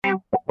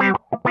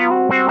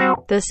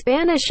The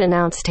Spanish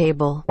Announce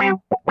Table.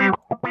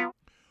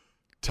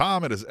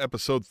 Tom, it is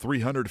episode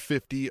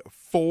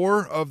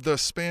 354 of the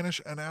Spanish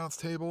Announce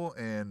Table,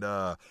 and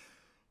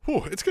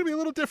it's going to be a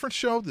little different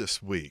show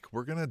this week.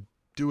 We're going to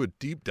do a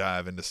deep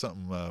dive into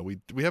something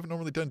we haven't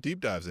normally done deep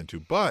dives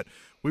into, but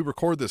we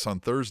record this on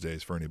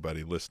Thursdays for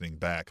anybody listening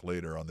back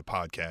later on the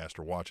podcast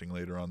or watching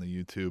later on the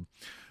YouTube,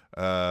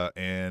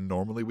 and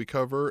normally we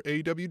cover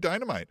AEW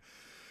Dynamite,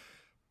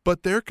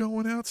 but they're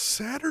going out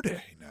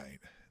Saturday night.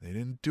 They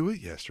didn't do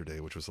it yesterday,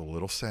 which was a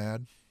little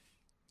sad.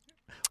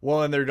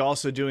 Well, and they're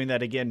also doing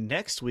that again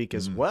next week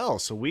as well.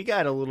 So we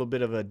got a little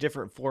bit of a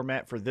different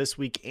format for this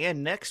week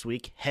and next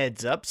week.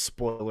 Heads up,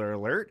 spoiler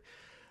alert.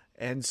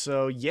 And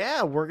so,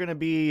 yeah, we're going to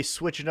be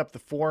switching up the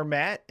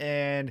format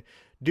and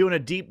doing a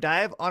deep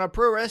dive on a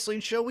pro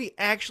wrestling show we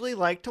actually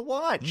like to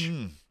watch.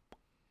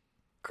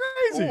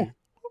 Crazy. Ooh.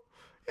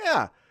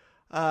 Yeah.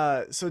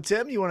 So,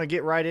 Tim, you want to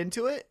get right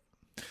into it?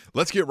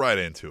 Let's get right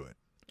into it.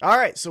 All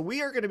right, so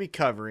we are going to be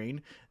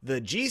covering the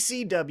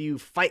GCW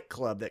Fight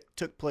Club that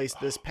took place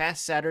this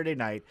past Saturday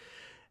night.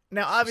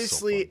 Now,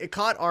 obviously, it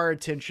caught our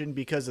attention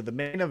because of the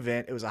main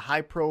event. It was a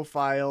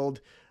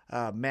high-profiled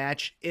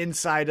match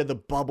inside of the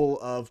bubble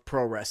of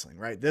pro wrestling,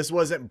 right? This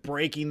wasn't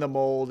breaking the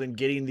mold and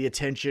getting the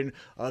attention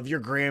of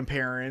your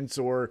grandparents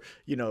or,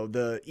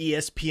 the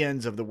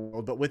ESPNs of the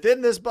world. But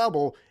within this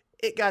bubble,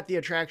 it got the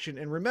attraction.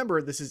 And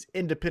remember, this is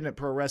independent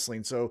pro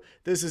wrestling, so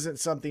this isn't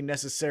something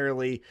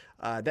necessarily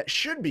that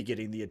should be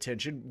getting the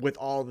attention with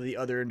all the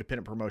other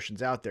independent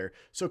promotions out there.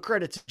 So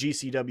credit to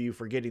GCW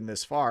for getting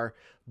this far.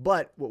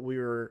 But what we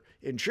were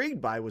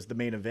intrigued by was the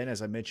main event,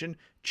 as I mentioned,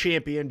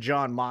 champion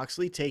Jon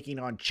Moxley taking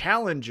on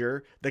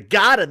challenger, the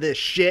god of this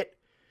shit,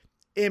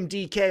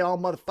 MDK all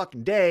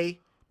motherfucking day,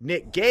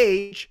 Nick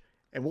Gage.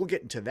 And we'll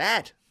get into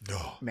that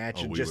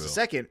match in just a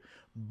second.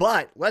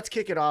 But let's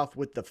kick it off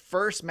with the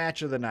first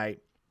match of the night.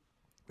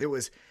 It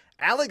was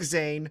Alex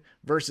Zane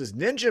versus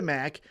Ninja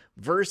Mac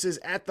versus,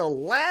 at the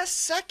last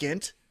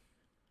second,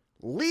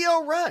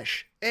 Lio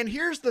Rush. And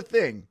here's the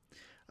thing.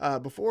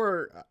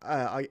 Before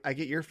I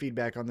get your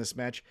feedback on this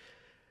match,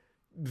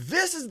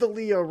 this is the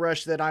Lio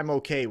Rush that I'm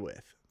okay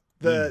with.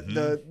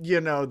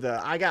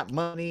 I got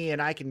money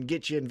and I can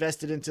get you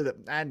invested into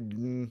I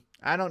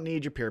don't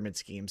need your pyramid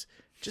schemes.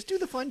 Just do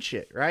the fun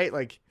shit, right?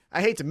 Like, I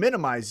hate to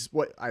minimize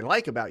what I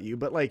like about you,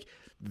 but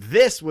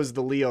this was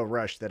the Lio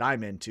Rush that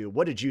I'm into.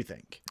 What did you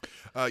think?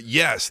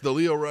 Yes, the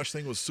Lio Rush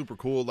thing was super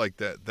cool. Like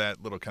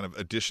that little kind of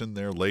addition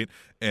there late.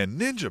 And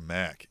Ninja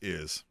Mac he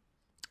is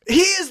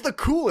the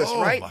coolest,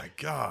 right? Oh my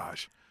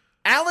gosh.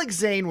 Alex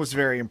Zane was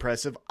very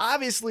impressive.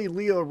 Obviously,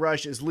 Lio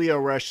Rush is Lio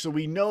Rush, so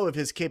we know of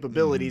his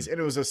capabilities,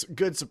 and it was a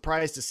good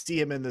surprise to see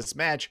him in this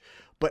match.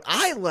 But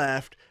I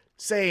left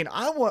saying,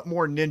 I want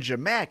more Ninja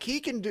Mac.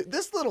 He can do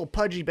this. Little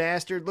pudgy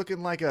bastard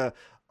looking like a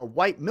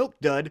white milk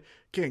dud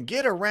can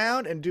get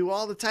around and do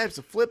all the types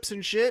of flips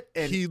and shit.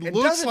 And he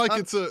looks like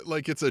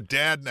it's a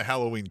dad in a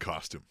Halloween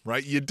costume,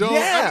 right? You don't.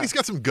 Yeah. I mean, he's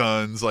got some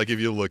guns, if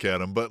you look at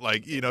him, but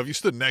if you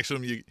stood next to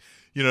him, you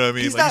know what I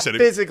mean? He's not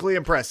physically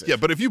impressive. Yeah,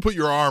 but if you put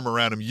your arm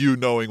around him,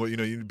 knowing what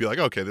you'd be like,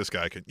 okay, this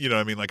guy can. You know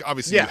what I mean?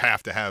 Obviously, you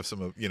have to have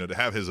some, to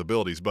have his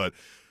abilities, but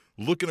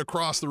looking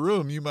across the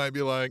room, you might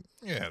be like,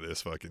 yeah,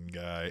 this fucking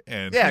guy.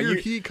 And here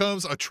he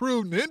comes, a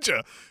true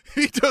ninja.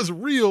 He does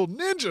real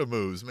ninja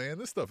moves, man.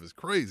 This stuff is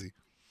crazy.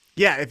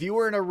 Yeah, if you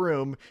were in a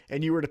room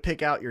and you were to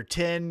pick out your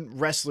 10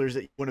 wrestlers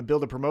that you want to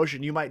build a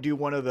promotion, you might do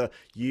one of the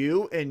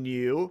you and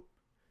you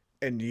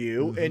and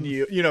you and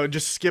you,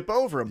 just skip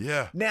over them.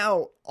 Yeah.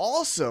 Now,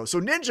 also,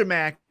 so Ninja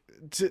Mac,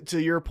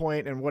 to your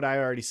point and what I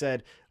already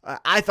said,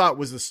 I thought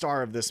was the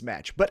star of this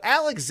match. But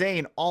Alex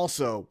Zane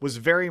also was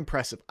very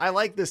impressive. I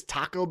like this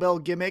Taco Bell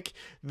gimmick,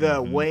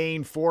 the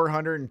weighing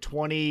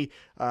 420,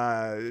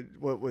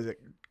 what was it,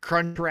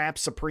 Crunchwrap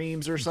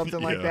Supremes or something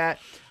like that.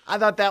 I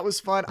thought that was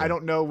fun. I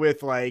don't know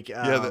with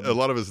a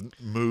lot of his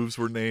moves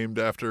were named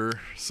after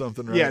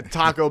something, right? Yeah,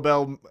 Taco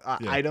Bell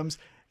items.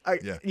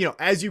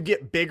 As you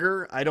get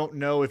bigger, I don't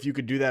know if you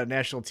could do that on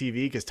national TV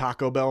because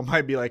Taco Bell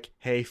might be like,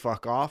 hey,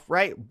 fuck off,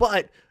 right?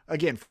 But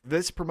again, for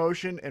this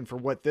promotion and for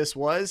what this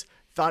was,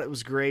 thought it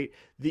was great.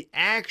 The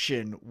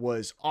action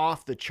was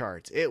off the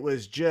charts. It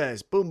was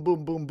just boom,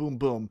 boom, boom, boom,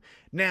 boom.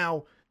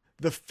 Now,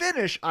 the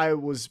finish I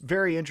was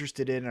very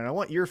interested in, and I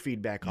want your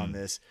feedback on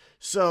this.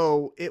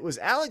 So it was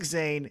Alex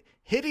Zane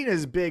hitting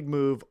his big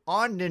move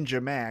on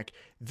Ninja Mac.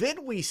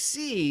 Then we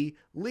see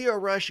Lio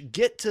Rush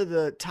get to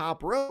the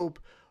top rope,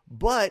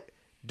 but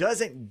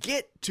doesn't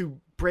get to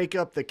break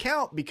up the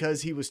count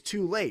because he was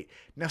too late.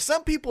 Now,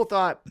 some people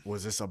thought,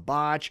 was this a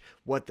botch?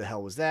 What the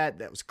hell was that?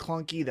 That was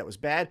clunky. That was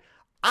bad.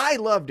 I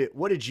loved it.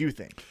 What did you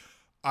think?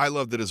 I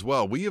loved it as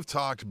well. We have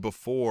talked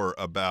before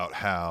about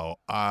how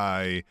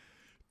I,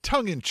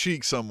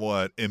 tongue-in-cheek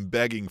somewhat, am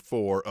begging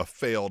for a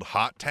failed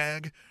hot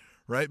tag,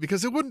 right?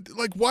 Because it wouldn't,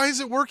 why does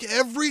it work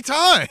every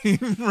time,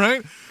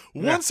 right?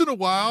 Once in a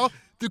while,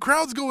 the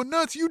crowd's going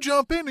nuts. You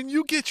jump in and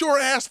you get your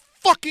ass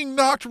fucking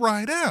knocked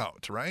right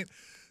out, right?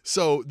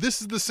 So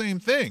this is the same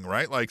thing,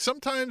 right?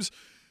 Sometimes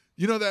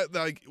You know that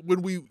like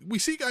when we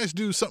see guys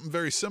do something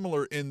very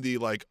similar in the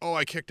like, oh,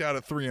 I kicked out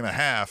at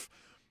 3.5,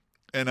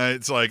 and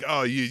it's like,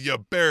 oh, you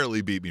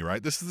barely beat me,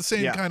 right? This is the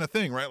same kind of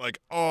thing, right? Like,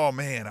 oh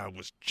man, I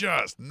was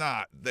just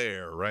not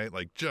there, right?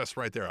 Like just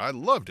right there. I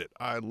loved it.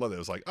 It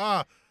was like,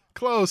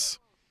 close.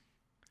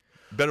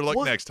 Better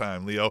luck next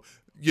time, Leo.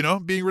 You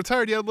know, being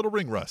retired, you had a little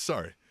ring rust.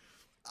 Sorry.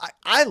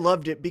 I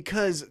loved it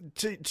because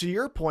to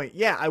your point,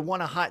 yeah, I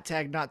want a hot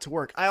tag not to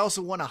work. I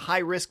also want a high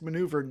risk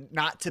maneuver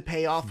not to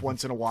pay off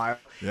once in a while.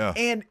 Yeah.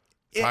 And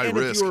risk.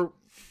 if you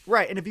were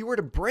and if you were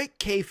to break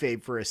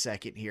kayfabe for a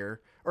second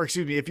here, or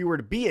excuse me, if you were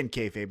to be in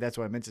kayfabe, that's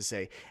what I meant to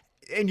say,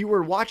 and you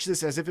were to watch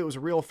this as if it was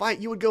a real fight,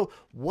 you would go,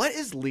 what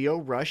is Leo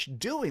Rush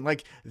doing?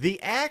 Like,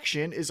 the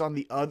action is on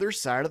the other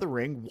side of the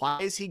ring. Why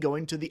is he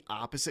going to the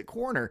opposite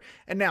corner?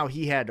 And now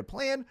he had to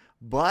plan,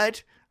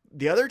 but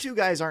the other two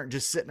guys aren't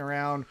just sitting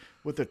around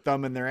with their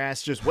thumb in their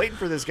ass just waiting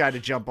for this guy to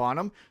jump on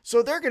them.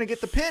 So they're going to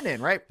get the pin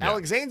in, right? Yeah.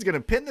 Alex Zane's going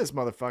to pin this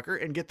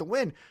motherfucker and get the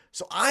win.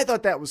 So I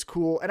thought that was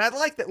cool. And I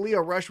like that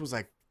Leo Rush was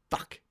like,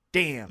 fuck,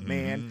 damn,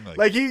 man.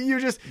 Like you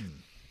just...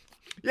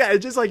 Yeah,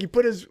 it's just like he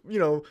put his,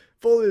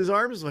 folded his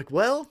arms, like,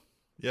 well,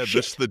 yeah,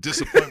 just the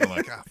disappointment,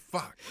 like,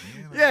 fuck.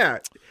 Man. Yeah,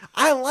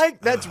 I like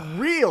that's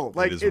real.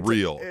 Like, it's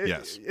real.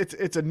 Yes,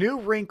 it's a new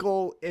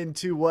wrinkle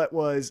into what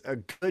was a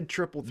good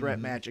triple threat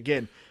match.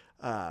 Again,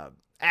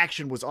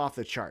 action was off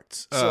the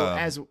charts.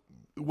 So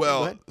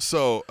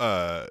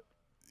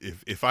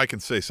if I can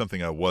say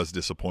something, I was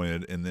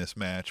disappointed in this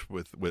match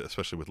with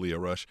especially with Leo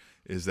Rush,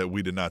 is that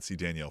we did not see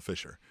Danielle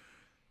Fisher.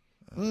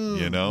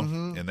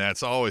 And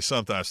that's always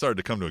something I've started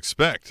to come to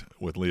expect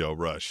with Leo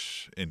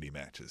Rush indie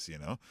matches,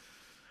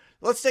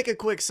 Let's take a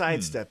quick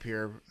sidestep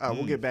here.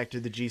 We'll get back to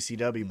the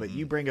GCW, but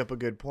you bring up a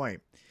good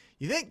point.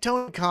 You think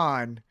Tony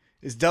Khan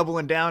is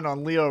doubling down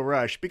on Leo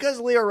Rush because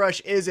Leo Rush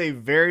is a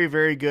very,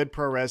 very good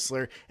pro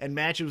wrestler, and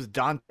matches with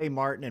Dante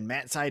Martin and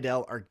Matt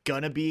Sydal are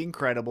going to be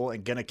incredible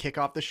and going to kick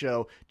off the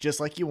show just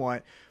like you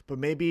want. But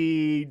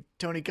maybe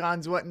Tony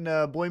Khan's wanting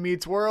a Boy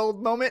Meets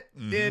World moment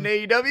in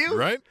AEW?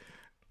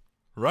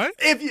 Right?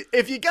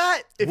 If you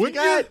got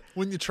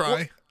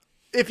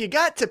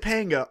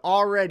Topanga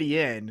already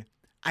in,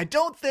 I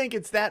don't think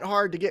it's that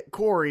hard to get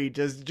Corey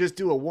to just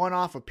do a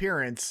one-off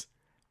appearance.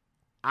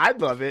 I'd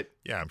love it.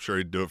 Yeah, I'm sure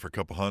he'd do it for a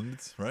couple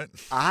hundreds, right?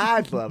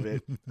 I'd love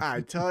it.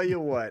 I tell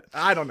you what,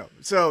 I don't know.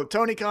 So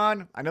Tony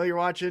Khan, I know you're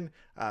watching.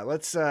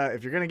 Let's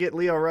if you're gonna get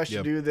Leo Rush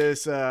to do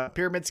this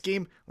pyramid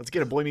scheme, let's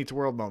get a Boy Meets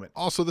World moment.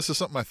 Also, this is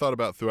something I thought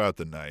about throughout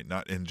the night,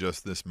 not in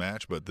just this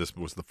match, but this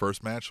was the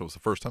first match. So it was the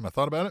first time I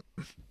thought about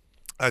it.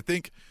 I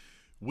think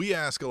we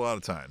ask a lot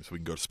of times. We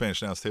can go to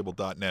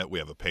SpanishAnnounceTable.net. We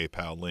have a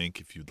PayPal link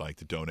if you'd like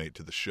to donate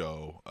to the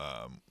show.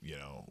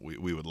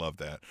 We would love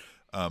that.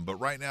 But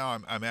right now,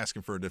 I'm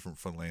asking for a different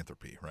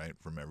philanthropy, right,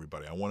 from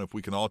everybody. I wonder if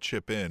we can all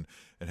chip in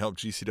and help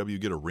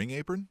GCW get a ring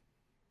apron.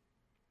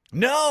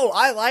 No,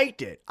 I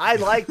liked it.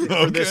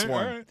 For this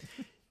one. Right.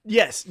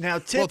 Yes. Now,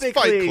 typically, it's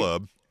Fight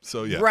Club,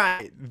 so yeah.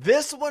 Right.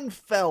 This one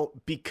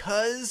felt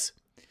because.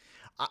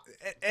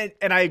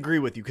 And I agree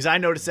with you because I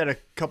noticed that a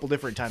couple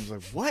different times.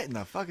 Like, what in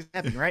the fuck is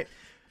happening, right?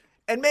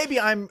 And maybe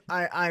I'm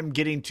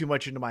getting too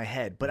much into my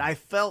head, but I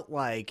felt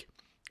like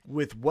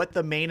with what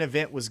the main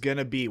event was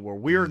gonna be, where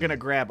we were gonna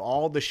grab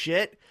all the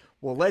shit.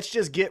 Well, let's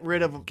just get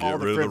rid of all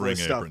the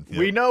frivolous stuff. Yep.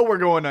 We know we're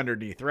going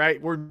underneath, right?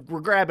 We're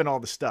grabbing all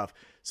the stuff,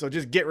 so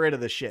just get rid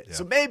of the shit. Yep.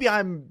 So maybe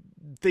I'm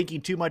thinking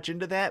too much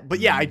into that, but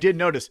yeah, I did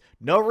notice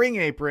no ring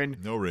apron.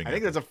 No ring. I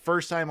think that's the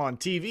first time on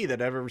TV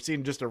that I've ever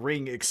seen just a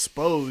ring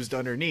exposed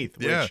underneath.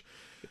 Which is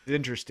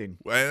interesting.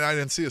 And I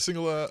didn't see a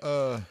single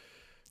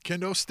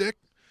kendo stick.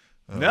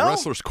 No,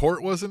 Wrestler's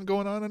Court wasn't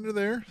going on under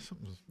there.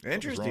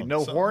 Interesting.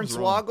 No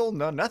hornswoggle.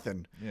 No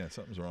nothing. Yeah,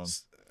 something's wrong.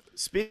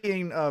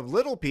 Speaking of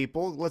little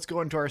people, let's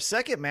go into our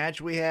second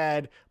match. We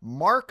had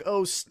Mark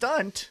O.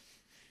 Stunt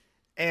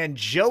and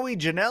Joey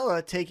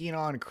Janela taking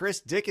on Chris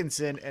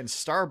Dickinson and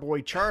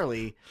Starboy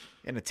Charlie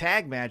in a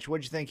tag match.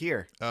 What'd you think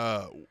here?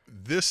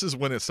 This is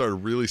when it started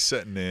really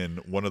setting in.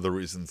 One of the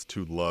reasons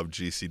to love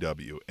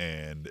GCW,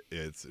 and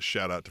it's a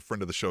shout out to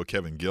friend of the show,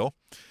 Kevin Gill.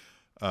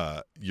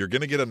 You're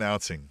going to get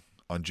announcing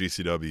on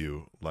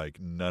GCW like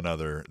none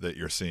other that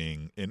you're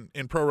seeing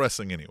in pro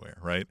wrestling anywhere,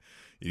 right?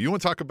 You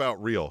want to talk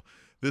about real.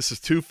 This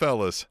is two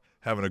fellas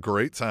having a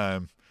great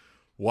time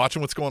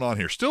watching what's going on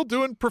here. Still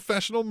doing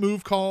professional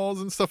move calls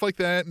and stuff like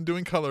that and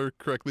doing color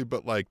correctly,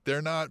 but like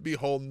they're not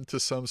beholden to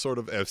some sort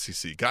of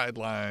FCC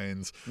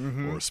guidelines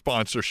or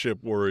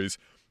sponsorship worries.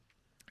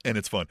 And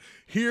it's fun.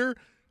 Here,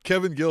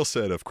 Kevin Gill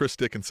said of Chris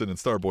Dickinson and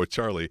Starboy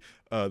Charlie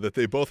that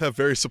they both have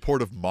very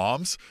supportive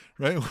moms,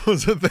 right?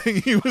 Was the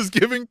thing he was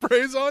giving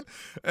praise on.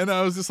 And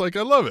I was just like,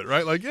 I love it,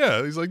 right? Like,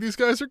 yeah, he's like, these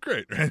guys are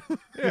great, right?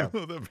 Yeah.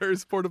 They're very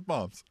supportive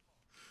moms.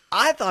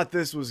 I thought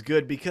this was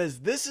good because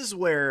this is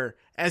where,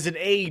 as an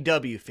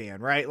AEW fan,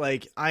 right?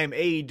 Like, I am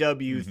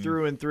AEW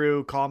through and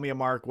through. Call me a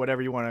mark,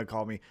 whatever you want to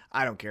call me.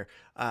 I don't care.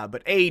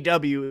 But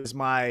AEW is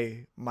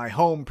my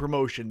home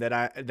promotion that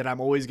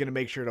I'm always going to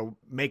make sure to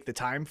make the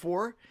time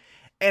for.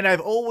 And I've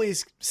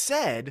always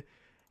said,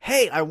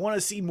 hey, I want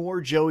to see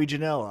more Joey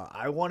Janela.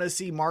 I want to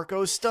see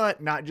Marco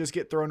Stunt not just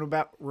get thrown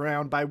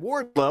around by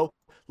Wardlow.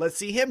 Let's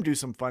see him do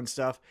some fun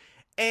stuff.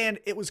 And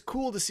it was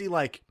cool to see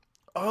like,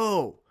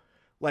 oh,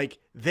 like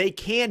they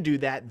can do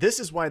that. This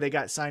is why they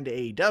got signed to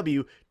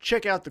AEW.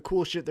 Check out the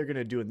cool shit they're going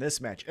to do in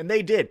this match. And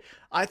they did.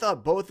 I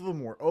thought both of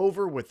them were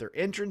over with their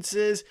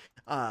entrances.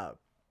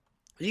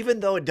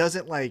 Even though it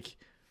doesn't like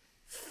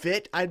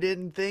fit, I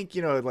didn't think,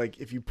 like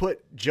if you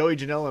put Joey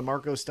Janela and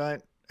Marco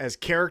Stunt as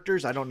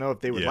characters, I don't know if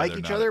they would like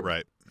each other,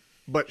 right?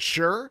 But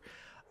sure.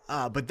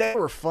 But they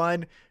were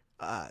fun.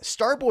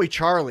 Starboy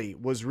Charlie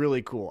was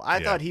really cool.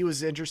 I thought he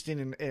was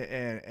interesting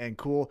and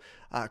cool.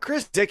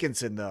 Chris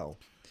Dickinson, though,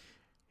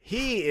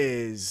 he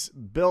is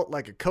built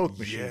like a Coke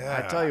machine.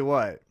 I tell you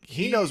what,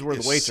 he knows where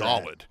the weights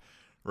are solid,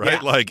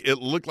 right? Yeah. Like it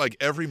looked like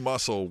every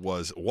muscle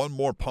was one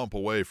more pump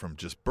away from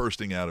just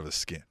bursting out of his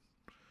skin.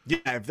 Yeah,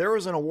 if there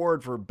was an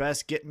award for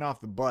best getting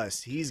off the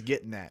bus, he's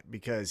getting that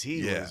because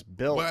he was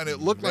built. Well, and it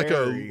looked like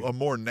a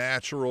more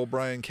natural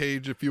Brian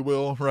Cage, if you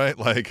will, right?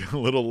 Like a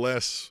little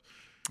less.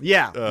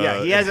 Yeah,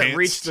 he hasn't enhanced,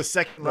 reached the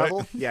second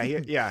level.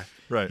 Right? Yeah.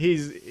 Right.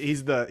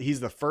 He's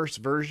the first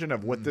version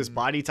of what this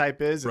body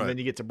type is, and then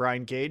you get to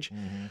Brian Cage.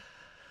 Mm-hmm.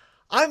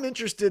 I'm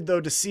interested, though,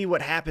 to see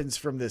what happens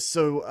from this.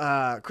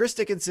 So Chris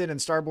Dickinson and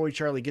Starboy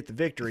Charlie get the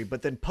victory,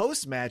 but then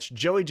post-match,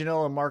 Joey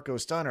Janela and Marco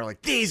Stunt are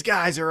like, these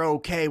guys are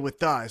okay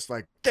with us.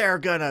 Like, they're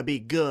gonna be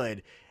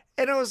good.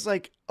 And I was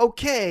like,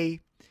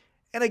 okay.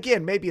 And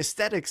again, maybe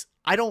aesthetics,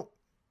 I don't...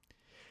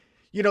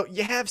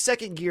 you have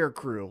Second Gear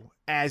Crew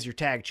as your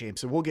tag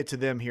champs, so we'll get to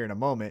them here in a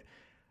moment.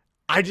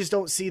 I just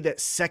don't see that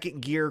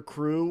Second Gear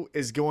Crew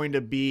is going to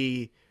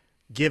be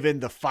given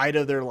the fight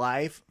of their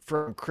life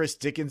from Chris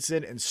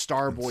Dickinson and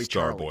Starboy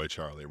Charlie. Starboy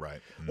Charlie, right.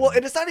 Mm-hmm. Well,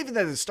 and it's not even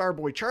that it's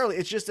Starboy Charlie.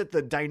 It's just that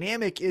the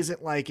dynamic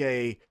isn't like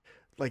I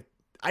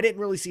didn't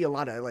really see a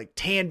lot of like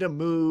tandem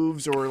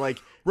moves or like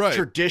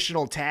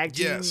traditional tag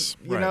team,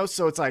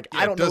 so it's like,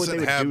 I don't know what they would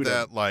do. It doesn't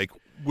have that, like,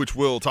 which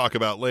we'll talk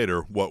about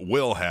later, what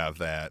will have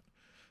that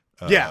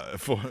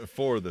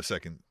for the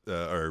second,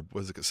 or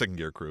was it Second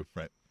Gear Crew,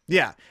 right?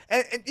 Yeah.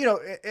 And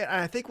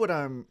I think what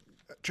I'm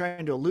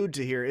trying to allude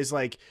to here is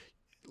like,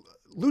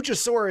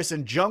 Luchasaurus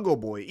and Jungle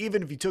Boy,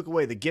 even if you took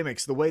away the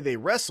gimmicks, the way they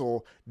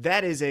wrestle,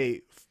 that is a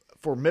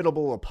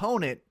formidable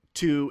opponent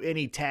to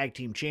any tag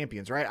team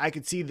champions, right? I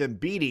could see them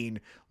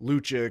beating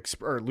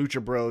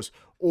Lucha Bros,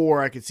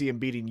 or I could see them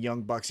beating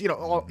Young Bucks,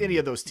 any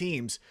of those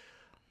teams.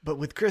 But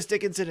with Chris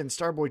Dickinson and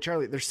Starboy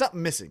Charlie, there's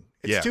something missing.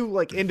 It's two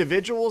like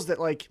individuals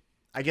that like,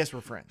 I guess we're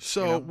friends.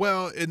 So,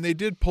 well, and they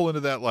did pull into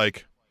that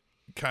like,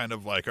 kind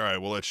of like, all right,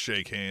 well, let's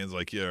shake hands.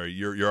 Like, yeah,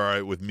 you're all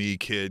right with me,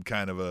 kid,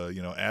 kind of a,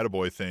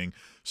 attaboy thing.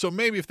 So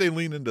maybe if they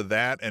lean into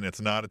that and it's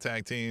not a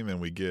tag team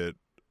and we get,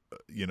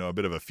 a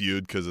bit of a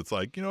feud because it's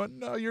like,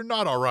 no, you're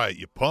not all right,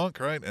 you punk,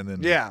 right? And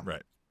then,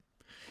 right.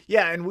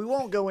 Yeah, and we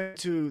won't go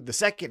into the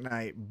second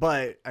night,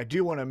 but I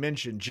do want to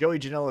mention Joey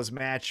Janela's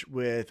match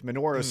with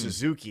Minoru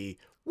Suzuki.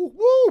 Woo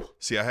woo!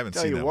 See, I haven't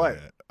seen that one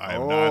yet. I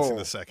have not seen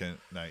the second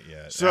night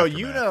yet. So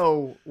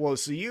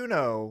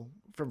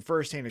from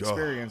firsthand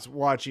experience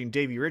watching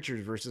Davey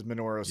Richards versus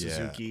Minoru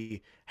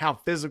Suzuki, how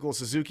physical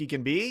Suzuki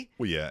can be.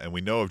 Well, yeah, and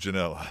we know of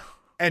Janela.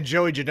 And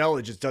Joey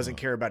Janela just doesn't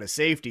care about his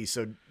safety,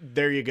 so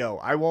there you go.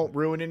 I won't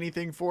ruin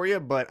anything for you,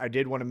 but I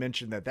did want to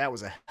mention that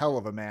was a hell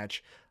of a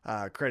match.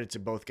 Credit to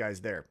both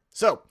guys there.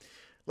 So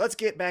let's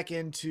get back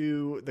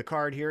into the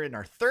card here in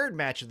our third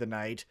match of the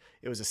night.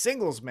 It was a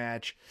singles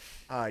match.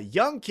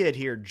 Young kid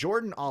here,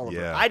 Jordan Oliver.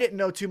 Yeah. I didn't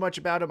know too much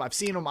about him. I've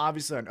seen him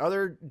obviously on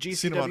other GCW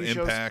seen him on shows.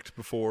 Impact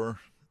before.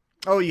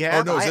 Oh, you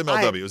have? Oh, no, it was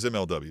MLW. It was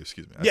MLW,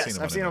 excuse me.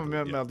 I've seen him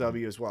in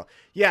MLW as well.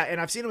 Yeah, and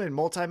I've seen him in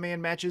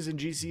multi-man matches in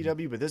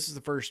GCW, but this is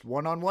the first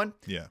one-on-one.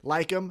 Yeah.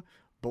 Like him.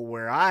 But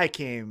where I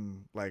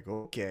came, like,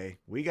 okay,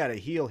 we got a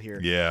heel here.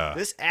 Yeah.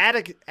 This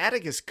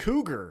Atticus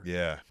Cougar.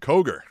 Yeah.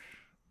 Cougar,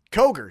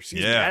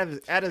 Excuse me.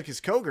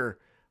 Atticus Cougar.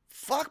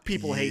 Fuck,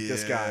 people hate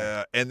this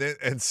guy.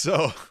 And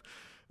so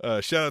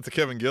shout out to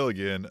Kevin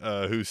Gilligan,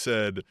 who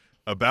said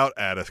about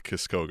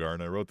Atticus Cougar,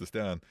 and I wrote this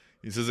down.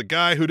 He says, a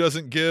guy who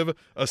doesn't give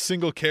a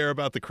single care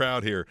about the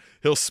crowd here.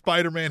 He'll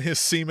Spider-Man his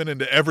semen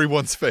into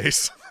everyone's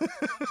face,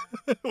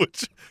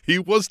 which he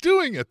was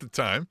doing at the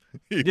time.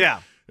 Yeah.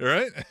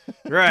 Right?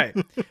 Right.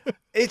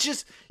 It's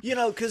just,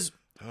 because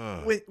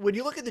when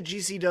you look at the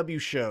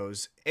GCW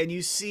shows and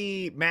you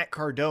see Matt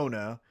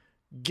Cardona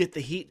get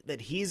the heat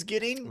that he's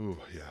getting. Ooh,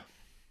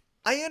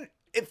 yeah.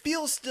 It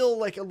feels still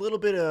like a little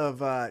bit of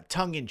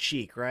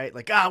tongue-in-cheek, right?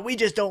 Like, we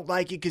just don't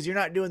like you because you're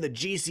not doing the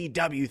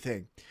GCW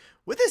thing.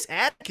 With this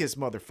Atticus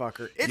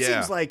motherfucker, it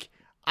seems like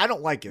I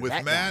don't like it.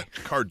 With Matt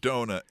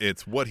Cardona,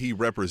 it's what he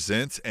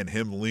represents and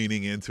him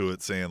leaning into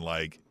it, saying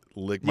like,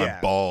 "Lick my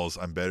balls,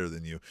 I'm better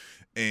than you,"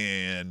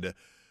 and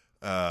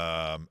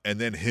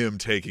then him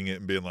taking it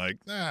and being like,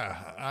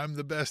 I'm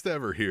the best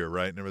ever here,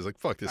 right? And everybody's like,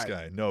 fuck this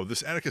guy. No,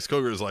 this Atticus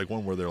Cougar is like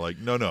one where they're like,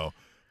 no,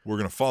 we're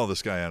gonna follow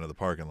this guy out of the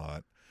parking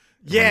lot.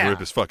 We're gonna rip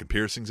his fucking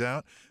piercings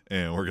out,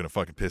 and we're gonna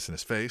fucking piss in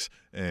his face,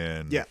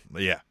 and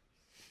yeah,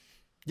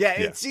 Yeah,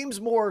 it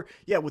seems more,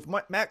 with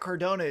Matt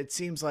Cardona, it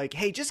seems like,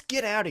 hey, just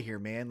get out of here,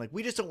 man. Like,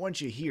 we just don't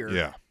want you here.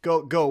 Yeah.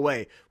 Go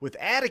away. With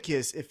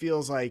Atticus, it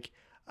feels like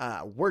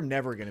we're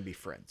never going to be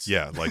friends.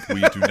 Yeah, like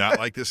we do not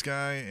like this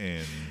guy.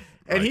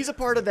 And he's a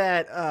part of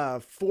that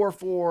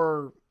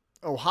 4-4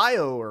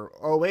 Ohio or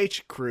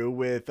OH crew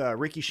with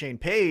Ricky Shane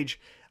Page.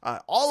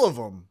 All of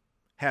them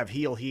have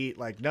heel heat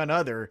like none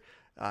other.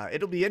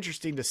 It'll be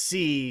interesting to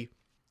see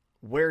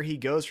where he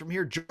goes from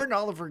here. Jordan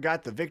Oliver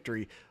got the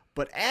victory,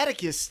 but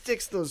Atticus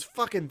sticks those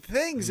fucking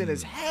things in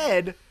his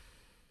head.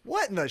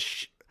 What in the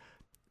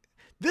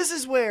This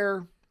is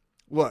where,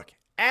 look,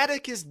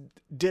 Atticus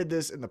did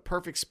this in the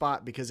perfect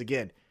spot because,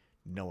 again,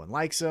 no one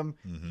likes him.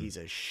 Mm-hmm. He's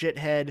a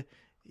shithead.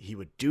 He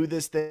would do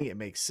this thing. It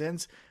makes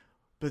sense.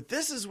 But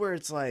this is where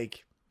it's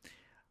like,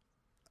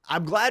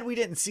 I'm glad we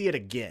didn't see it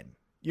again.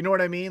 You know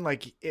what I mean?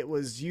 Like, it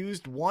was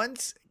used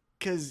once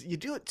because you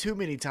do it too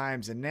many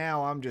times. And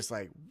now I'm just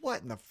like,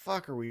 what in the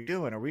fuck are we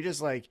doing? Are we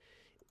just like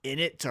in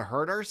it to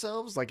hurt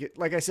ourselves? Like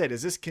I said,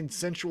 is this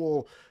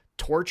consensual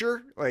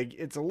torture? Like,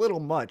 it's a little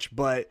much,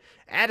 but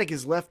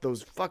Atticus left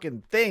those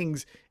fucking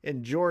things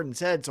in Jordan's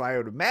head. So I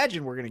would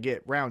imagine we're going to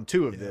get round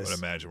 2 of this. I would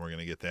imagine we're going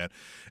to get that.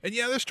 And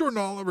this Jordan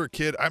Oliver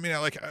kid, I mean,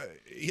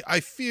 I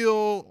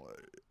feel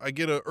I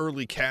get an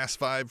early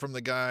cast vibe from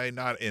the guy,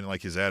 not in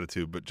like his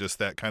attitude, but just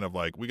that kind of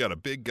like, we got a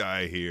big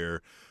guy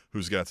here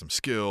who's got some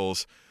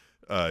skills.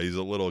 He's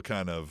a little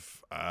kind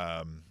of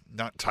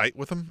not tight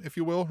with him, if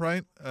you will,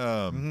 right?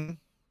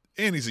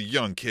 And he's a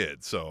young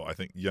kid, so I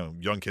think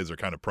young kids are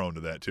kind of prone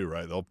to that too,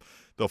 right?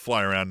 They'll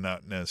fly around,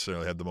 not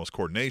necessarily have the most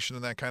coordination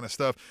and that kind of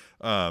stuff.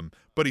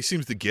 But he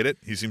seems to get it.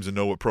 He seems to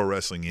know what pro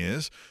wrestling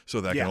is,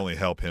 so that can only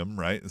help him,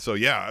 right? And so,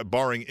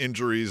 barring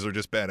injuries or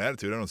just bad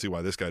attitude, I don't see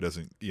why this guy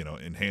doesn't,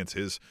 enhance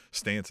his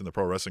stance in the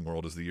pro wrestling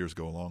world as the years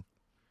go along.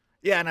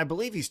 Yeah, and I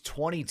believe he's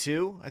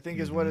 22, I think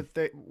is what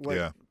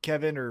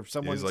Kevin or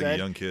someone said. He's like a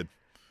young kid.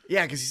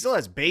 Yeah, because he still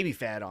has baby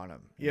fat on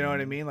him. You know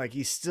what I mean? Like,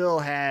 he still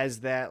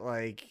has that,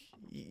 like,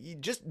 you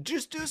just do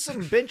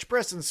some bench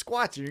press and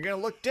squats and you're going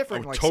to look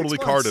different. I would like totally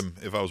 6 card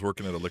months. him if I was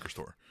working at a liquor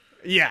store.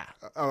 Yeah,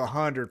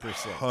 100%.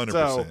 100%.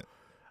 So,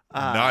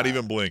 not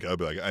even blink. I'd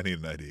be like, I need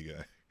an ID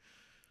guy.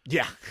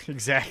 Yeah,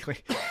 exactly.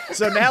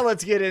 So now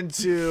let's get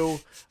into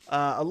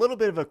a little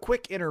bit of a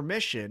quick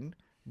intermission.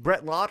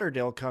 Brett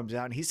Lauderdale comes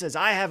out and he says,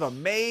 I have a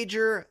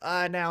major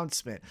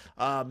announcement.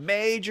 A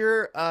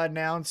major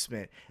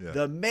announcement. Yeah.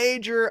 The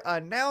major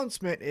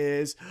announcement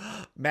is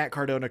Matt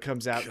Cardona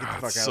comes out. God, get the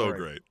fuck out so of the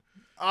ring. great.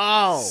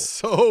 Oh.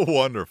 So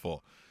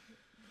wonderful.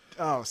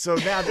 Oh, so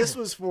now this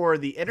was for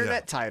the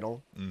internet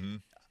title. Mm-hmm.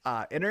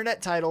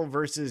 Internet title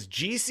versus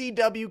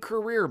GCW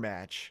career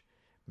match.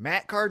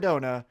 Matt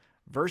Cardona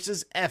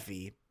versus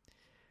Effie.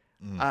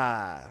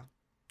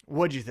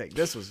 What'd you think?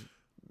 This was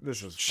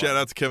shout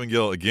out to Kevin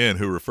Gill again,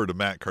 who referred to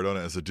Matt Cardona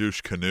as a douche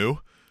canoe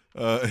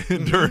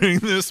during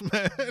this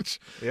match.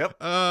 Yep.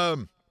 I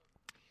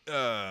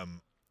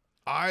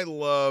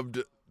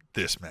loved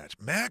this match.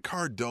 Matt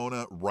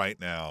Cardona right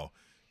now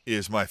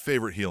is my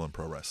favorite heel in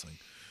pro wrestling.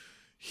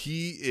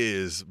 He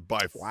is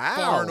by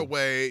far and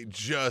away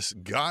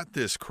just got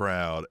this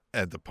crowd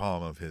at the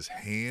palm of his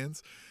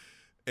hands.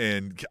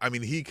 And I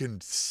mean, he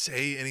can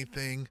say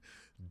anything,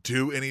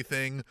 do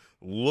anything,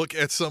 look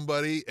at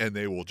somebody, and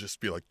they will just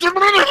be like,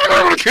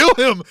 kill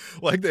him.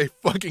 Like, they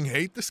fucking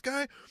hate this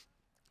guy.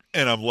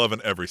 And I'm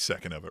loving every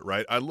second of it,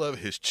 right? I love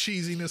his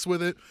cheesiness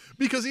with it,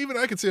 because even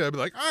I can say, I'd be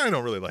like, I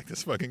don't really like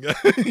this fucking guy.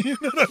 You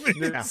know what I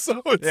mean? Yeah.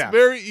 So it's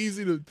very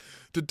easy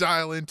to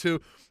dial into.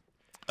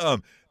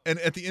 And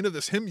at the end of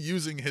this, him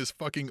using his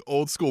fucking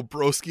old school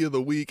broski of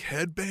the week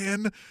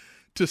headband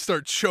to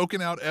start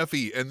choking out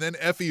Effie, and then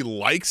Effie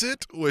likes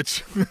it,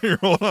 which here,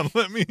 hold on,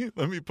 let me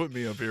put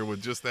me up here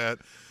with just that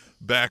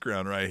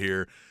background right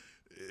here.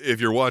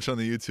 If you're watching on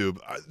the YouTube,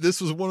 this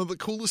was one of the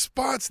coolest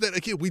spots that,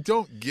 again, we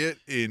don't get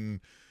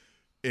in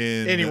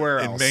anywhere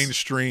else in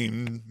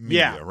mainstream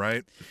media,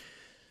 right?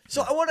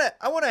 So I want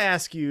to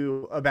ask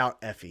you about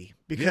Effie,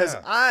 because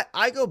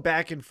I go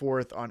back and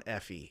forth on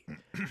Effie.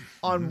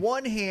 On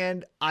one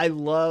hand, I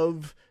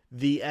love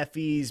the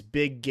Effie's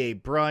big gay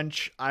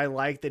brunch. I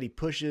like that he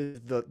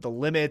pushes the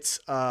limits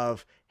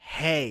of,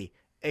 hey,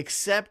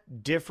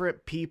 accept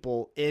different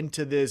people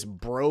into this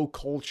bro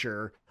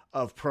culture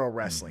of pro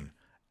wrestling.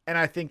 And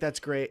I think that's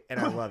great, and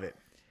I love it.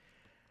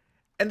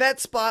 And that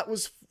spot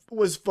was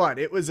fun.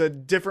 It was a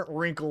different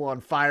wrinkle on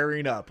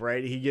firing up,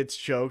 right? He gets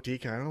choked. He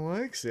kind of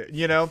likes it,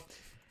 you know?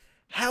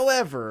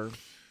 However,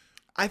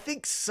 I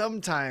think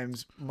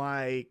sometimes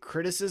my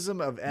criticism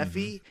of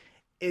Effie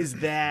is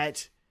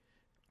that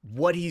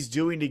what he's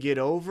doing to get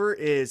over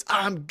is,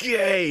 I'm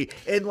gay,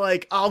 and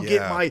like, I'm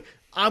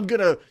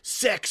gonna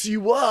sex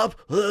you up,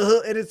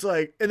 and it's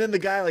like, and then the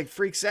guy like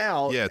freaks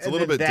out. Yeah, it's a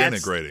little bit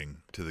denigrating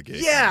to the gay.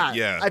 Yeah,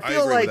 yeah, I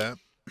feel agree like with that.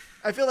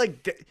 I feel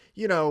like,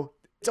 you know,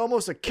 it's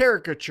almost a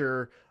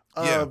caricature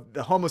of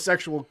the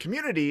homosexual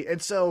community,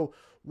 and so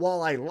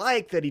while I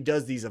like that he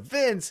does these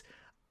events,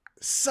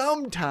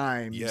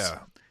 sometimes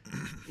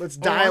let's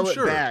dial it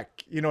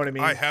back. You know what I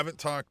mean? I haven't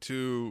talked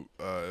to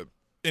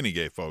any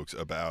gay folks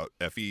about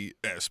FE,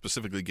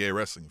 specifically gay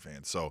wrestling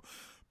fans. So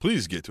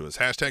please get to us.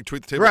 Hashtag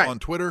Tweet the Table on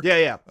Twitter.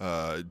 Yeah.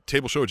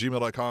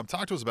 Tableshow@gmail.com.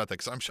 Talk to us about that,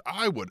 because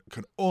I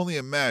can only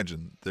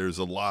imagine there's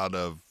a lot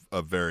of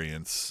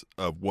variance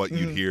of what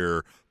you'd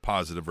hear,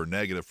 positive or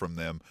negative, from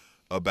them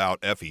about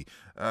Effie.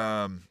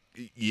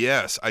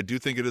 Yes, I do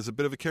think it is a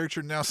bit of a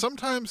caricature. Now,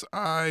 sometimes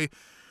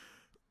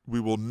we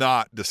will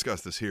not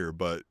discuss this here,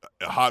 but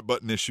a hot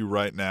button issue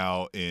right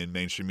now in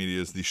mainstream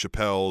media is the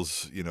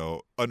Chappelle's,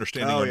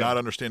 understanding or not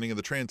understanding of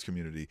the trans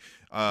community.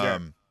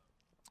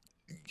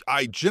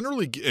 I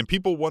generally, and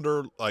people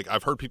wonder, like,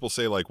 I've heard people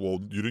say, like, well,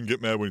 you didn't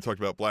get mad when you talked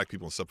about black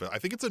people and stuff. I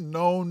think it's a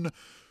known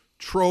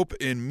trope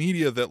in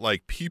media that,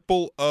 like,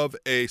 people of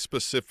a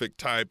specific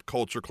type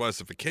culture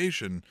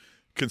classification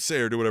can say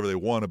or do whatever they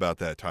want about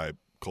that type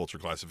culture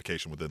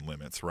classification within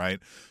limits, right?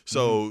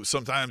 So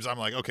sometimes I'm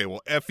like, okay,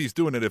 well, Effie's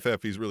doing it if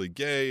Effie's really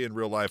gay in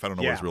real life. I don't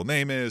know what his real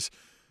name is.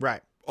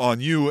 Right.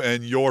 On you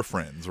and your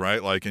friends,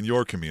 right? Like in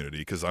your community,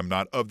 because I'm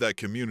not of that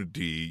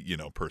community,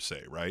 per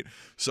se, right?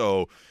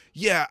 So,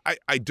 yeah,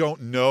 I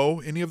don't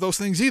know any of those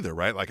things either,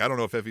 right? Like, I don't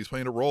know if Effie's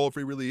playing a role, if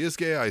he really is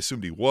gay. I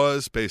assumed he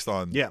was based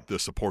on the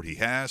support he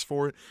has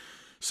for it.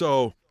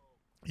 So,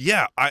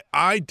 yeah,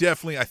 I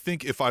definitely, I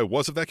think if I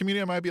was of that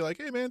community, I might be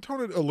like, hey, man,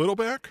 tone it a little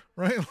back,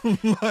 right?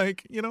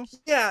 Like,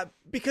 Yeah,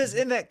 because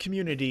in that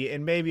community,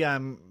 and maybe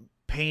I'm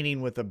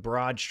painting with a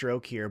broad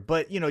stroke here,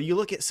 but you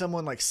look at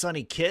someone like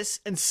Sonny Kiss,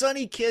 and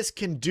Sonny Kiss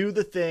can do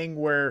the thing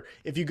where,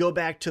 if you go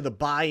back to the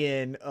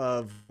buy-in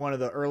of one of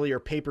the earlier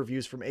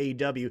pay-per-views from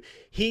AEW,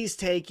 he's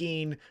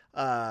taking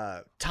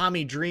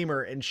Tommy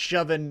Dreamer and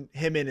shoving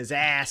him in his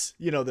ass,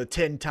 the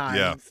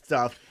 10-time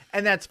stuff,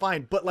 and that's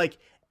fine. But like,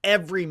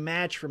 every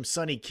match from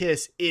Sonny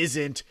Kiss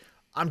isn't,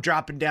 I'm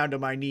dropping down to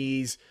my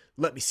knees,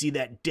 let me see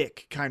that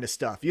dick kind of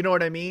stuff. You know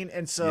what I mean?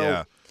 And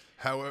so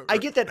however, I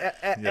get that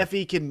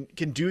Effie can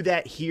do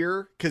that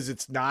here because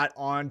it's not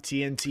on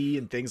TNT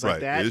and things like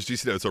that. It is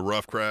GCW. It's a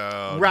rough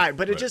crowd. Right.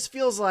 But it just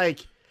feels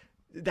like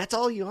that's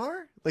all you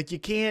are. Like, you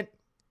can't,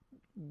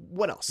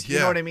 what else? You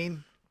know what I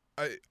mean?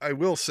 I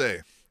will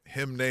say,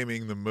 him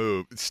naming the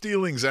move,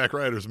 stealing Zack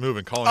Ryder's move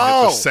and calling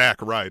it the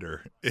Sack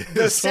Rider.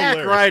 The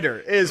Sack Rider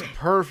is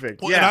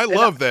perfect. Well, and I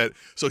love that.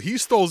 So he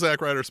stole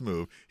Zack Ryder's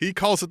move. He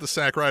calls it the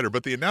Sack Rider,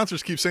 but the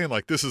announcers keep saying,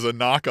 like, this is a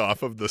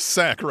knockoff of the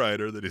Sack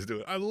Rider that he's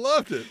doing. I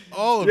loved it.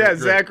 All of it. Yeah,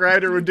 Zack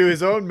Ryder would do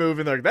his own move,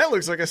 and they're like, that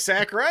looks like a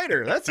Sack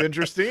Rider. That's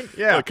interesting.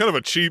 Yeah. Kind of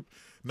a cheap,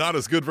 not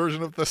as good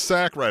version of the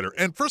Sack Rider.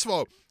 And first of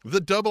all,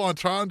 the double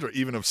entendre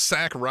even of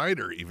Sack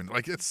Rider, even,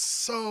 like, it's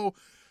so,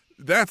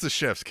 that's a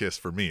chef's kiss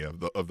for me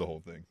of the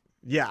whole thing.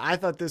 Yeah, I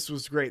thought this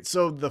was great.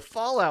 So the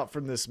fallout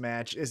from this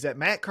match is that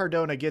Matt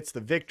Cardona gets the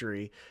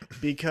victory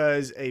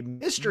because a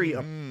mystery,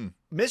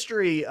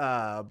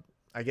 I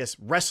guess,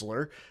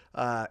 wrestler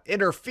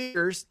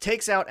interferes,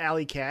 takes out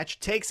Alley Catch,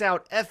 takes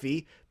out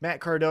Effie. Matt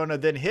Cardona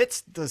then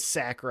hits the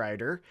Sack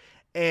Rider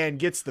and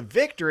gets the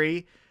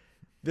victory.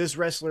 This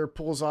wrestler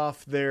pulls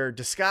off their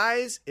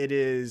disguise. It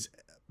is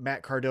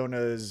Matt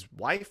Cardona's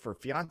wife or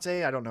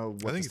fiance. I don't know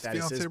what the status is. I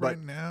think it's fiance right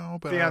now,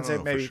 but fiance, I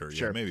don't know maybe, for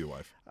sure. Yeah, maybe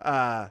wife.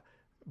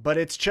 But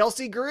it's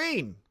Chelsea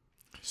Green.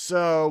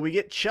 So we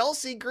get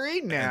Chelsea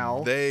Green now.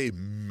 And they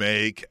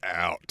make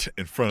out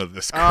in front of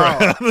this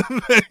crowd.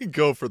 They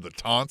go for the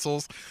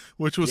tonsils,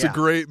 which was a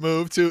great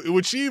move, too.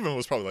 Which she even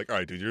was probably like, all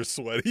right, dude, you're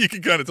sweaty. You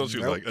can kind of tell she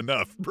was like,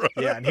 enough, bro.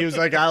 Yeah, and he was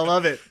like, I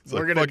love it. We're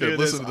like, going to do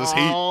this listen to this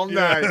all heat.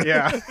 night.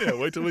 Yeah. Yeah,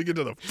 wait till we get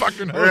to the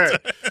fucking hotel.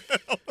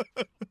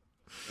 Right.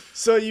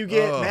 So you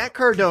get Matt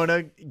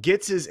Cardona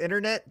gets his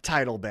internet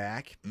title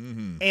back.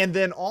 Mm-hmm. And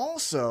then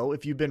also,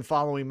 if you've been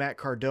following Matt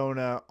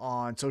Cardona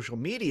on social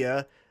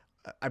media,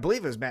 I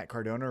believe it was Matt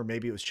Cardona, or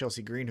maybe it was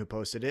Chelsea Green who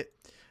posted it.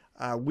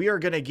 We are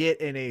going to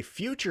get in a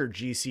future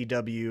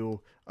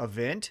GCW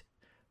event,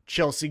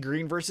 Chelsea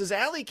Green versus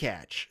Alley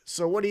Catch.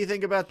 So what do you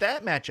think about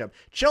that matchup?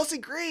 Chelsea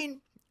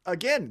Green,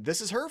 again, this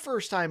is her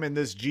first time in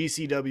this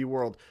GCW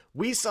world.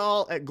 We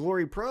saw at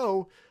Glory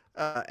Pro,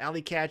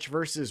 Alley Catch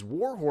versus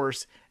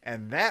Warhorse,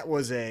 and that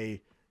was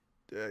a,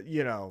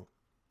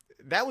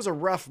 that was a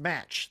rough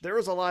match. There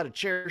was a lot of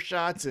chair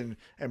shots and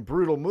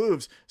brutal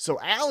moves. So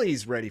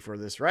Allie's ready for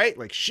this, right?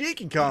 Like, she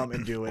can come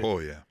and do it. Oh,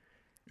 yeah.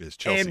 Is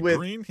Chelsea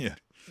Green? Yeah.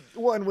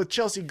 Well, and with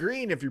Chelsea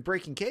Green, if you're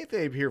breaking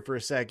kayfabe here for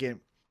a second,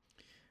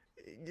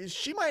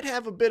 she might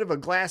have a bit of a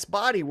glass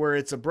body where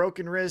it's a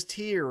broken wrist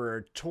here or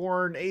a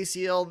torn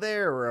ACL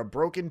there or a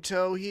broken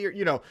toe here.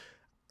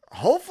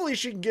 Hopefully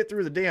she can get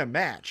through the damn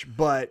match,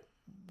 but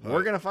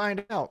we're going to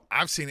find out.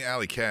 I've seen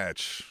Alley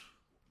Catch,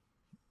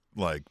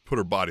 like, put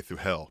her body through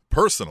hell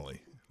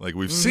personally. Like,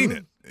 we've seen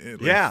it in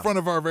front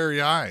of our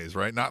very eyes,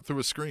 right? Not through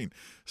a screen.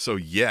 So,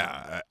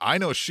 yeah, I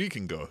know she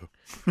can go,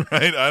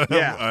 right? I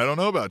don't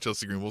know about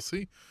Chelsea Green. We'll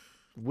see.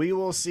 We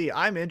will see.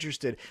 I'm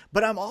interested.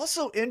 But I'm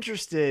also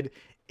interested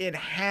in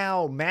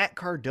how Matt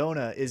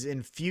Cardona is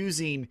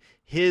infusing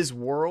his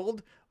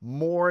world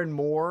more and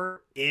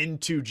more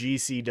into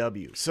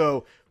GCW.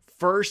 So,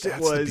 first That's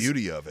it was the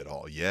beauty of it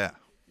all. Yeah.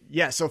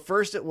 Yeah. So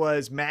first it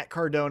was Matt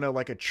Cardona,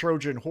 like a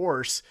Trojan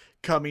horse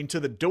coming to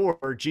the door.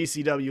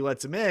 GCW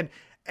lets him in.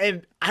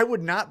 And I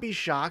would not be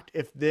shocked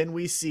if then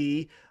we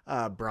see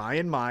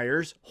Brian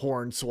Myers,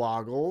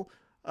 Hornswoggle,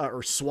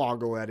 or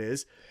Swoggle, that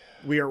is.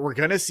 We're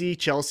going to see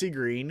Chelsea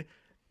Green.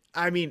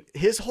 I mean,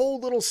 his whole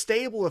little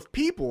stable of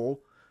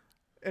people,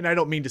 and I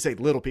don't mean to say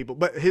little people,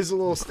 but his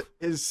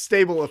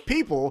stable of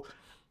people,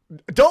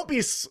 don't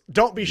be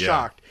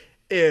shocked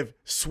if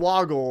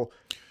Swoggle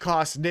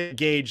costs Nick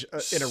Gage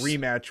in a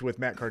rematch with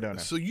Matt Cardona.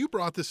 So you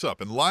brought this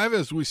up, and live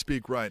as we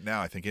speak right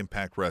now, I think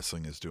Impact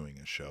Wrestling is doing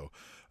a show.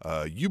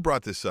 You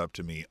brought this up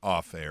to me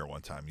off air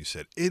one time. You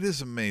said, it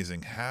is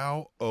amazing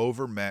how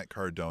over Matt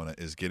Cardona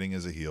is getting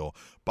as a heel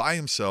by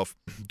himself,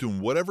 doing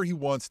whatever he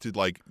wants to,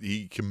 like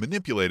he can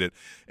manipulate it,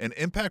 and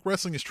Impact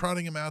Wrestling is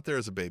trotting him out there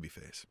as a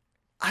babyface.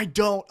 I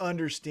don't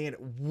understand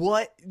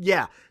what.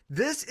 Yeah,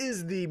 this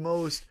is the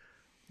most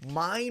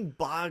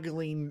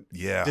mind-boggling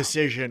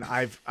decision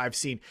I've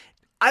seen.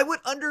 I would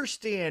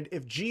understand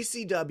if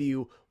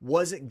GCW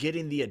wasn't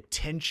getting the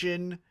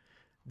attention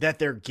that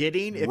they're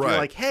getting. If you're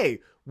like, hey,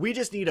 we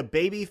just need a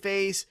baby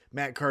face.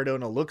 Matt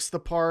Cardona looks the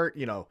part,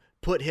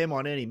 put him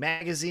on any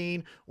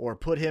magazine or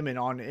put him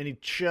on any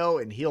show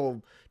and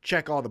he'll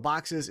check all the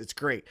boxes. It's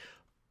great.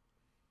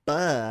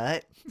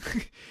 But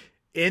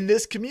in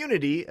this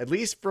community, at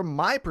least from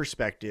my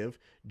perspective,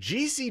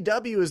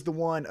 GCW is the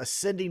one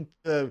ascending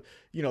the,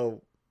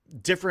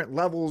 different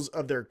levels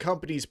of their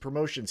company's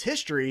promotions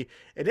history,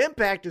 and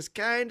Impact is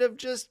kind of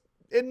just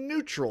in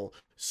neutral.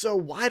 So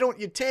why don't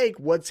you take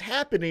what's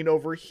happening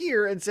over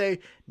here and say,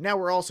 now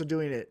we're also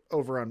doing it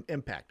over on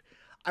Impact?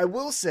 I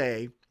will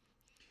say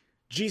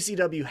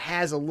GCW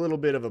has a little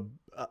bit of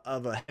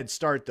a head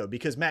start though,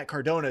 because Matt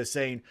Cardona is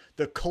saying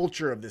the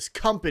culture of this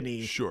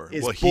company is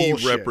bullshit.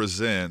 He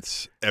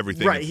represents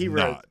everything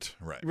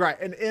Right.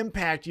 And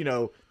Impact,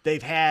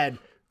 they've had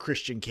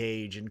Christian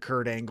Cage and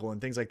Kurt Angle and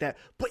things like that,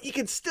 but you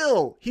can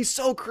still, he's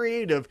so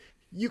creative,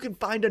 you can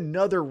find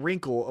another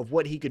wrinkle of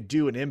what he could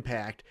do in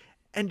Impact,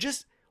 and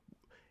just,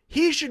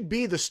 he should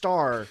be the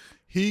star.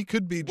 He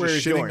could be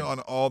just shitting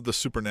on all the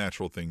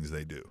supernatural things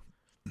they do.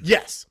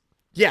 Yes.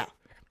 Yeah.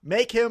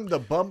 Make him the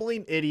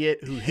bumbling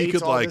idiot who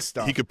hates all this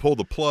stuff. He could pull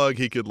the plug.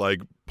 He could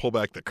pull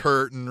back the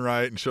curtain,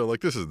 right, and show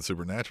this isn't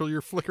supernatural.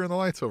 You're flickering the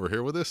lights over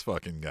here with this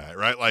fucking guy,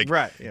 right?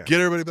 Get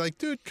everybody to be like,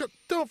 dude,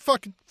 don't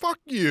fuck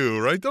you,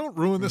 right? Don't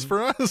ruin this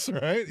for us,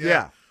 right?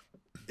 Yeah.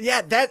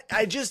 That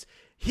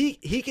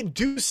he can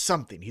do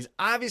something. He's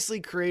obviously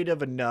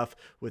creative enough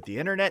with the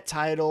internet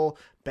title,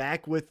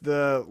 back with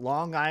the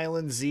Long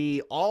Island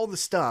Z, all the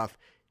stuff.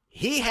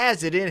 He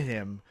has it in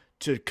him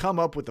to come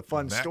up with a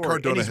fun story.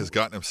 Matt Cardona has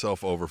gotten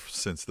himself over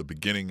since the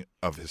beginning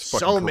of his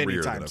fucking career.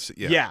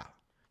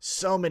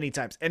 So many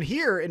times. And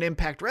here in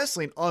Impact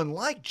Wrestling,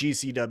 unlike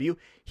GCW,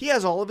 he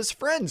has all of his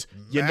friends.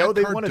 They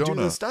want to do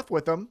this stuff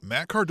with him.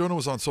 Matt Cardona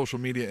was on social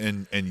media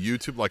and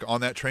YouTube,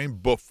 on that train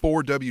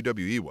before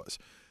WWE was.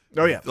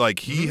 Oh, yeah.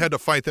 He had to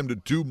fight them to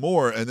do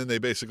more, and then they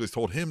basically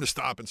told him to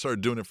stop and started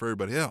doing it for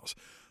everybody else.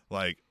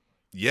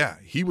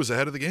 He was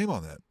ahead of the game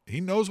on that. He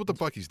knows what the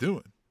fuck he's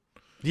doing.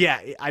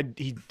 Yeah,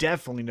 he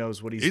definitely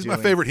knows what he's doing. He's my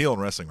favorite heel in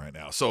wrestling right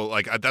now. So,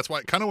 that's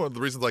why, kind of one of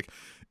the reasons,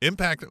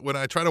 Impact, when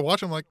I try to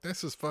watch him,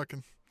 that's not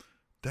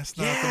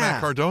the Matt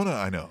Cardona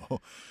I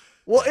know.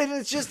 Well, and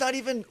it's just not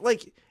even,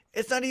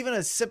 it's not even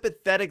a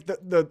sympathetic,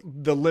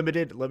 the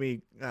limited, let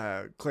me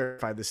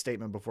clarify this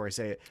statement before I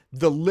say it.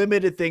 The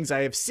limited things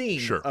I have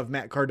seen of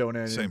Matt Cardona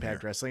in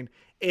Impact Wrestling,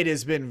 it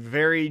has been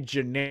very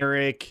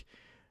generic.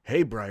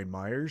 Hey, Brian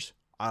Myers,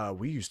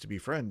 we used to be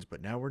friends,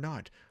 but now we're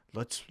not.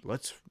 Let's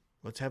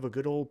have a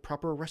good old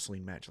proper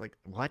wrestling match.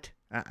 What?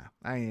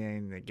 I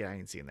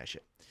ain't seeing that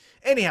shit.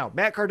 Anyhow,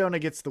 Matt Cardona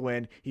gets the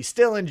win. He's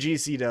still in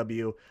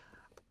GCW.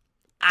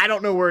 I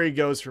don't know where he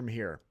goes from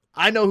here.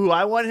 I know who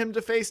I want him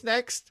to face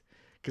next,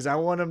 because I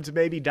want him to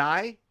maybe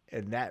die,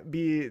 and that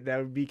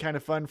would be kind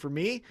of fun for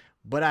me,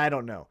 but I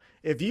don't know.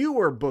 If you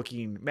were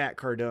booking Matt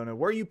Cardona,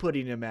 where are you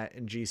putting him at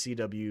in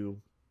GCW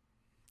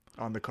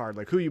on the card?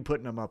 Who are you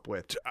putting him up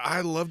with?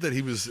 I love that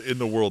he was in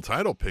the world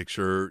title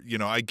picture.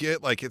 I get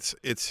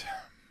it's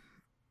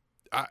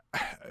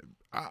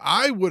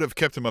I would have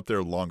kept him up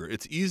there longer.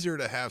 It's easier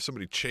to have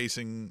somebody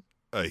chasing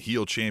a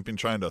heel champion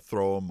trying to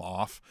throw him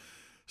off.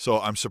 So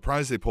I'm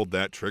surprised they pulled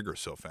that trigger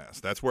so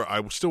fast. That's where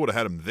I still would have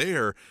had him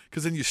there,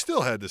 because then you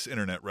still had this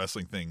internet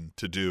wrestling thing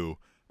to do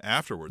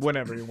afterwards.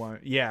 Whenever you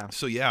want. Yeah.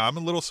 So, I'm a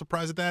little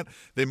surprised at that.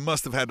 They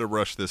must have had to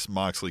rush this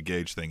Moxley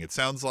Gage thing. It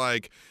sounds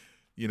like,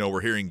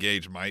 we're hearing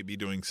Gage might be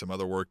doing some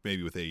other work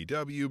maybe with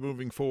AEW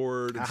moving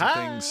forward and some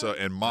things. So,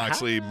 and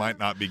Moxley might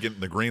not be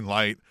getting the green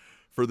light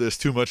for this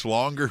too much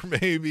longer,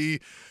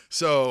 maybe.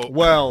 So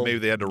maybe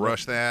they had to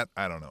rush that.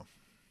 I don't know.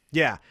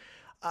 Yeah.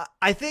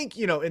 I think,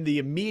 in the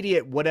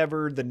immediate,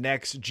 whatever the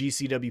next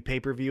GCW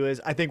pay-per-view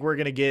is, I think we're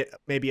going to get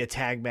maybe a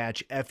tag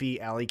match,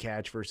 Effie, Alley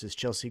Catch versus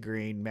Chelsea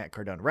Green, Matt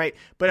Cardona, right?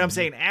 But I'm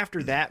saying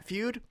after that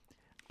feud,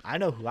 I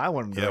know who I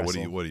want him to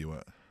wrestle. What do you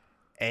want?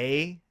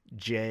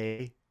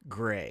 AJ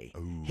Gray.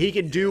 Ooh, he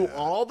can do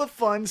all the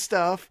fun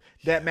stuff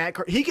that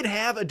he can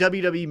have a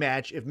WWE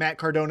match if Matt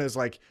Cardona is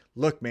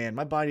look, man,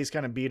 my body's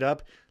kind of beat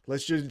up.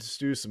 Let's just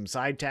do some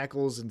side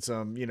tackles and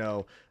some,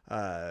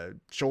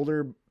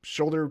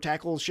 shoulder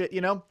tackle shit,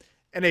 you know?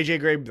 And AJ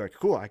Gray would be like,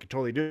 cool, I could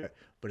totally do it.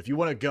 But if you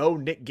want to go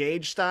Nick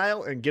Gage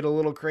style and get a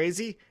little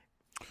crazy,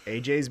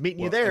 AJ's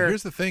meeting you there.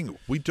 Here's the thing.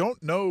 We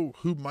don't know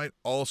who might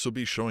also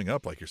be showing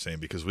up, like you're saying,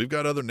 because we've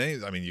got other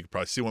names. I mean, you can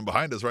probably see one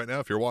behind us right now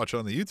if you're watching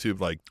on the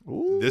YouTube. Like,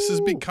 this is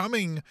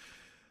becoming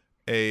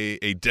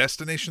a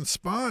destination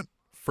spot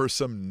for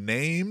some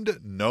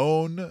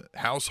known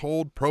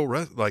household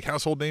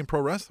name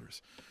pro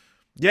wrestlers.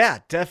 Yeah,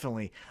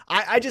 definitely.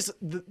 I just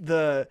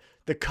the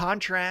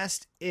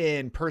contrast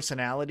in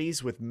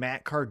personalities with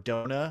Matt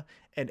Cardona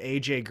and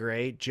AJ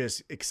Gray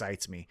just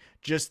excites me.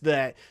 Just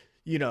that,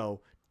 you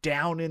know,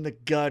 down in the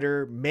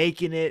gutter,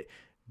 making it,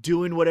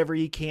 doing whatever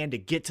he can to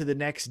get to the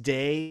next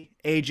day,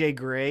 AJ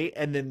Gray,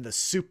 and then the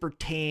super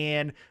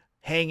tan,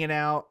 hanging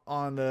out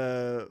on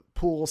the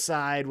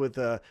poolside with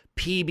a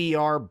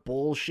PBR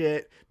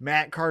bullshit,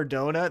 Matt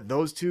Cardona.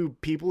 Those two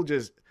people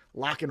just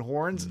locking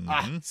horns.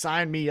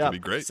 Sign me up.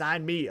 Could be great.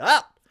 Sign me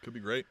up. Could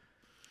be great.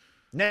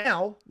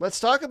 Now, let's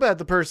talk about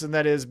the person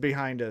that is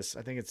behind us.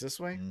 I think it's this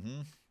way.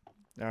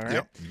 All right.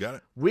 Yep, you got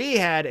it. We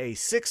had a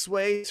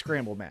 6-way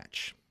scramble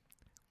match.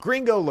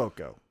 Gringo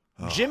Loco,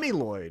 Jimmy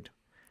Lloyd,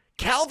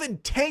 Calvin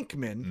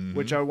Tankman,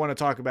 which I want to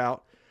talk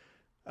about,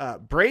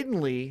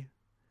 Braden Lee,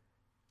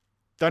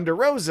 Thunder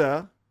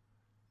Rosa,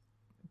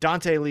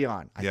 Dante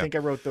Leon. I think I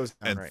wrote those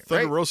down right.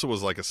 Thunder Rosa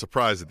was like a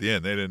surprise at the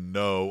end. They didn't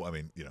know. I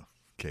mean, you know,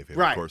 kayfabe,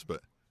 of course,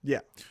 but yeah.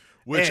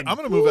 Which I'm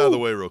going to move out of the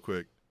way real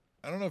quick.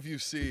 I don't know if you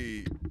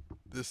see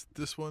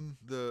this one,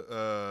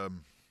 the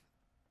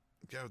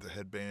guy with the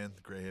headband,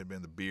 the gray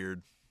headband, the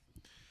beard.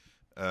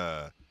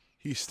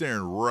 He's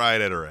staring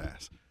right at her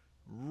ass,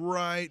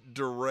 right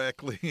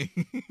directly.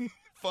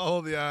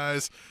 Follow the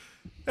eyes.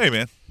 Hey,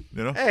 man,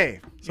 you know. Hey,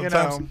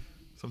 sometimes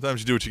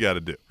you do what you got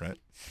to do, right?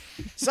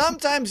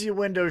 Sometimes you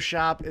window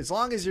shop as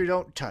long as you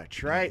don't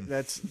touch, right?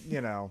 That's,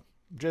 you know,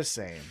 just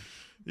saying.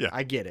 Yeah.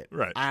 I get it.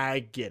 Right. I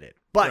get it.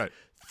 But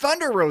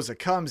Thunder Rosa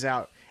comes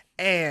out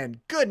and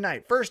good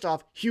night. First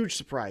off, huge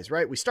surprise,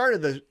 right? We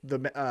started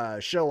the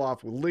show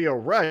off with Lio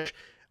Rush.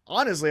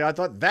 Honestly, I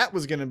thought that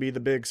was going to be the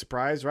big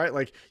surprise, right?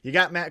 Like, you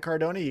got Matt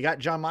Cardona, you got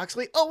Jon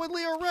Moxley, and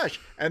Lio Rush.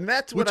 And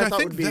that's what I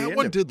thought would be the end. Which I think that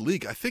one did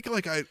leak. I think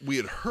we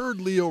had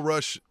heard Lio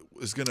Rush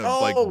was going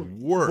to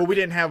work. But we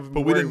didn't have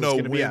But we didn't know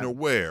when or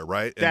where,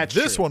 right? And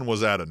this one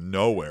was out of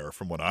nowhere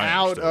from what I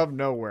understood. Out of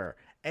nowhere.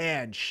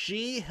 And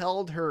she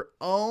held her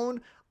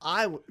own.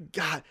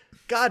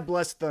 God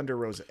bless Thunder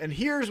Rosa. And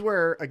here's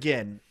where,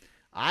 again,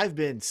 I've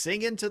been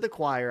singing to the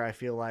choir, I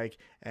feel like,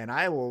 and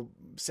I will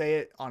say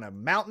it on a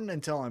mountain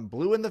until I'm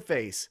blue in the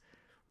face.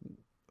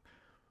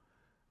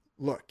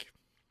 Look,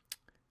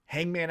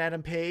 Hangman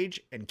Adam Page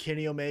and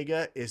Kenny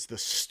Omega is the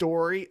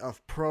story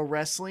of pro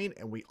wrestling,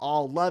 and we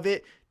all love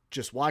it.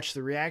 Just watch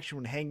the reaction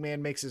when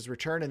Hangman makes his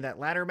return in that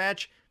ladder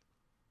match.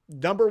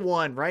 Number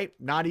one, right?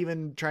 Not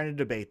even trying to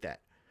debate that.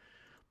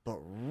 But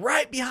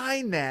right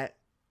behind that,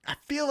 I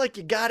feel like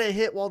you got to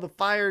hit while the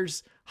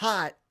fire's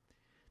hot.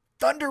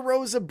 Thunder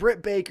Rosa,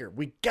 Britt Baker.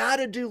 We got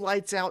to do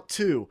Lights Out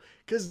too.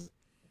 Because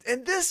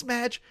in this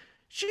match,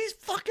 she's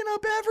fucking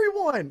up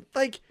everyone.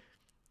 Like,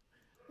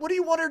 what do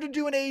you want her to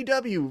do in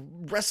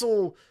AEW?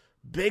 Wrestle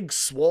Big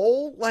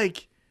Swole?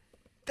 Like,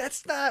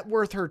 that's not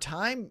worth her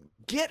time.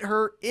 Get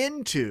her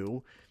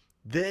into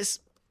this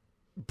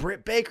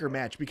Britt Baker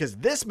match. Because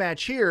this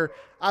match here,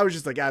 I was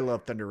just like, I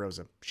love Thunder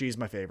Rosa. She's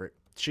my favorite.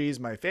 She's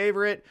my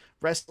favorite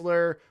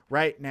wrestler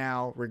right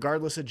now,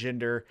 regardless of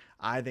gender.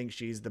 I think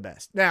she's the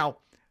best. Now,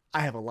 I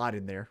have a lot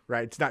in there,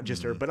 right? It's not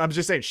just her, but I'm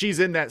just saying she's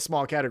in that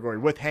small category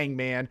with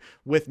Hangman,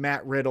 with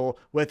Matt Riddle,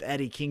 with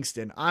Eddie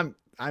Kingston.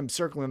 I'm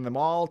circling them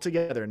all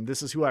together, and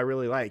this is who I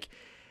really like.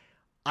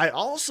 I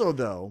also,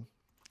 though,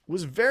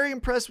 was very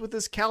impressed with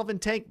this Calvin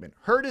Tankman.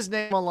 Heard his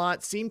name a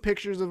lot, seen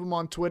pictures of him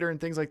on Twitter and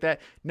things like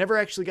that. Never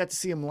actually got to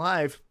see him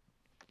live.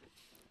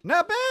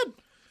 Not bad.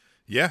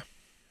 Yeah.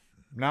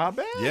 Not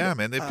bad. Yeah,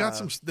 man,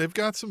 they've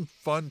got some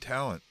fun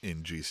talent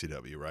in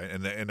GCW, right?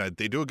 And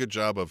they do a good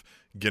job of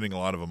getting a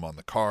lot of them on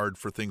the card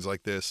for things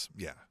like this.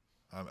 Yeah,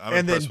 I'm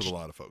impressed with a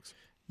lot of folks.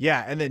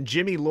 Yeah, and then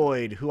Jimmy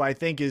Lloyd, who I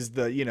think is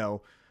the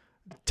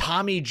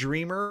Tommy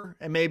Dreamer,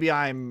 and maybe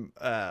I'm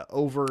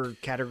over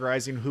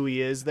categorizing who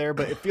he is there,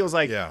 but it feels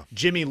like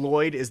Jimmy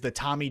Lloyd is the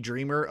Tommy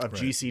Dreamer of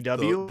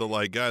GCW. The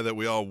like guy that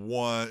we all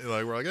want.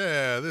 Like, we're like,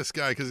 yeah, this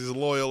guy because he's a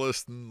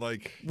loyalist and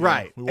like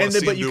right. We and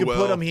then but you can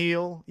put him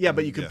heel. Yeah,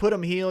 but you can put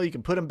him heel. You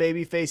can put him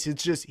babyface.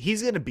 It's just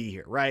he's gonna be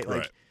here, right?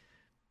 Like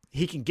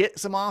he can get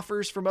some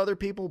offers from other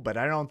people, but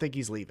I don't think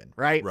he's leaving.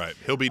 Right. Right.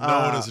 He'll be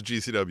known as a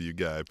GCW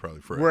guy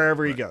probably forever.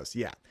 Wherever he goes.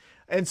 Yeah.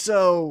 And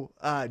so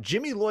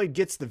Jimmy Lloyd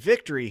gets the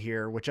victory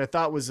here, which I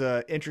thought was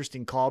an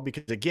interesting call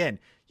because, again,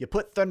 you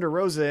put Thunder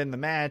Rosa in the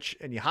match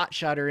and you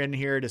hotshot her in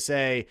here to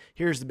say,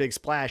 here's the big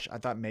splash. I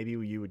thought maybe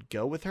you would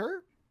go with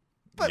her,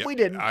 but we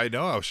didn't. I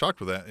know. I was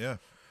shocked with that. Yeah.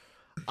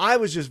 I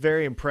was just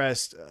very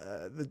impressed.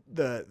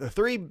 The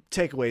three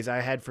takeaways I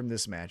had from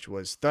this match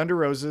was Thunder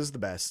Rosa is the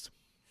best.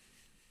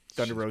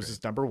 Thunder Rosa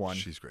is number one.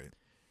 She's great.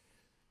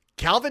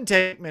 Calvin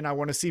Tankman, I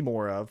want to see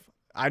more of.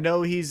 I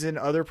know he's in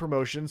other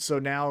promotions, so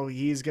now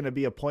he's going to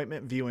be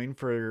appointment viewing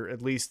for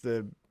at least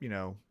the,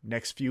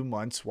 next few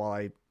months while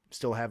I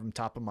still have him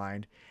top of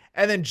mind.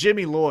 And then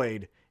Jimmy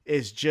Lloyd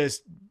is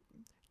just,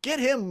 get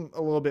him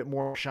a little bit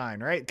more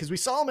shine, right? Because we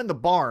saw him in the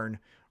barn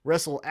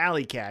wrestle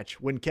Alley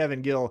Catch when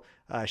Kevin Gill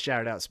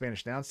shouted out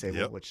Spanish Announce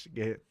Table, which,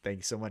 thank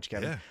you so much,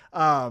 Kevin.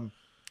 Yeah.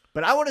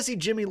 But I want to see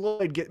Jimmy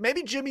Lloyd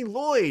maybe Jimmy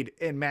Lloyd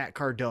and Matt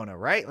Cardona,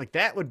 right? Like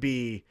that would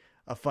be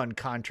a fun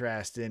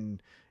contrast in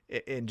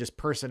just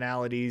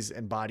personalities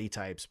and body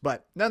types.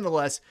 But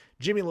nonetheless,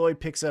 Jimmy Lloyd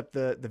picks up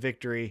the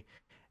victory,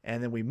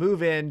 and then we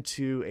move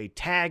into a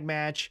tag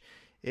match.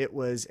 It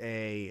was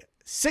a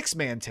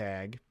 6-man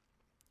tag,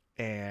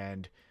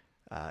 and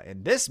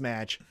in this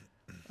match,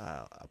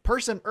 a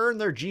person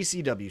earned their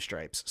GCW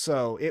stripes.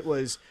 So it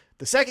was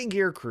the Second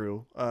Gear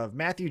crew of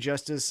Matthew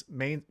Justice,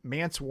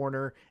 Mance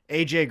Warner,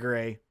 AJ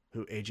Gray,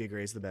 who AJ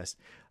Gray is the best,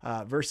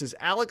 versus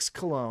Alex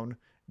Colon,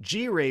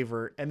 G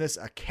Raver, and this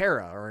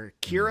Akira.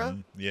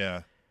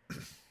 Yeah.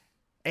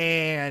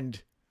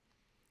 And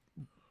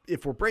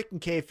if we're breaking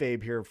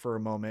kayfabe here for a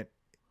moment,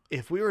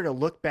 if we were to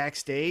look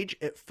backstage,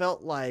 it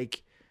felt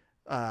like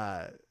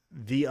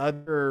the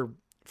other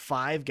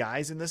 5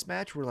 guys in this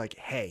match were like,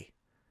 hey,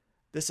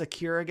 this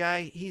Akira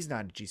guy, he's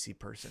not a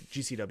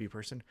GCW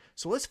person.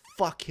 So let's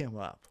fuck him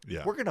up.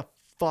 Yeah. We're going to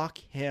fuck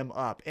him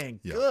up.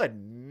 And good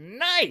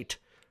night.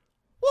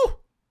 Woo.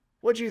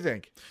 What'd you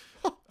think?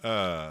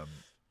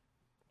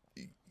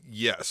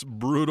 Yes.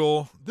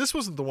 Brutal. This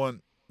wasn't the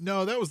one.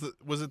 No, that was it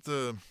was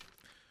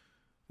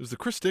the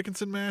Chris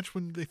Dickinson match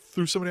when they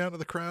threw somebody out into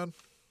the crowd?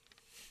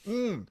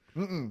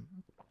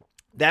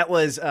 That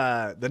was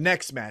the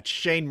next match,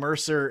 Shane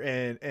Mercer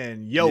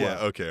and Yoa. Yeah,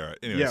 okay, all right.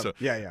 Anyway,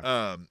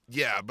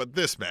 but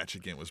this match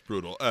again was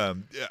brutal.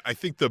 I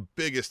think the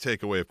biggest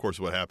takeaway, of course, is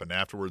what happened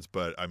afterwards.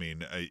 But I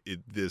mean,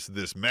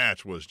 this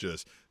match was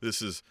just,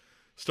 this is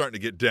starting to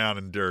get down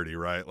and dirty,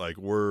 right? Like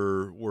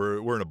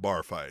we're in a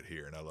bar fight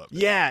here, and I love it.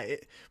 Yeah,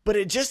 but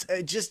it just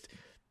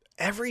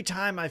every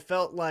time I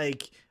felt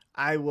like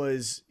I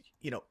was,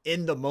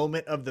 in the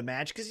moment of the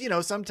match,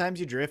 because, sometimes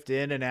you drift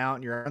in and out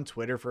and you're on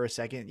Twitter for a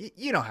second.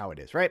 You know how it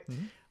is, right?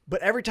 Mm-hmm.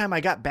 But every time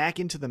I got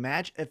back into the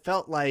match, it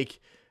felt like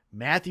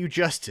Matthew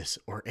Justice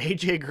or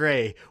AJ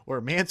Gray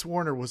or Mance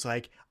Warner was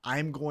like,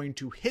 I'm going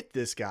to hit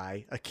this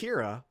guy,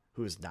 Akira,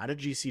 who is not a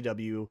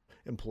GCW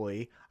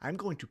employee. I'm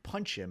going to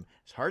punch him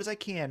as hard as I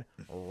can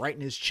right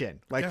in his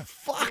chin. Like,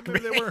 fuck,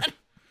 man. They were.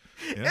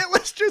 Yeah. It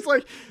was just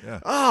like,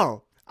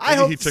 oh, I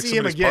hope to see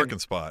him again. He took somebody's parking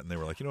spot, and they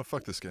were like,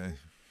 fuck this guy.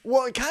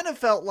 Well, it kind of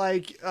felt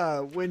like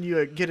when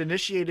you get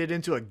initiated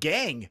into a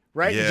gang,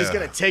 right? Yeah. You're just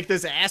going to take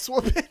this ass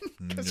whooping?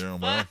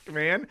 Fuck,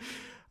 man.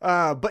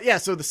 But yeah,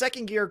 so the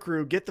Second Gear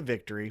crew get the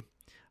victory.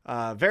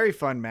 Very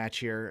fun match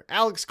here.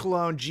 Alex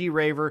Colon, G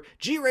Raver.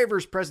 G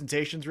Raver's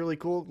presentation's really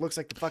cool. Looks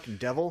like the fucking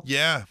devil.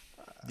 Yeah.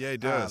 Yeah, he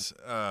does.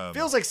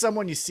 Feels like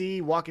someone you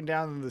see walking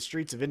down the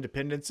streets of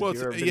Independence. Well,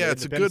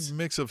 it's a good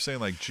mix of saying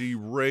like G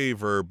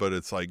Raver, but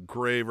it's like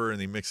Graver,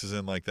 and he mixes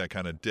in like that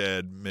kind of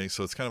dead mix.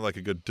 So it's kind of like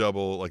a good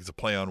double, like it's a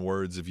play on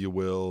words, if you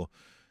will.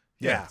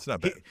 Yeah, it's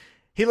not bad.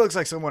 He looks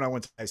like someone I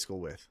went to high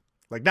school with.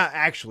 Like, not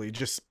actually,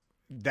 just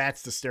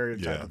that's the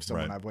stereotype of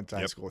someone I went to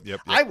high school with. Yep.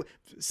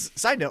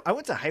 Side note, I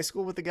went to high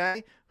school with a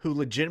guy who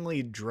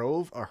legitimately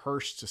drove a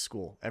hearse to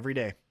school every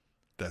day.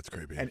 That's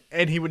creepy.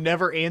 And he would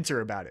never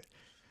answer about it.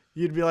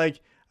 You'd be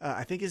like,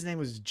 I think his name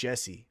was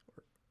Jesse.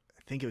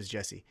 I think it was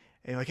Jesse.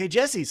 And you're like, hey,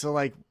 Jesse, so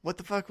like, what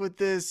the fuck with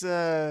this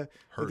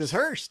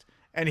hearse?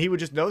 And he would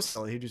just no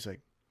sell it. He'd just like,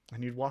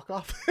 and he'd walk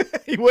off.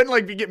 He wouldn't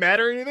like get mad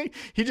or anything.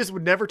 He just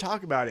would never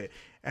talk about it.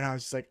 And I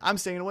was just like, I'm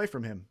staying away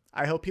from him.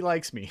 I hope he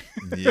likes me.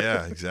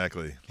 Yeah,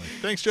 exactly. Like,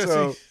 thanks, Jesse.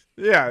 So,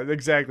 yeah,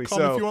 exactly. Call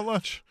me if you want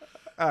lunch.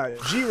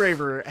 G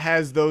Raver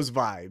has those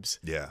vibes.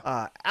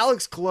 Yeah.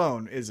 Alex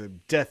Colon is a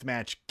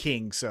deathmatch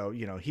king, so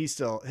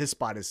his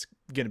spot is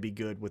gonna be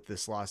good with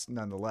this loss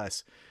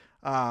nonetheless.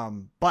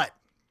 But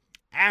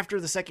after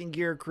the Second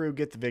Gear crew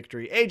get the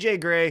victory,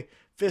 AJ Gray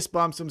fist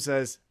bumps him,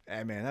 says,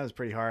 "Hey man, that was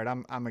pretty hard.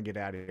 I'm gonna get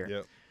out of here."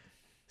 Yep.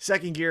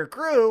 Second Gear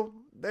crew,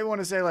 they want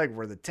to say like,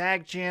 we're the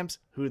tag champs.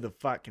 Who the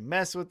fuck can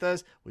mess with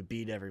us? We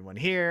beat everyone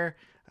here.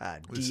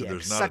 DX,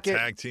 there's not a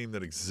tag team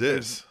that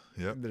exists.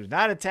 There's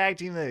not a tag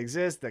team that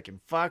exists that can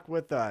fuck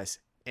with us.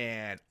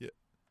 And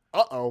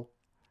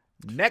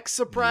next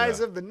surprise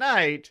of the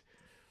night,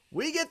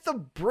 we get the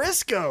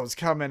Briscoes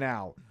coming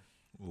out.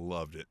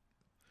 Loved it.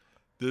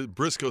 The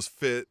Briscoes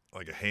fit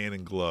like a hand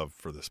in glove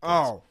for this place.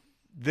 Oh,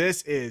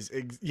 this is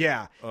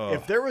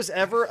If there was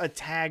ever a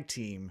tag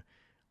team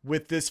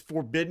with this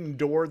forbidden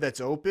door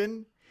that's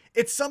open,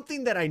 it's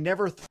something that I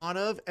never thought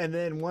of, and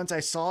then once I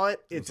saw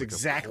it, it's like,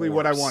 exactly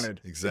what I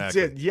wanted.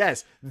 Exactly.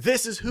 Yes,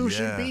 this is who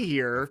should be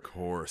here. Of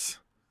course.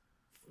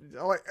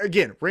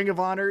 Again, Ring of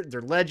Honor,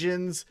 they're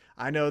legends.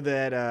 I know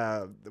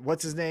that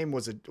what's his name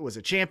was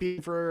a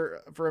champion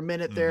for a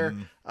minute there.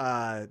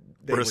 They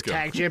Briscoe. were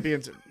tag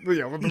champions, with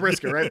the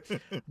Briscoe, right?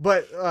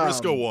 But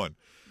Briscoe won.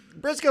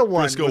 Briscoe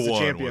was the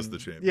champion. Was the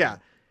champion. Yeah.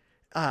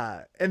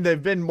 And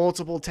they've been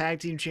multiple tag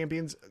team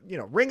champions.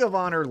 Ring of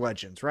Honor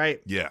legends,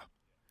 right? Yeah.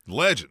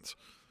 Legends.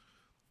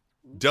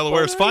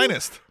 Delaware's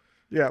finest.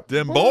 Yeah.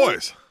 Them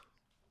boys.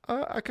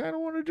 I kind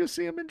of want to just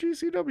see him in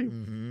GCW.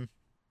 Mm-hmm.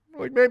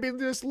 Like maybe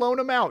just loan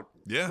him out.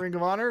 Yeah. Ring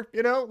of Honor.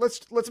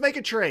 Let's make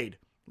a trade.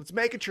 Let's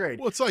make a trade.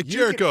 Well, it's like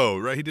Jericho,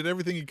 right? He did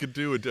everything he could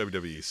do at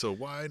WWE, so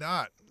why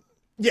not?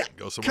 Yeah.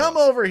 Go somewhere Come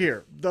else. over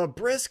here. The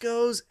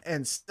Briscoes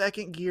and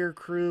Second Gear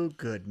Crew,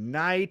 good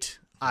night.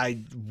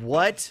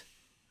 What?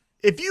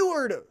 If you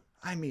were to,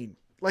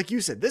 like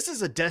you said, this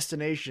is a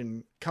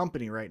destination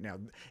company right now.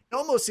 It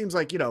almost seems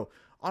like,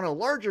 on a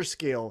larger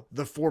scale,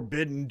 the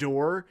Forbidden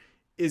Door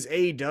is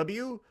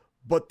AEW,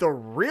 but the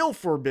real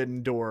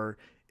Forbidden Door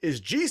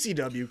is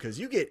GCW because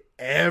you get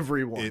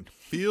everyone. It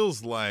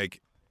feels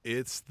like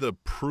it's the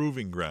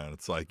proving ground.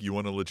 It's like you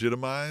want to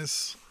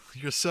legitimize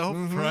yourself,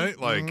 right?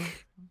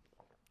 Like,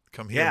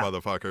 come here,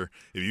 motherfucker.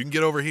 If you can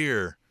get over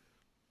here,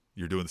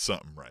 you're doing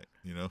something right,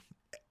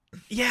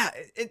 Yeah,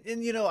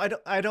 and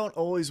I don't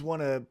always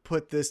want to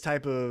put this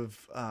type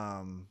of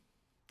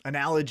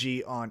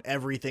analogy on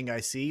everything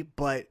I see,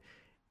 but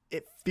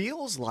it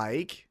feels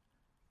like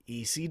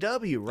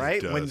ECW,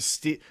 right?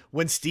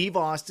 When Steve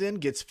Austin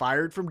gets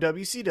fired from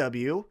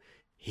WCW,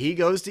 he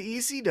goes to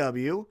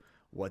ECW.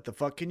 What the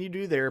fuck can you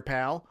do there,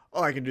 pal?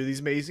 Oh, I can do these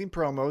amazing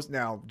promos.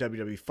 Now,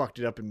 WWE fucked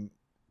it up and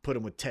put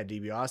him with Ted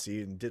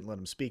DiBiase and didn't let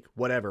him speak,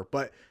 whatever.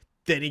 But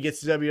then he gets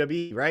to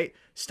WWE, right?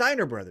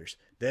 Steiner Brothers.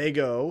 They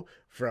go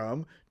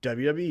from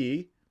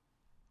WWE,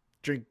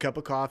 drink a cup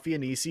of coffee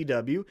in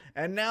ECW,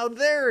 and now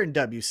they're in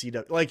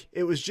WCW. Like,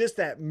 it was just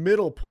that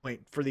middle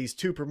point for these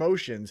two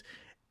promotions.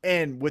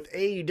 And with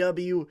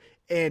AEW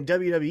and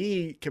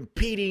WWE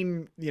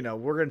competing,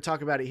 we're going to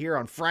talk about it here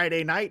on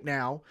Friday night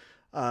now,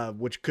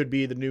 which could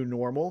be the new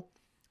normal.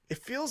 It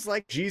feels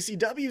like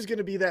GCW is going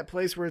to be that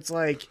place where it's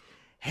like,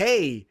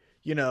 hey,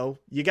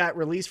 you got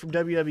released from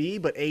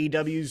WWE, but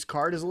AEW's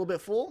card is a little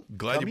bit full.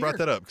 Glad you brought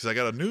that up because I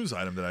got a news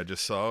item that I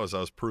just saw as I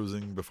was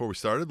perusing before we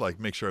started. Like,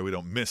 make sure we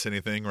don't miss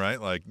anything,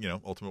 right? Like,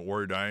 Ultimate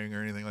Warrior dying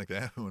or anything like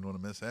that. Who wouldn't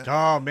want to miss that?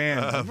 Oh, man.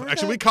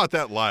 Actually, we caught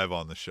that live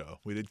on the show.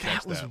 We did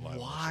catch that live. That was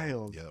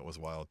wild. Yeah, that was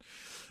wild.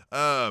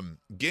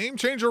 Game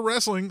Changer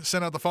Wrestling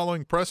sent out the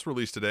following press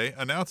release today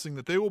announcing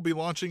that they will be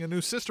launching a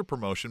new sister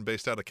promotion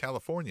based out of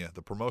California.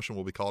 The promotion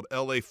will be called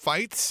LA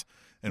Fights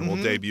and will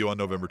debut on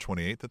November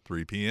 28th at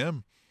 3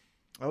 p.m.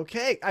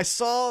 Okay, I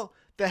saw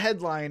the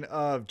headline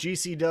of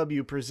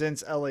GCW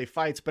presents LA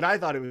Fights, but I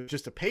thought it was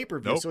just a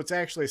pay-per-view, so it's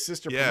actually a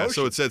sister promotion. Yeah,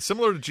 so it said,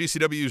 similar to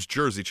GCW's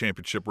Jersey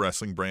Championship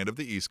Wrestling brand of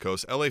the East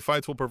Coast, LA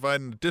Fights will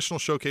provide an additional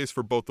showcase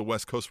for both the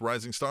West Coast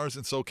Rising Stars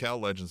and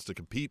SoCal Legends to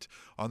compete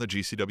on the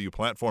GCW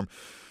platform.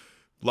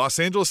 Los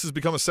Angeles has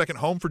become a second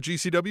home for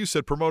GCW,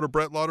 said promoter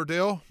Brett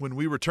Lauderdale. When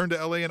we returned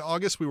to LA in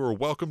August, we were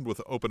welcomed with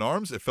open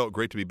arms. It felt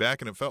great to be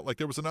back, and it felt like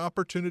there was an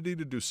opportunity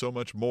to do so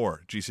much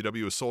more.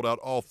 GCW has sold out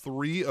all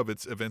 3 of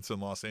its events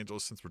in Los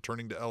Angeles since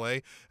returning to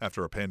LA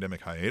after a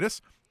pandemic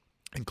hiatus,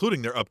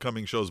 including their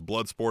upcoming shows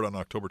Bloodsport on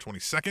October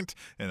 22nd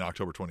and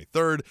October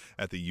 23rd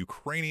at the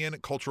Ukrainian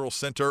Cultural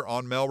Center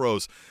on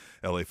Melrose.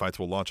 LA Fights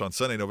will launch on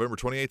Sunday, November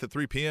 28th at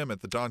 3 p.m.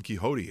 at the Don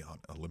Quixote on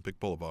Olympic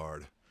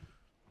Boulevard.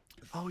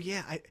 Oh,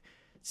 yeah.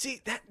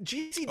 See, that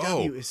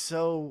GCW is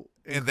so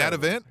incredible. And that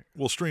event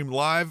will stream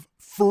live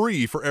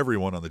free for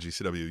everyone on the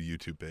GCW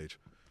YouTube page.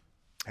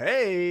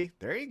 Hey,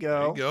 there you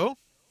go. There you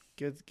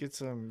go. Get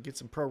some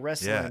pro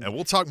wrestling. Yeah, and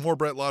we'll talk more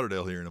Brett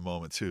Lauderdale here in a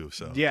moment too.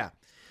 So yeah,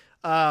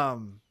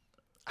 when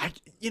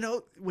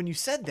you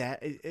said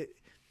that,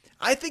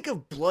 I think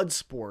of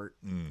Bloodsport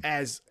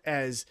as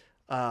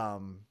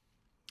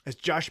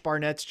Josh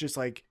Barnett's just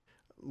like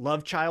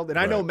love child, and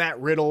I know Matt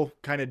Riddle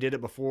kind of did it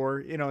before,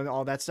 and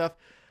all that stuff.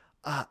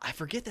 I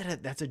forget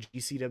that that's a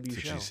GCW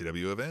show. It's a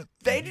GCW event.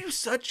 They do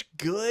such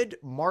good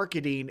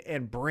marketing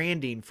and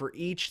branding for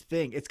each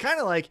thing. It's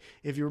kind of like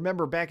if you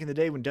remember back in the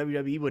day when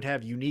WWE would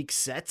have unique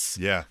sets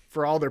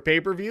for all their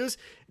pay-per-views.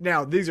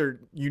 Now, these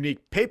are unique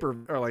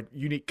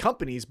unique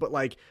companies, but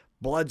like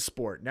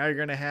Bloodsport. Now you're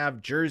going to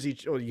have Jersey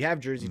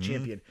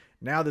Champion.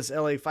 Now this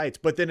LA Fights,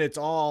 but then it's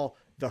all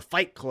the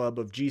Fight Club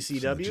of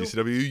GCW.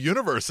 GCW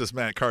Universe, as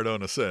Matt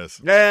Cardona says.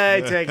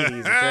 Hey, take it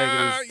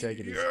easy. Take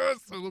it easy. Yes,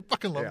 I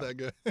fucking love that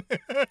guy.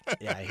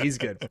 Yeah, he's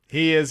good.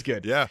 He is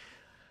good. Yeah.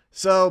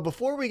 So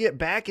before we get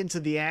back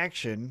into the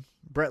action,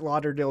 Brett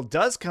Lauderdale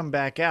does come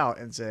back out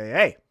and say,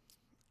 hey,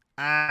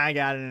 I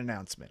got an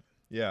announcement.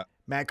 Yeah.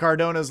 Matt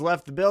Cardona's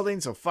left the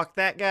building, so fuck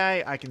that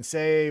guy. I can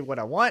say what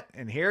I want,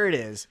 and here it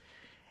is.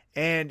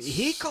 And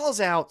he calls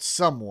out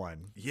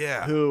someone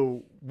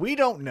who we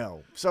don't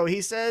know. So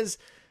he says...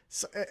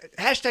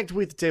 hashtag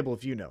tweet the table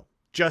if you know.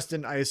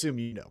 Justin, I assume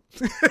you know.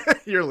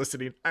 You're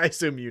listening. I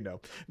assume you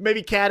know.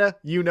 Maybe Kata,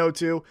 you know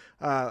too.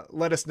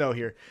 Let us know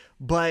here.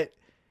 But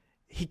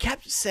he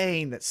kept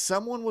saying that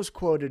someone was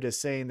quoted as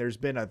saying there's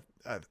been a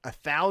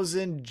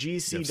 1,000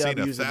 GCWs.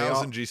 I've seen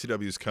 1,000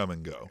 GCWs come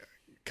and go.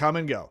 Come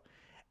and go.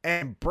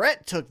 And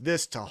Brett took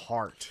this to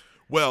heart.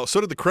 Well,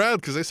 so did the crowd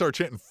because they started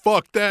chanting,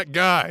 fuck that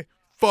guy.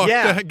 Fuck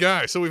that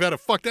guy. So we've had a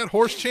fuck that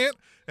horse chant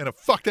and a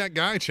fuck that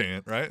guy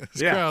chant, right?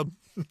 This crowd...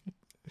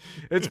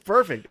 It's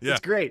perfect. It's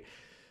great.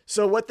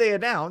 So what they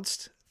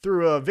announced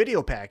through a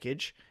video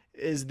package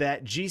is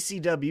that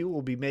GCW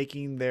will be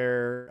making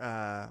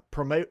their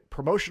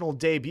promotional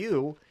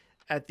debut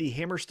at the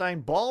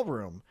Hammerstein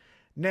Ballroom.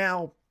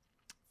 Now,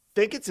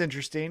 think it's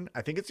interesting.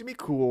 I think it's going to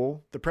be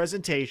cool. The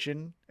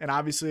presentation, and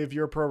obviously if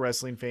you're a pro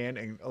wrestling fan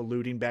and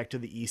alluding back to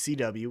the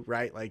ECW,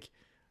 right? Like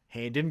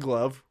hand in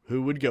glove,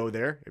 who would go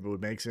there? It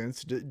would make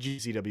sense.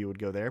 GCW would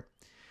go there.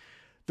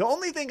 The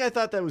only thing I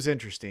thought that was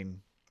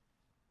interesting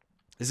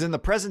is in the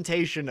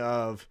presentation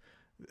of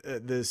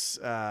this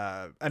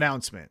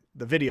announcement,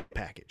 the video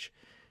package.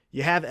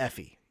 You have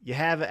Effie, you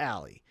have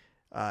Allie,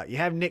 you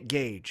have Nick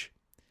Gage,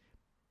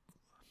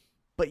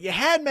 but you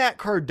had Matt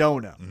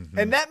Cardona. Mm-hmm.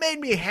 And that made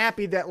me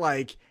happy that,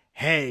 like,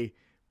 hey,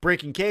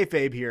 breaking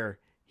kayfabe here,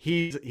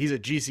 he's a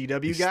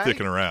GCW guy.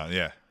 Sticking around,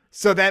 yeah.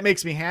 So that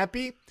makes me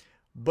happy.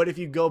 But if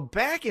you go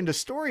back into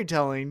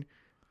storytelling,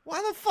 why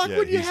the fuck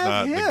would you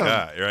have him? He's not the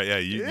guy, right? Yeah,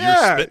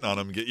 you're spitting on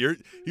him.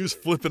 He was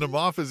flipping him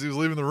off as he was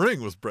leaving the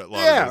ring with Brett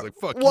Lauder. I was like,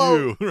 fuck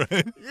you,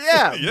 right?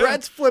 Yeah,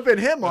 Brett's flipping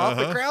him off.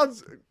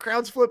 The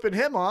crowd's flipping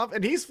him off,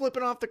 and he's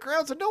flipping off the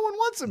crowd, so no one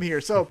wants him here.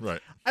 So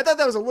I thought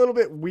that was a little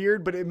bit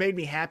weird, but it made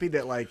me happy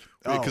that, like,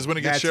 because when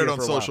it gets shared on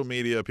social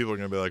media, people are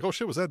going to be like, oh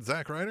shit, was that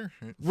Zack Ryder?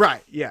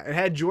 Right, yeah. It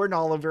had Jordan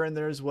Oliver in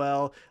there as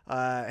well.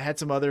 It had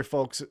some other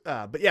folks.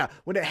 But yeah,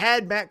 when it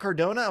had Matt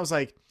Cardona, I was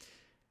like,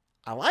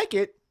 I like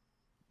it.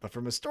 But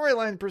from a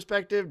storyline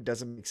perspective,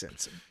 doesn't make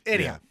sense.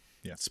 Anyhow,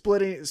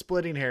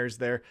 splitting hairs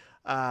there.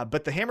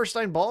 But the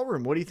Hammerstein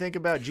Ballroom, what do you think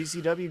about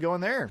GCW going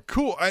there?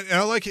 Cool.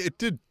 I like it. It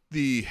did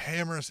the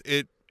Hammers.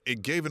 It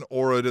gave an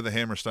aura to the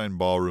Hammerstein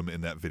Ballroom in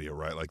that video,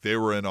 right? Like they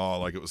were in awe,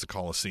 like it was a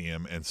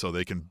Coliseum, and so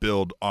they can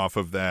build off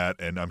of that.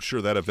 And I'm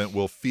sure that event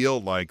will feel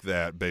like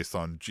that based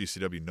on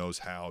GCW knows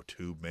how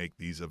to make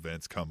these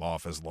events come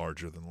off as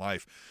larger than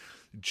life.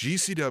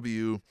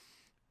 GCW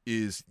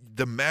is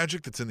the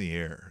magic that's in the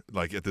air,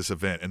 like at this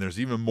event, and there's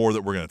even more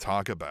that we're going to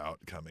talk about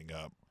coming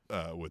up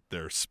with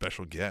their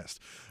special guest.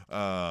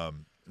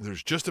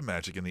 There's just a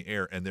magic in the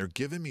air, and they're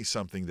giving me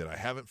something that I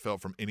haven't felt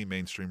from any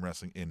mainstream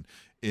wrestling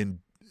in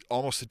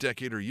almost a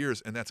decade or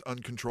years, and that's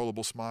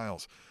uncontrollable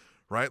smiles,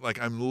 right?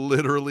 Like I'm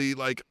literally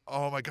like,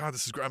 oh my God,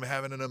 this is great. I'm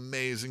having an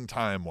amazing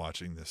time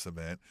watching this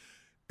event,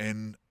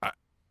 and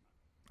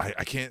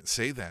I can't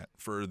say that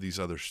for these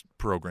other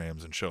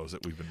programs and shows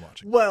that we've been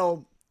watching.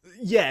 Well,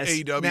 yes.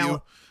 AEW.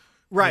 Now,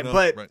 right,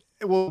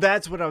 well,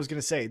 that's what I was going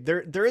to say.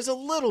 There is a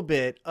little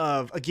bit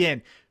of,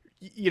 again,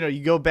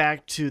 you go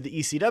back to the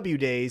ECW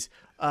days,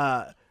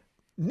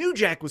 New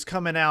Jack was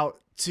coming out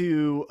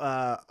to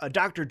a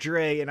Dr.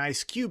 Dre and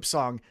Ice Cube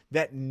song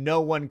that no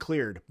one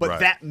cleared, but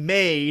that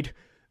made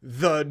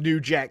the New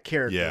Jack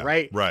character,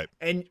 right? Right.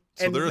 And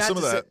there is some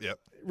of that,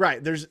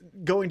 Right, there's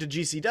going to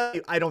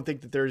GCW, I don't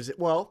think that there's,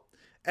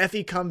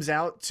 Effie comes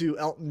out to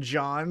Elton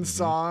John's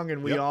song,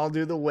 and we all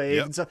do the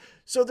wave and stuff.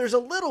 So there's a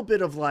little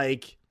bit of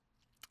like,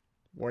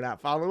 we're not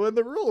following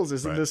the rules.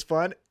 Isn't this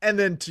fun? And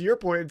then to your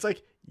point, it's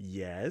like,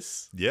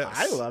 yes,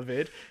 I love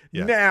it.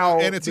 Yeah. Now,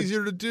 and it's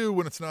easier to do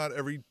when it's not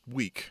every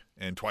week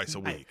and twice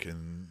a week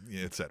and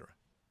et cetera.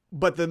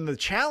 But then the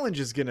challenge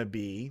is going to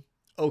be,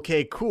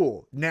 okay,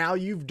 cool. Now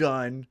you've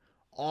done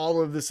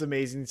all of this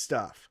amazing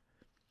stuff.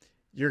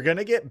 You're going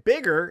to get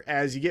bigger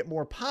as you get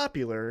more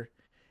popular.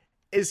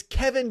 Is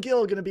Kevin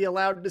Gill going to be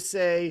allowed to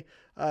say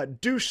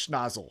douche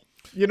schnozzle?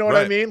 You know what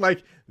I mean?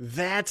 Like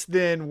that's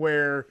then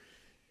where,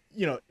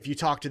 if you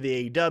talk to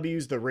the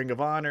AEWs, the Ring of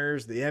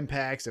Honors, the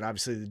Impacts, and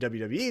obviously the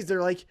WWEs,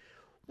 they're like,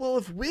 well,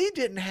 if we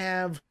didn't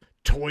have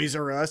Toys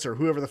R Us or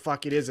whoever the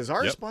fuck it is as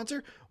our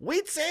sponsor,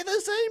 we'd say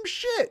the same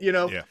shit,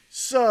 Yeah.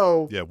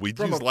 So we'd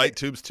use light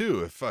tubes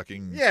too if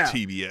fucking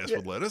TBS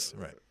would let us.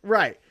 Right.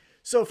 Right.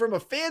 So from a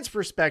fan's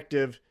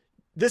perspective,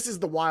 this is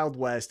the Wild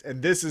West,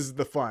 and this is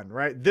the fun,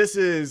 right? This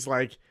is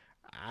like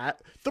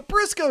the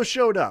Briscoes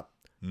showed up.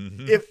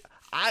 Mm-hmm. If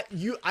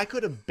I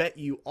could have bet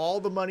you all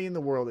the money in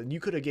the world, and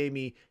you could have gave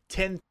me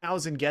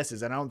 10,000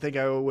 guesses, and I don't think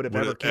I would have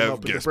ever came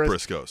up with the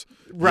Briscoes.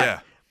 Right. Yeah.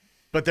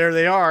 But there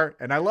they are,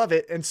 and I love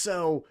it. And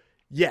so,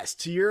 yes,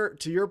 to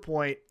your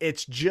point,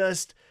 it's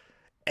just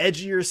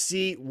edge of your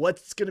seat.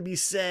 What's going to be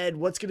said?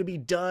 What's going to be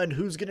done?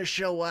 Who's going to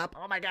show up?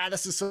 Oh my God,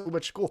 this is so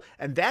much cool.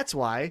 And that's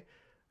why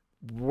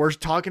we're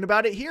talking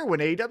about it here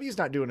when AEW's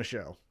not doing a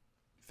show.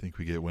 Think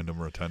we get Wyndham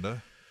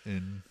Rotunda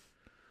in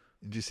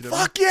GCW?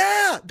 Fuck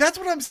yeah! That's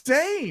what I'm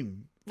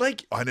saying.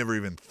 Like, I never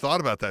even thought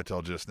about that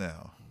till just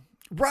now.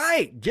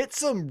 Right. Get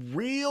some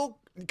real,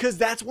 because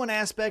that's one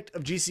aspect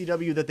of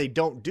GCW that they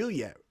don't do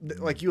yet.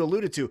 Like you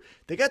alluded to,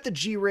 they got the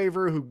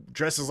G-Raver who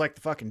dresses like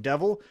the fucking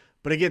devil.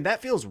 But again,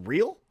 that feels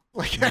real.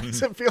 Like, that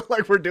doesn't feel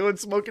like we're doing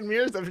smoke and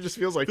mirrors. That just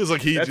feels like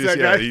he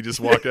just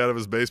walked out of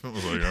his basement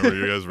and was like, are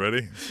you guys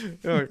ready?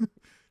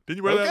 Did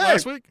you wear that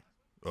last week?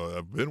 Oh,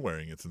 I've been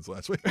wearing it since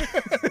last week.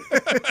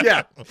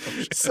 Yeah.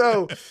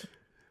 So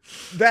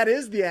that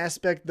is the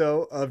aspect,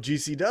 though, of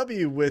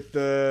GCW with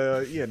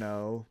the,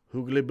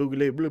 hoogly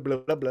boogly blah, blah,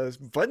 blah, blah,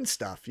 fun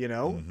stuff,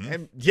 Mm-hmm.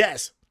 And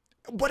yes.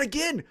 But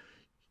again,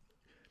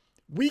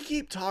 we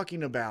keep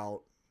talking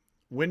about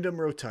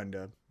Wyndham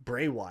Rotunda,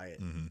 Bray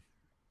Wyatt,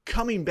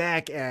 coming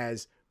back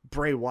as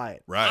Bray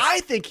Wyatt. Right. I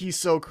think he's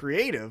so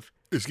creative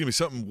It's going to be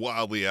something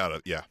wildly out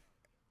of, yeah.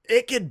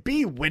 It could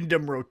be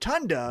Wyndham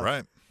Rotunda,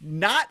 Right.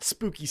 not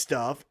spooky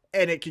stuff,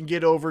 and it can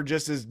get over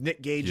just as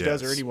Nick Gage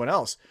does or anyone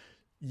else.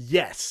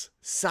 Yes.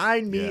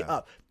 Sign me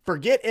up.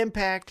 Forget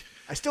Impact.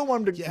 I still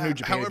want him to New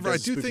Japan. However, I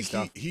do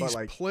think he's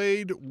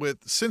played with,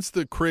 since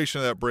the creation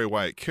of that Bray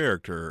Wyatt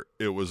character,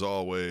 it was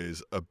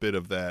always a bit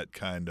of that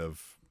kind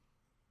of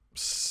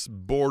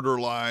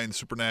borderline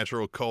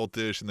supernatural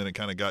cultish, and then it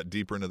kind of got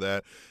deeper into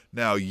that.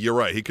 Now, you're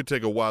right. He could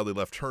take a wildly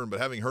left turn, but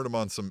having heard him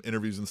on some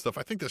interviews and stuff,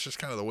 I think that's just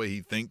kind of the way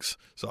he thinks.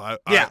 So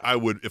I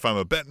would, if I'm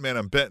a betting man,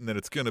 I'm betting that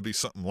it's going to be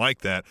something like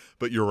that.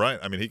 But you're right.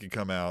 I mean, he could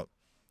come out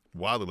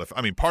wildly left.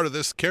 I mean, part of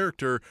this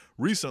character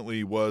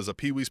recently was a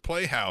Pee-wee's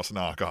Playhouse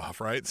knockoff,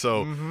 right?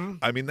 So,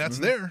 I mean, that's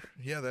there.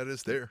 Yeah, that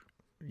is there.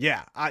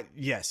 Yeah,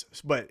 yes.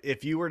 But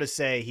if you were to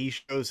say he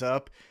shows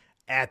up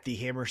at the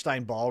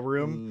Hammerstein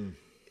Ballroom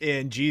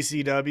in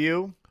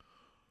GCW,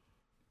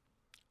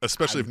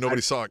 especially if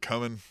nobody saw it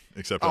coming,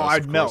 except us,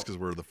 I'd melt because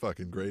we're the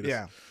fucking greatest.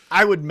 Yeah,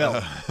 I would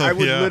melt. I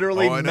would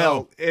literally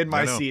melt in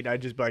my seat.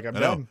 I'd just be like, I'm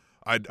done.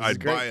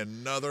 I'd buy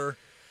another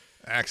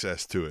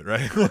access to it,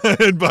 right?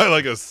 I'd buy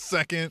like a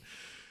second,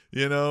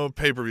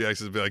 pay-per-view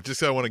access. Be like,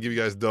 just I want to give you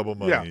guys double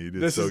money. Yeah, you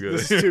did so good.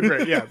 This is too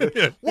great. Yeah.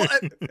 Well,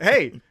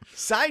 hey,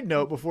 side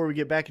note before we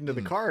get back into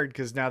the card,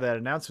 because now that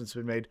announcement's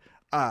been made,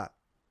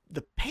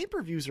 the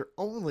pay-per-views are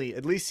only,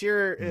 at least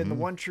here in the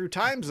One True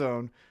time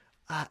zone,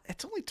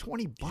 it's only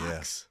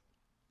 $20.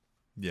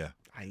 Yeah.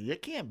 You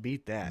can't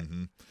beat that.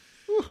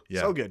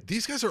 Yeah. So good.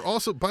 These guys are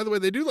also, by the way,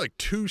 they do like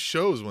 2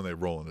 shows when they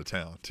roll into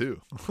town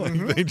too. Like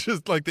they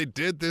just, like they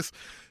did this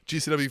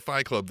GCW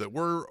Fight Club that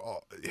we're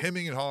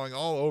hemming and hawing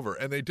all over,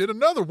 and they did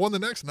another one the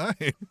next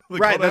night.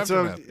 Right. That's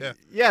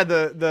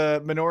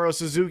the Minoru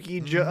Suzuki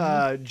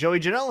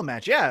Joey Janela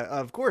match. Yeah,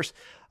 of course.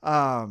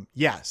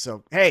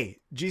 So hey,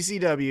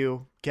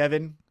 GCW,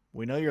 Kevin,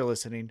 we know you're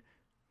listening.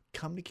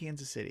 Come to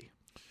Kansas City.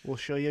 We'll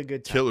show you a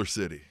good time. Killer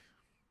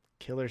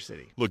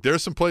City. Look, there are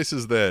some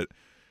places that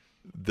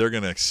they're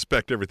going to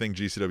expect everything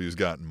GCW's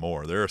gotten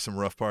more. There are some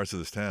rough parts of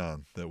this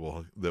town that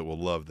will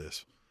love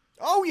this.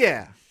 Oh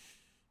yeah,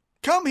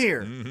 come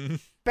here.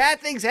 Bad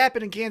things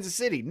happen in Kansas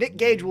City. Nick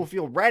Gage will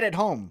feel right at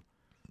home.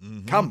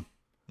 Come.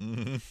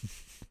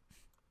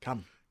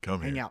 Come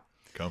hang out.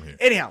 Come here.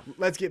 Anyhow,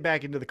 let's get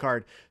back into the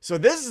card. So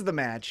this is the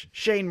match: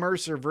 Shane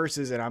Mercer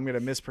versus, and I'm going to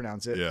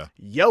mispronounce it. Yeah.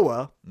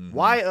 Yoa.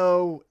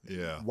 Yoya.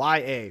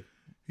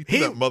 He threw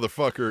that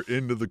motherfucker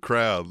into the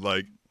crowd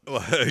like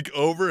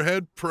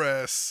overhead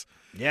press.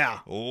 Yeah.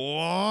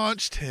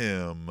 Launched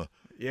him.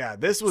 Yeah,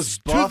 this was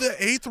to the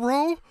 8th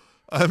row.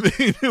 I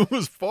mean, it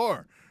was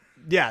far.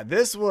 Yeah,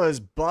 this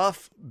was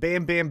Buff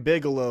Bam Bam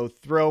Bigelow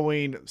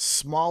throwing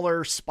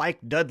smaller Spike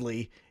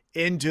Dudley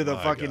into the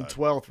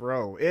 12th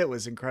row. It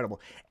was incredible.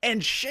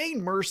 And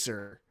Shane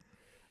Mercer,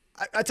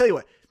 I tell you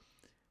what,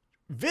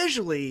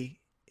 visually,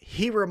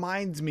 he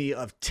reminds me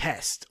of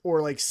Test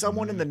or like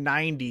someone in the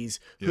 90s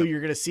who you're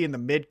going to see in the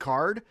mid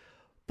card,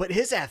 but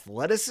his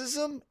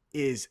athleticism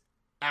is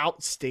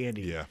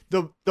outstanding. Yeah.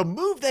 The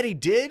move that he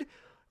did,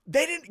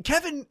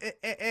 Kevin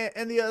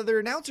and the other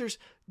announcers,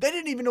 they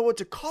didn't even know what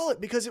to call it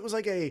because it was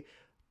like a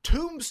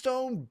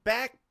tombstone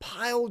back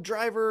pile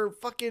driver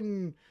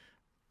fucking,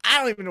 I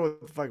don't even know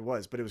what the fuck it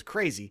was, but it was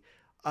crazy.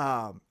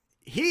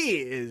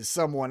 He is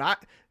someone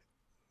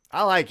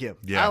I like him.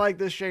 Yeah. I like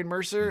this Shane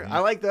Mercer. I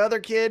like the other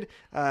kid,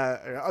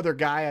 other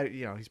guy.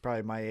 He's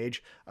probably my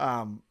age.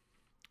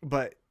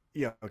 But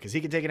because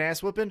he can take an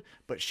ass whooping.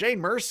 But Shane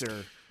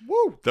Mercer,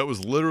 woo! That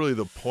was literally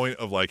the point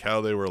of like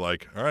how they were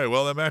like, all right,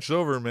 well that match is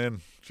over,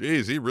 man.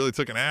 Jeez, he really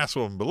took an ass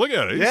whooping, but look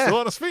at it, he's still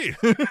on his feet.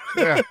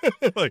 Yeah,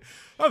 like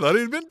I thought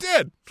he'd been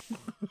dead.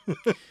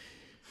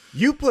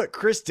 You put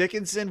Chris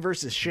Dickinson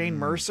versus Shane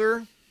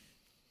Mercer.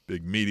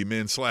 Big meaty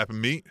men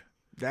slapping meat.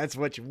 That's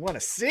what you want to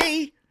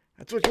see.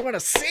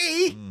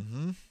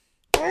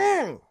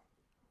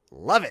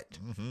 Love it.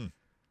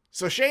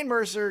 So Shane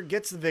Mercer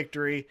gets the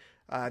victory.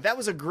 That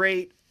was a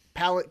great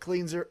palate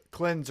cleanser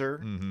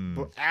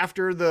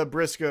after the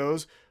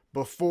Briscoes,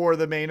 before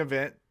the main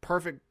event.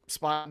 Perfect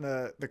spot in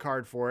the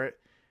card for it.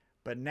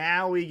 But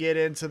now we get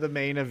into the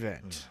main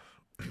event.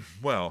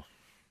 Well,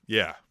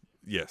 yeah.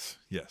 Yes.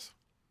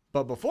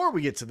 But before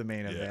we get to the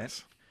main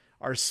event,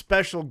 our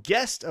special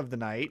guest of the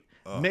night,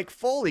 Mick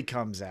Foley,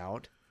 comes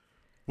out.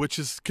 Which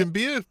can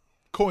be a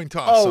coin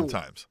toss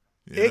sometimes.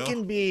 It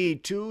can be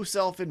too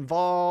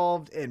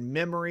self-involved and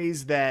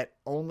memories that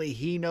only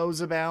he knows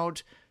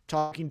about,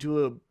 talking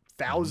to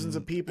thousands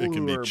of people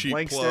who are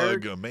blank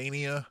stared. A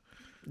mania.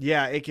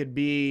 Yeah, it could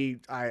be,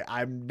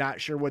 I'm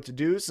not sure what to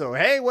do, so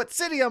hey, what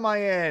city am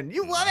I in?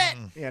 You love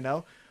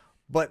it!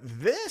 But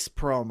this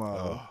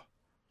promo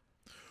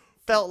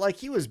felt like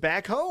he was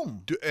back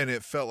home. And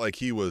it felt like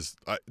he was,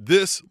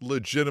 this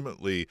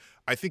legitimately,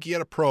 I think he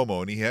had a promo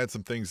and he had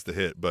some things to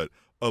hit, but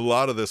a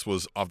lot of this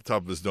was off the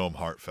top of his dome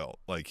heartfelt.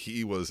 Like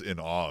he was in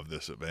awe of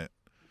this event.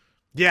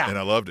 Yeah. And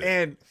I loved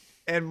it.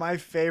 And my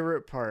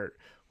favorite part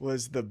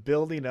was the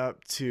building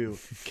up to,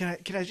 can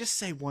I just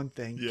say one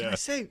thing? Yeah.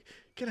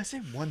 can I say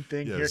one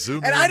thing Yeah, here?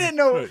 zoom And in. I didn't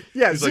know. Right.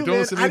 Yeah, he's like, don't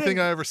listen to anything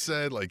I I ever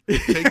said. Like,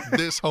 take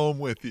this home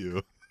with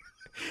you.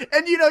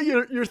 And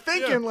you're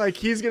thinking like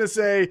he's gonna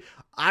say,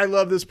 "I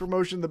love this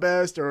promotion the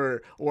best,"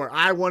 or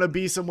 "I want to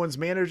be someone's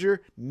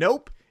manager."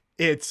 Nope,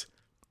 it's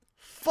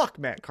fuck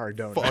Matt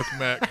Cardona. Fuck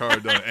Matt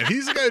Cardona, and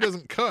he's the guy who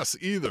doesn't cuss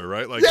either,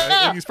 right? Like, Yeah.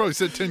 I think he's probably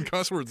said 10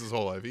 cuss words his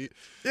whole life.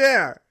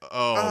 Yeah.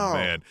 Oh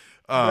man.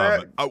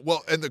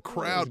 Well, and the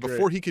crowd,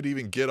 before he could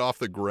even get off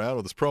the ground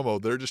with his promo,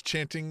 they're just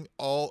chanting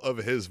all of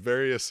his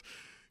various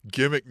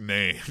gimmick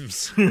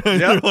names. Right? Yep.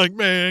 They're like,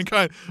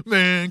 mankind.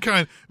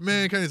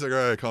 He's like,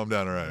 all right, calm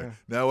down. All right. Yeah.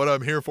 Now what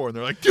I'm here for. And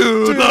they're like,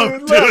 dude,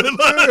 love.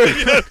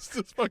 Yeah, it's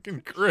just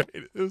fucking great.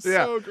 It was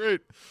so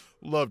great.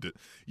 Loved it.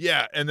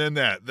 Yeah. And then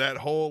that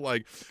whole,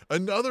 like,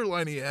 another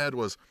line he had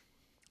was,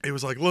 he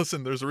was like,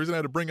 listen, there's a reason I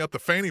had to bring out the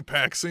fanny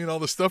pack, seeing all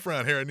this stuff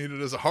around here. I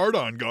needed as a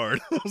hard-on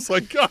guard. I was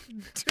like, God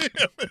damn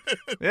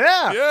it.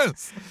 Yeah.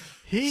 Yes.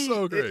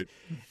 So great.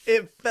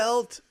 It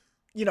felt,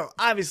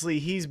 obviously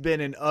he's been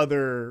in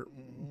other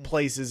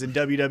places in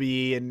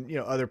WWE and,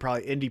 other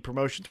probably indie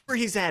promotions where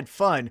he's had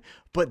fun.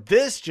 But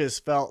this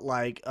just felt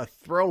like a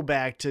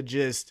throwback to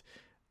just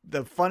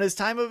the funnest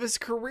time of his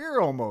career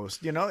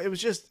almost. It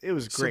was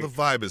great. So the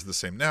vibe is the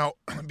same. Now,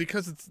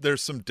 because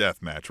there's some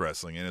deathmatch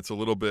wrestling and it's a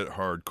little bit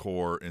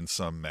hardcore in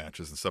some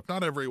matches and stuff.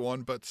 Not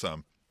everyone, but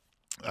some.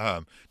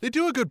 They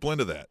do a good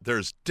blend of that.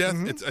 There's death.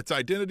 Mm-hmm. Its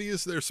identity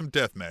is there's some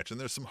death match and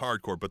there's some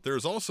hardcore, but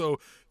there's also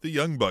the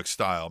Young Bucks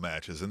style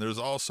matches and there's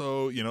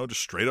also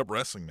just straight up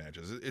wrestling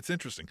matches. It's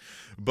interesting,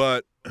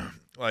 but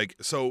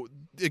so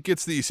it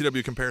gets the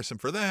ECW comparison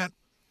for that.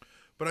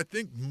 But I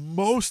think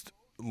most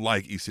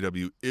like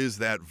ECW is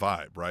that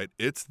vibe, right?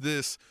 It's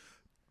this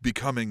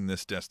becoming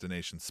this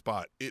destination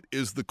spot. It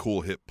is the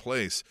cool hip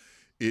place.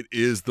 It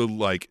is the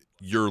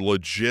you're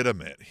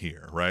legitimate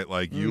here, right?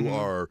 Like you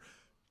are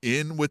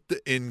in with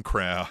the in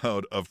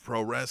crowd of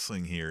pro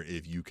wrestling here.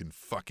 If you can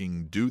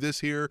fucking do this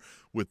here,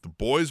 with the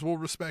boys will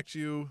respect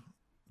you,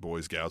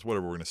 boys, gals,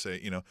 whatever we're gonna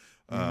say,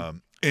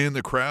 and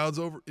the crowd's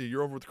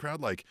you're over with the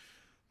crowd. Like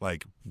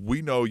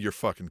we know you're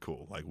fucking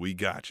cool. Like we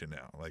got you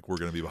now. Like we're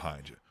gonna be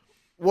behind you.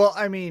 Well,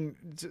 I mean,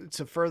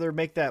 to further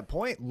make that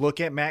point, look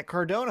at Matt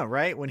Cardona,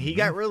 right? When he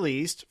got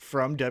released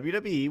from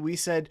WWE, we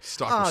said,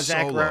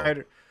 Zack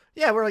Ryder.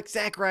 Yeah, we're like,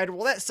 Zack Ryder,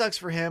 well, that sucks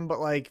for him,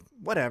 but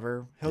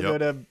whatever. He'll go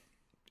to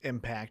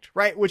Impact,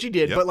 right? Which he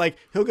did, but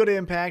he'll go to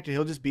Impact and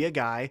he'll just be a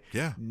guy.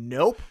 Yeah.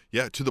 Nope.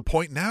 Yeah, to the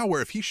point now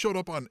where if he showed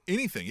up on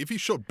anything, if he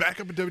showed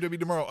back up at WWE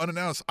tomorrow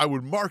unannounced, I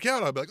would mark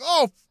out. I'd be like,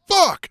 oh,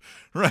 fuck,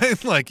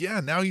 right?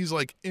 Now he's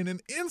in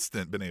an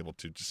instant been able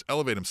to just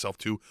elevate himself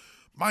to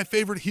my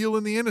favorite heel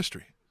in the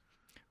industry.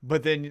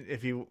 But then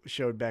if he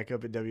showed back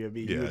up at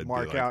WWE, you would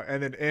mark out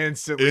and then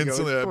instantly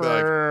I'd be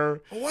like, well,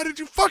 why did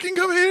you fucking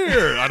come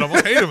here? I'd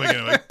almost hate him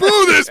again. I'm like,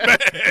 boo this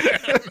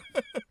man.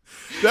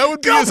 That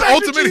would be his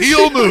ultimate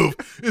heel move,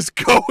 is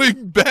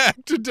going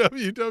back to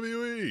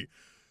WWE.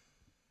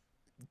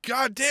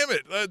 God damn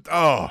it.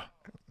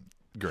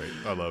 Great.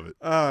 I love it.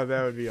 Oh,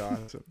 that would be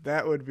awesome.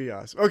 That would be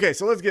awesome. Okay,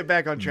 so let's get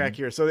back on track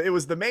here. So it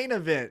was the main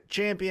event.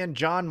 Champion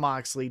Jon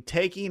Moxley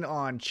taking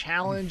on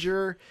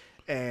challenger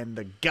and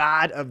the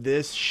god of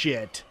this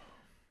shit,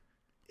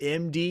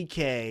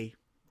 MDK,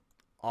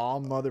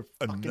 all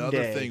motherfucking Another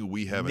day. thing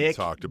we haven't Nick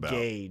talked about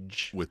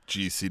Gage. with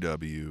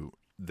GCW,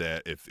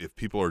 that if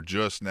people are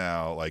just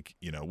now,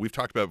 we've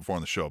talked about it before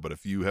on the show, but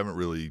if you haven't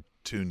really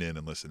tuned in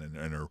and listened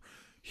and are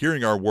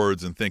hearing our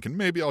words and thinking,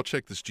 maybe I'll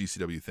check this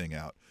GCW thing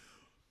out,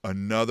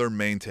 another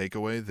main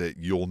takeaway that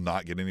you'll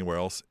not get anywhere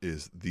else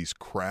is these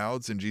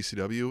crowds in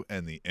GCW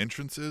and the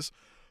entrances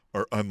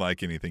are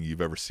unlike anything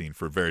you've ever seen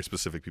for very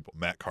specific people.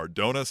 Matt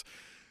Cardona's,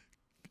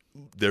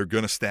 they're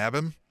going to stab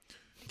him.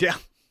 Yeah.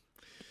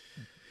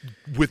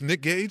 With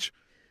Nick Gage,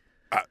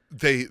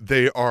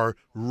 they are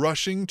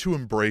rushing to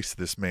embrace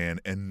this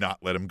man and not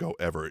let him go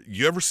ever.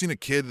 You ever seen a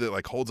kid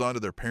that holds onto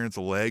their parents'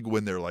 leg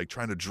when they're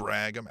trying to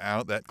drag him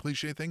out, that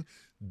cliche thing?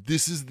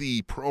 This is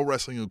the pro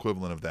wrestling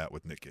equivalent of that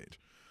with Nick Gage.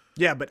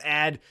 Yeah, but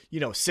add,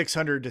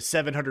 600 to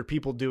 700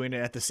 people doing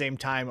it at the same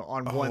time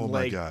on one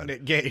leg.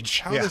 Nick Gage.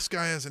 How this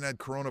guy hasn't had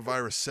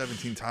coronavirus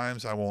 17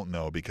 times, I won't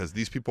know, because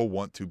these people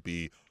want to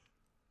be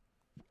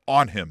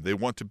on him. They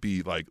want to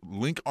be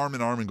link arm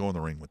in arm and go in the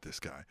ring with this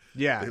guy.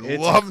 Yeah, they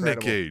love incredible. Nick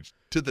Gage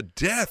to the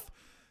death.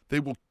 They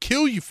will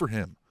kill you for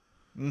him.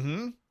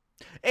 Mm-hmm.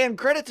 And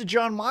credit to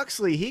Jon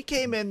Moxley. He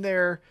came in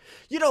there,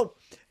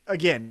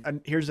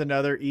 again, here's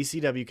another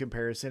ECW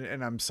comparison,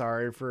 and I'm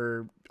sorry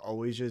for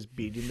always just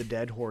beating the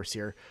dead horse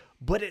here,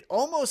 but it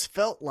almost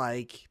felt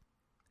like,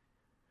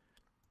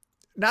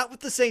 not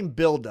with the same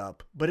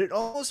build-up, but it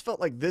almost felt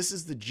like this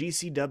is the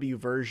GCW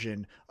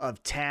version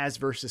of Taz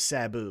versus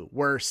Sabu,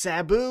 where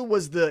Sabu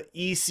was the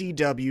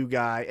ECW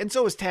guy, and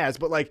so was Taz,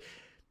 but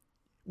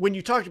when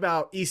you talked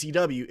about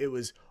ECW, it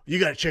was, you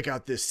got to check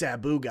out this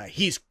Sabu guy.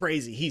 He's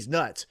crazy. He's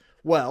nuts.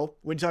 Well,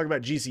 when you talk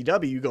about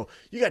GCW, you go,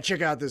 you got to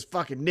check out this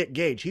fucking Nick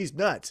Gage. He's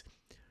nuts.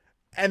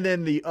 And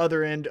then the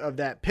other end of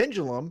that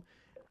pendulum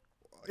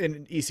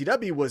in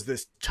ECW was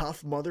this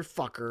tough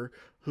motherfucker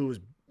who was,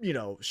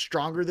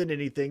 stronger than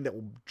anything that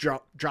will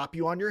drop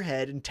you on your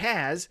head, and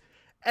Taz.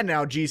 And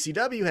now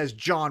GCW has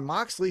Jon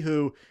Moxley,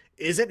 who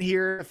isn't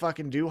here to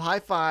fucking do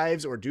high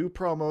fives or do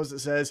promos that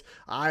says,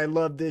 I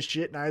love this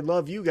shit and I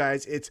love you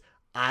guys. It's,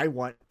 I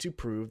want to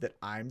prove that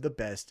I'm the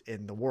best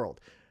in the world.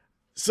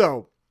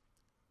 So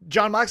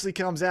Jon Moxley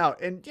comes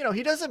out and,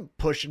 he doesn't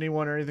push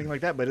anyone or anything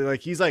like that, but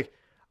he's like,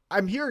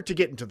 I'm here to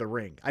get into the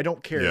ring. I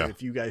don't care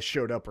if you guys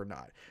showed up or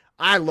not.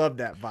 I love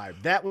that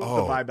vibe. That was the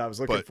vibe I was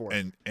looking for.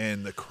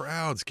 And the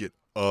crowds get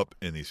up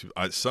in these.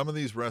 Some of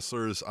these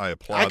wrestlers, I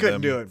applaud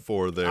them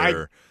for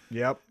their.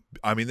 Yep.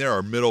 I mean, there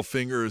are middle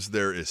fingers.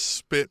 There is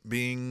spit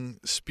being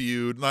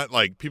spewed. Not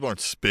like people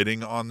aren't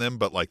spitting on them,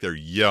 but like they're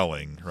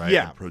yelling, right?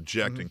 Yeah. And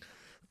projecting.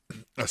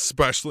 Mm-hmm.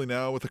 Especially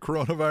now with the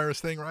coronavirus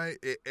thing, right?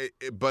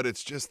 But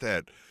it's just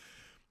that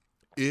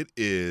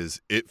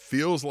it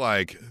feels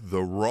like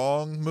the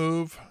wrong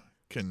move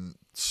can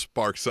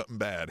spark something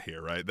bad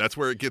here, right? That's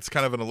where it gets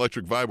kind of an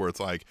electric vibe where it's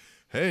like,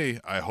 hey,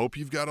 I hope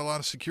you've got a lot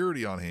of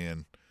security on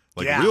hand.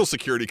 Like real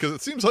security, because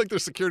it seems like their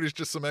security is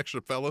just some extra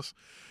fellas,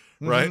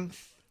 right?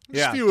 Mm-hmm.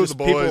 Just a few of the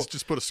boys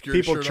just put a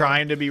security shirt on. People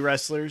trying to be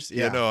wrestlers.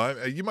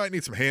 Yeah. You might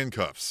need some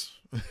handcuffs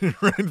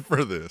right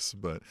for this,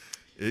 but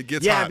it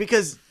gets hot. Yeah,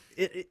 because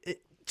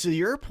it to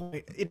your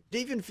point, it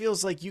even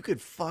feels like you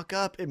could fuck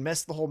up and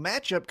mess the whole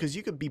match up because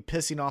you could be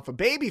pissing off a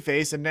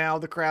babyface, and now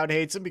the crowd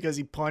hates him because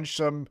he punched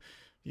some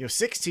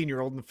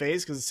 16-year-old in the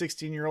face because the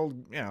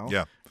 16-year-old,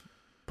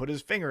 put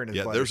his finger in his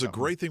butt. Yeah, there's a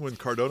great thing when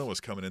Cardona was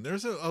coming in.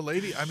 There's a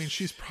lady, I mean,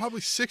 she's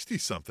probably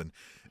 60-something,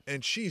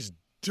 and she's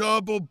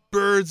double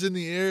birds in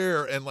the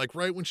air, and like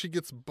right when he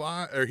gets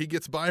by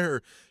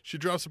her, she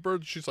drops a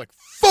bird, and she's like,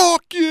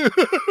 fuck you!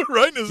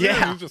 Right in his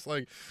ear. He's just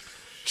like,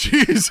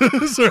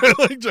 Jesus, right?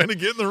 Like trying to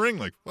get in the ring,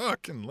 like,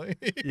 fucking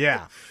lady.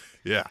 Yeah.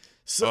 Yeah.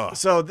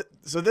 So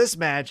this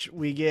match,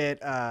 we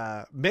get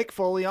Mick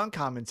Foley on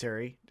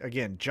commentary.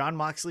 Again, Jon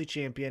Moxley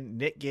champion,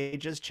 Nick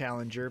Gage as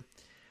challenger.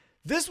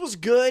 This was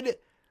good.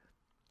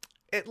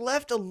 It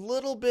left a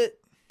little bit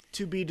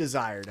to be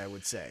desired, I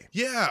would say.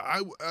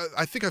 Yeah,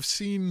 I think I've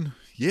seen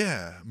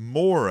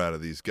more out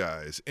of these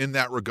guys in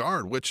that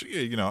regard, which,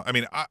 I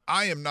mean,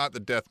 I am not the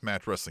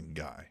deathmatch wrestling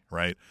guy,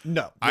 right?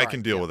 No. I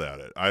can deal without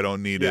it. I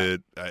don't need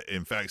it.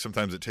 In fact,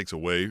 sometimes it takes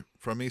away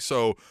from me.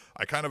 So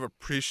I kind of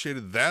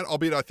appreciated that,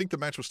 albeit I think the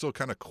match was still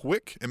kind of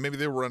quick, and maybe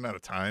they were running out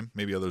of time.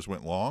 Maybe others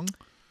went long.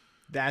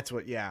 That's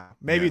what,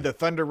 maybe the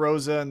Thunder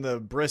Rosa and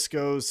the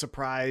Briscoes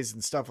surprise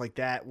and stuff like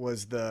that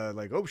was the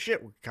like, oh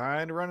shit, we're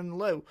kind of running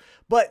low.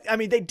 But I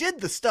mean, they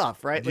did the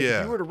stuff, right? Like,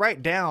 if you were to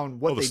write down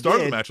what they did. The start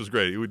of the match was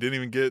great. We didn't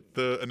even get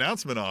the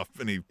announcement off,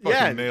 and he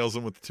fucking nails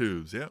him with the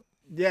tubes. Yeah.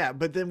 Yeah,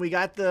 but then we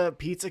got the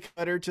pizza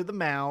cutter to the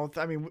mouth.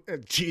 I mean,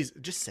 geez,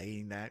 just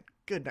saying that.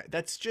 Good night.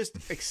 That's just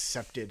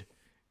accepted.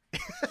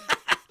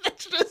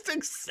 It's just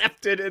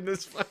accepted in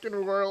this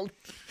fucking world.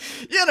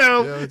 You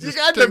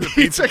got the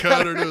pizza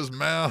cutter to his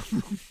mouth.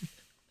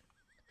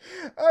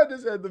 I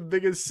just had the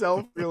biggest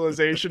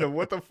self-realization of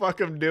what the fuck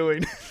I'm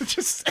doing.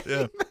 Just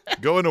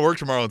go into work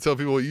tomorrow and tell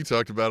people what you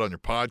talked about on your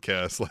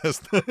podcast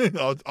last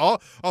night.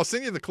 I'll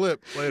send you the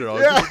clip later. I'll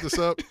look this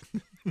up.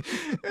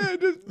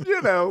 And just,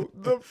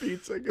 the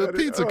pizza cutter. The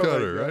pizza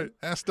cutter, right?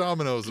 Ask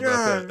Domino's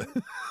about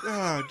that.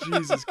 Oh,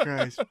 Jesus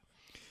Christ.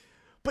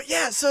 But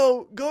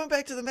so going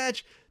back to the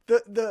match,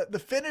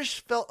 the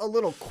finish felt a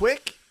little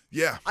quick.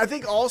 Yeah. I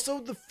think also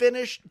the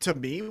finish to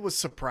me was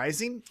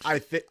surprising.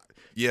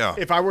 Yeah.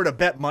 If I were to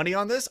bet money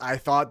on this, I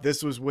thought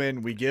this was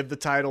when we give the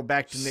title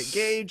back to Nick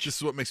Gage. This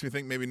is what makes me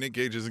think maybe Nick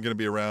Gage isn't going to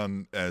be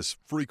around as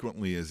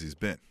frequently as he's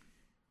been.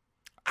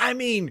 I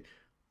mean,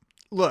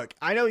 look,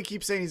 I know he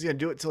keeps saying he's going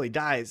to do it till he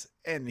dies,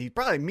 and he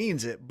probably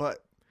means it, but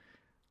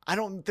I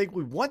don't think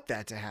we want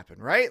that to happen,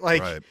 right?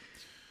 Like, right.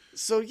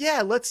 So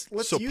let's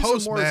so use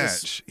post him more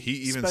match. He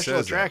even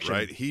says attraction. that,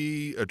 right?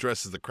 He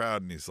addresses the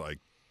crowd and he's like,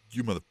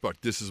 "You motherfucker,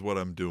 this is what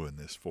I'm doing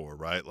this for,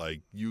 right?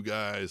 Like, you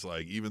guys,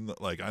 like, even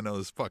like I know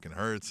this fucking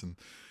hurts, and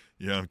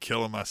I'm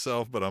killing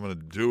myself, but I'm gonna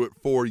do it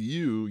for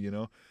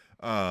you,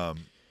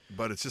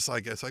 But it's just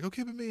like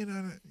okay, but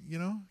man,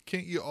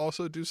 can't you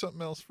also do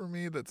something else for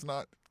me that's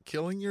not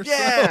killing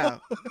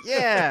yourself?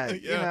 Yeah.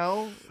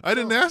 I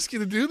didn't ask you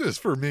to do this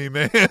for me,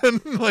 man.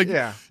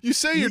 You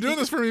say you're doing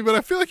this for me, but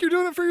I feel like you're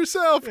doing it for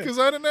yourself because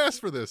I didn't ask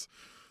for this.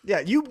 Yeah,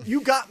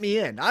 you got me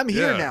in. I'm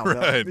here now.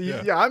 Right,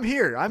 I'm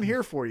here. I'm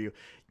here for you.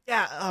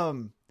 Yeah.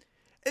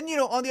 And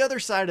on the other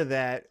side of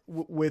that,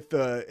 with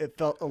it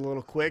felt a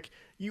little quick.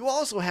 You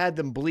also had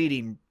them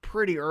bleeding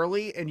pretty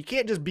early, and you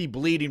can't just be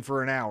bleeding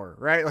for an hour,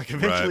 right? Like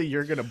eventually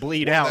you're going to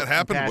bleed out. That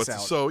happened. And pass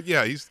out. So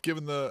he's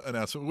given the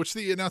announcement, which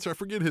the announcer, I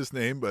forget his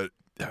name, but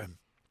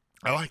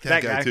I like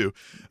that guy too.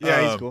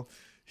 Yeah, he's cool.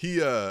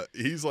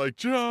 He's like,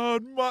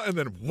 John, and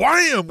then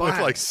wham with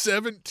like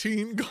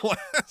 17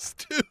 glass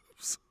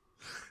tubes.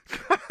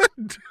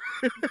 God.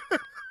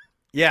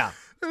 Yeah.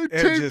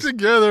 Taped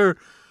together.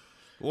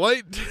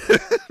 Light.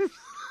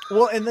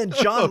 Well, and then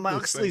Jon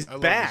Moxley's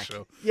back.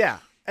 Yeah.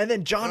 And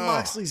then Jon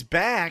Moxley's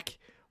back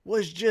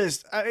was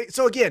just,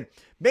 so again,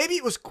 maybe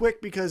it was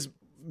quick because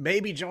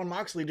maybe John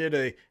Moxley did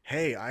a,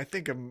 hey, I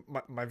think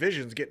my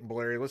vision's getting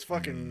blurry. Let's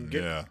fucking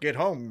get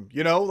home.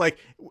 You know, like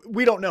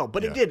we don't know,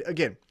 but it did,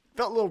 again,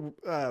 felt a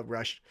little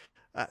rushed.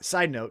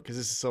 Side note, because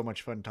this is so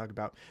much fun to talk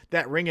about,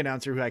 that ring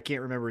announcer who I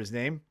can't remember his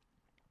name.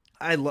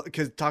 I love,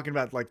 because talking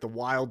about like the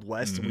Wild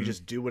West and we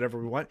just do whatever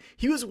we want.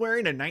 He was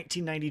wearing a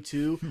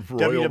 1992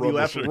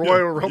 WWF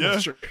Royal Rumble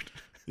shirt.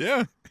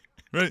 Yeah,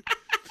 right.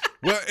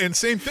 Well, and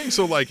same thing.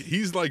 So like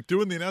he's like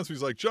doing the announcement.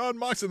 He's like John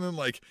Mox, and then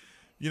like,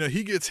 you know,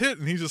 he gets hit,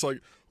 and he's just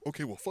like,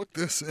 okay, well, fuck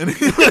this, and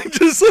he like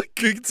just like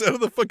gets out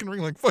of the fucking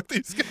ring like, fuck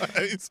these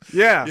guys.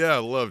 Yeah, I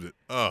loved it.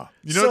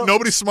 You know,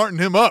 nobody's smarting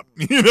him up.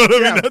 You know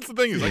what I mean? That's the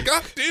thing. He's like,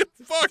 God damn,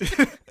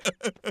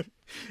 fuck.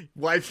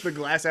 Wipes the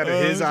glass out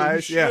of his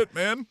eyes. Shit,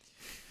 man.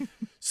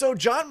 So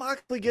John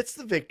Moxley gets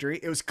the victory.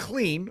 It was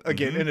clean.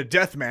 Again, in a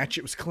death match,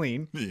 it was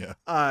clean. Yeah.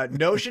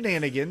 No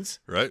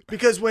shenanigans. Right.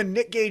 Because when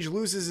Nick Gage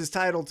loses his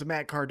title to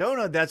Matt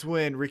Cardona, that's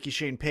when Ricky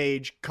Shane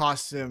Page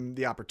costs him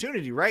the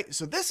opportunity, right?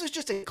 So this is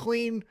just a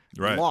clean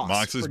loss.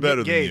 Moxley's for better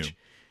Nick than Gage.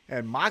 you.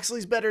 And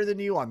Moxley's better than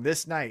you on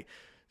this night.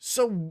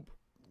 So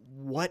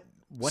what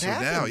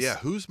happens? Now,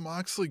 who's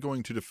Moxley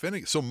going to defend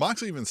it? So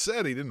Moxley even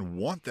said he didn't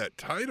want that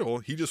title.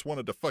 He just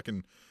wanted to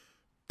fucking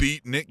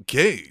beat Nick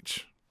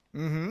Gage.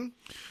 Mm-hmm.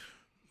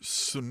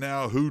 So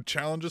now who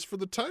challenges for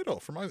the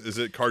title? Is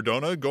it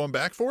Cardona going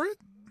back for it?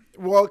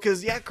 Well,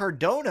 because,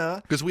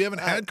 Cardona. Because we haven't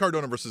had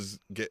Cardona versus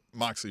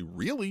Moxley,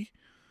 really.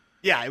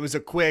 Yeah, it was a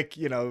quick,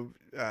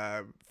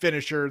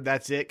 finisher,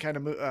 that's it kind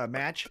of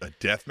match. A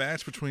death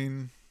match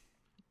between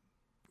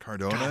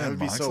Cardona and Moxley? That would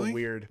be so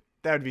weird.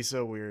 That would be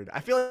so weird.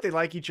 I feel like they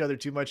like each other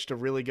too much to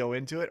really go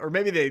into it. Or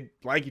maybe they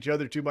like each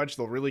other too much,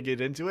 they'll really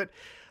get into it.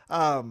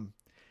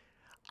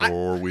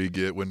 Or we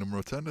get Wyndham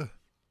Rotunda.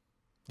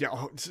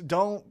 Yeah,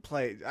 don't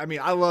play. I mean,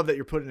 I love that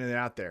you're putting it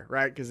out there,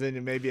 right? Because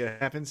then maybe it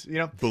happens,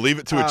 Believe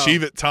it to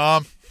achieve it,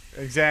 Tom.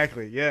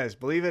 Exactly. Yes.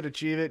 Believe it,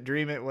 achieve it,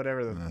 dream it,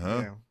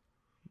 whatever.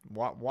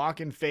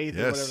 Walk in faith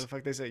or whatever the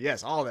fuck they say.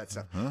 Yes, all that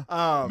stuff.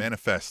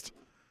 Manifest.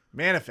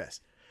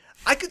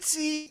 I could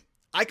see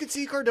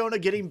Cardona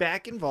getting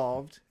back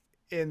involved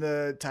in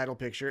the title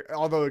picture.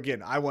 Although,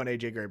 again, I want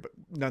AJ Gray, but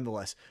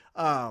nonetheless.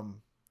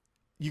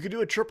 You could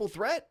do a triple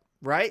threat,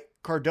 right?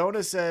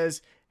 Cardona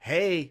says,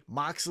 hey,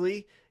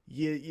 Moxley,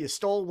 you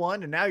stole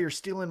one, and now you're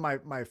stealing my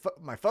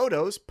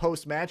photos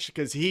post match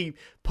because he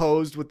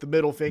posed with the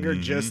middle finger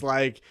just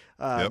like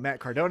Matt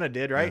Cardona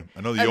did, right? Yeah.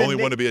 I know you only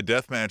want to be a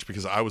death match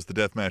because I was the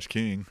death match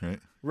king, right?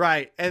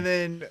 Right,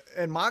 and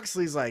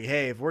Moxley's like,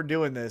 hey, if we're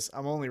doing this,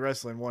 I'm only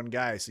wrestling one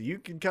guy, so you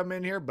can come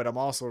in here, but I'm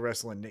also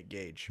wrestling Nick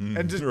Gage,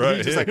 and just,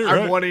 he's just like,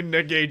 I'm wanting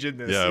Nick Gage in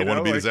this. Yeah, I want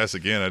to beat his ass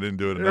again. I didn't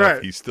do it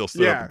enough. He still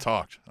stood up and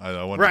talked.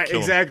 I wanted to kill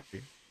him.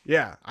 Exactly.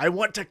 Yeah, I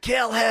want to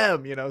kill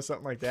him,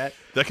 something like that.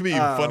 That can be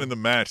even fun in the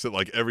match that,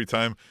 like, every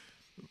time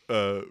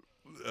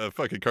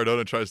fucking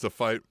Cardona tries to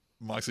fight,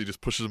 Moxley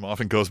just pushes him off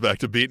and goes back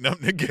to beating up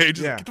Nick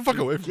Gage. Like, get the fuck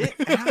away from me.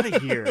 Get out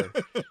of here.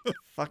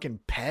 Fucking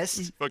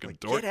pest. Fucking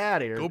dork. Get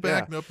out of here. Go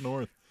back up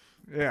north.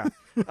 Yeah.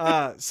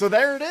 So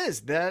there it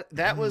is.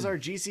 That was our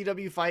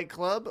GCW Fight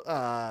Club.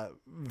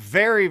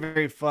 Very,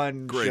 very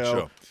fun Great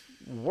show.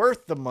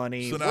 Worth the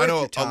money. So now I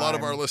know a lot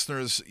of our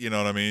listeners, you know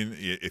what I mean?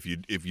 If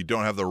you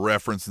don't have the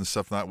reference and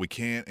stuff, we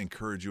can't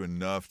encourage you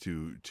enough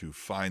to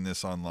find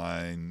this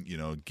online,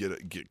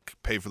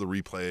 pay for the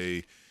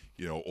replay,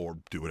 or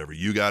do whatever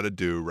you got to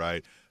do,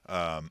 right?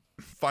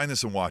 Find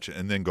this and watch it,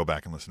 and then go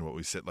back and listen to what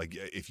we said. Like,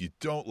 if you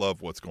don't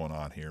love what's going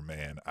on here,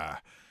 man,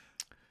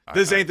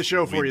 this ain't the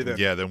show for you then.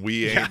 Yeah, then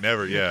we ain't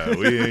never. Yeah,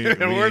 we ain't.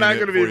 We're not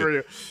going to be for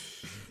you.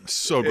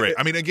 So great.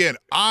 I mean, again,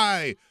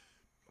 I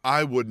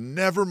would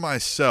never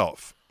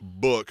myself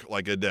book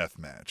like a death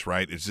match,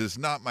 right? It's just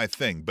not my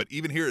thing. But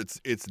even here,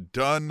 it's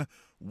done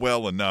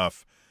well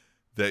enough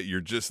that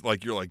you're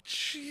like,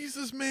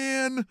 Jesus,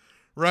 man,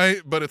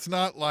 right? But it's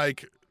not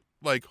like,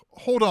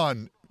 hold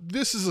on,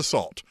 this is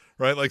assault,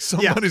 right? Like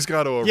somebody's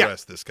got to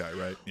arrest this guy,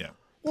 right? Yeah.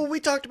 Well,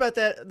 we talked about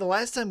that the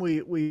last time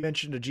we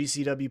mentioned a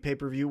GCW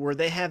pay-per-view where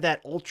they have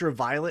that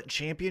ultra-violent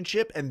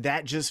championship, and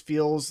that just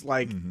feels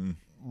like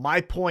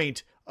my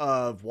point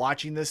of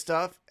watching this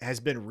stuff has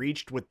been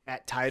reached with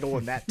that title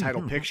and that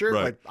title picture.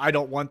 Right. Like, I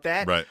don't want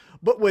that. Right.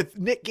 But with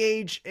Nick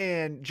Gage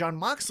and John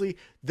Moxley,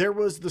 there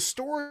was the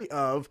story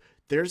of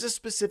there's a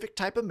specific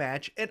type of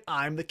match, and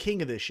I'm the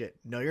king of this shit.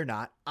 No, you're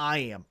not. I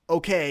am.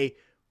 Okay,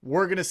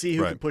 we're going to see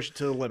who can push it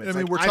to the limits. I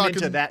mean, like, we're I'm talking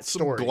into that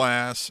story. some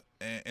glass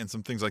and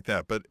some things like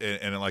that, but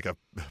and like a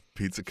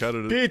pizza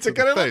cutter to cut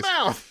the in face, the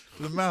mouth.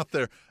 to the mouth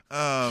there.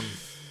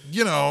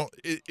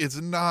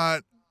 It's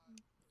not.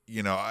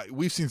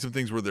 We've seen some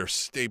things where they're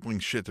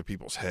stapling shit to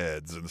people's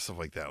heads and stuff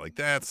like that. Like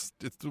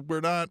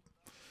we're not.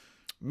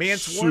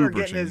 Mance Warner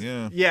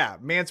getting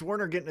Mance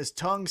Warner getting his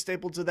tongue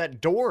stapled to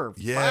that door.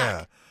 Yeah.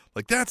 Fuck.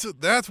 Like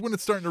that's when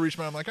it's starting to reach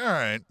me. I'm like, all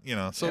right,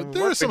 so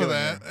there's some of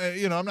that.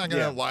 I'm not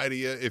gonna lie to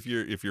you if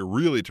you're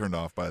really turned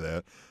off by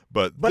that.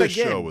 But this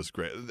show was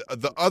great.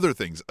 The other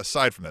things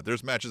aside from that,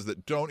 there's matches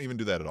that don't even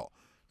do that at all.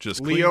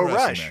 Just Leo clean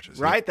Rush, matches,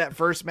 right? That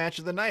first match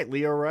of the night,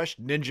 Leo Rush,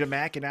 Ninja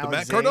Mac, and Alex the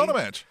Matt Cardona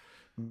match.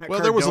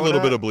 Well, there was a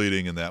little bit of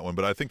bleeding in that one,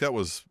 but I think that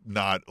was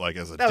not like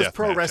as a that was death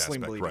pro match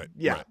wrestling aspect. bleeding. Right.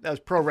 Yeah, right. that was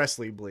pro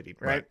wrestling bleeding,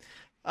 right?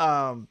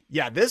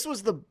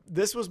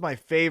 This was my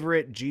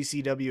favorite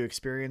GCW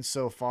experience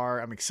so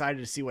far. I'm excited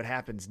to see what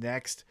happens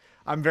next.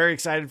 I'm very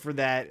excited for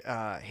that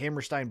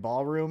Hammerstein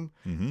Ballroom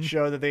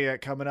show that they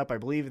got coming up. I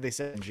believe they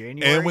said in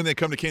January. And when they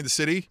come to Kansas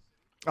City.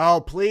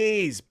 Oh,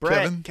 please,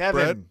 Kevin.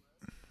 Brett.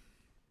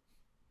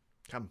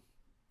 Come.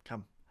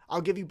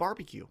 I'll give you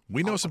barbecue.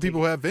 We know some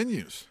people who have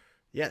venues.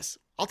 Yes.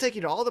 I'll take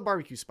you to all the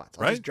barbecue spots.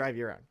 I'll just drive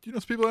you around. Do you know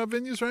some people who have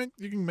venues, right?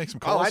 You can make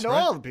some calls. Oh, I know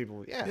right? all the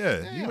people. Yeah.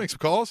 You can make some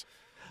calls.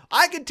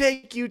 I could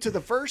take you to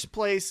the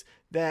place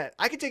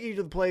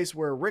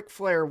where Ric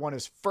Flair won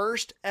his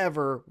first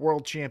ever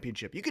world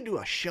championship. You could do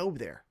a show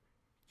there.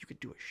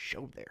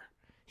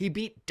 He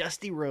beat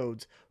Dusty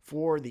Rhodes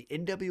for the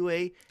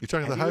NWA You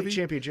talking the Heavyweight Hy-Vee?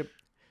 Championship.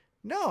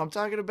 No, I'm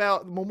talking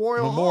about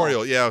Memorial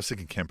Hall. Yeah, I was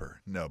thinking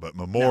Kemper. No, but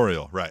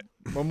Memorial, right.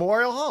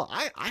 Memorial Hall.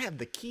 I have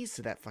the keys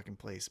to that fucking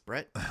place,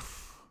 Brett.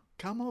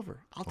 Come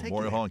over. I'll take you.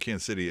 Memorial Hall in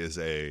Kansas City is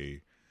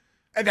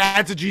and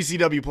that's a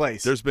GCW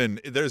place.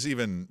 There's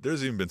even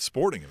been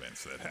sporting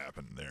events that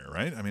happened there,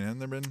 right? I mean, hasn't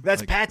there been?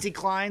 That's Patsy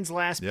Cline's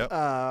last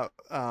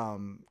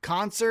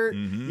concert.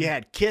 You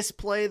had Kiss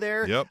play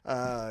there.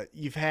 Yep.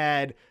 You've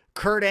had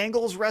Kurt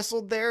Angle's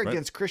wrestled there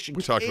against Christian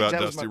Cage. We talked about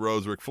Dusty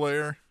Rhodes, Ric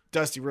Flair.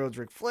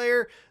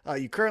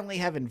 You currently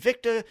have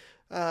Invicta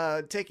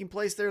taking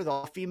place there, the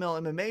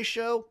all-female MMA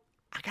show.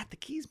 I got the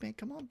keys, man.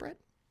 Come on, Brett,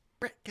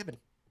 Kevin.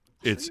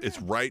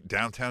 It's right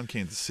downtown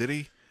Kansas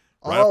City.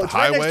 Right up the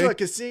highway. Right next to a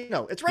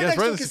casino. It's right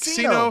next to a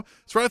casino.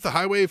 It's right at the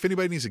highway if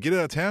anybody needs to get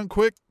out of town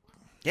quick.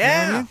 Yeah.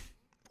 You know what I mean?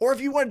 Or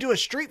if you want to do a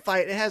street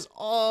fight, it has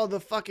all the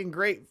fucking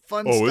great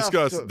fun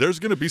stuff. There's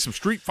going to be some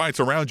street fights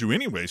around you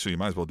anyway, so you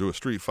might as well do a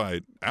street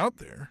fight out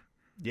there.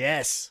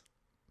 Yes.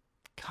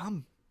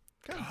 Come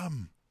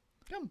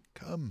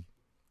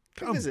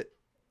visit.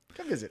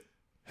 Come visit.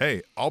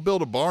 Hey, I'll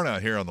build a barn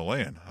out here on the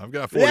land. I've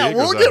got 40 acres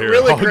we'll out get here.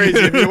 really crazy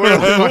if you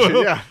want to watch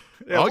it.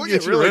 Yeah, I'll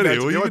get you ready.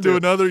 Well, you can do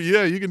another.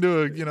 Yeah, you can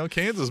do a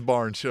Kansas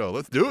barn show.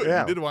 Let's do it.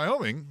 Yeah. You did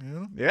Wyoming. You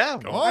know? Yeah,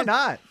 why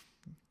not?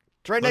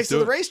 It's right next to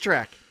the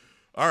racetrack.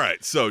 All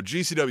right, so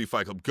GCW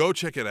Fight Club, go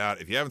check it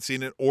out. If you haven't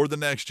seen it or the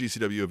next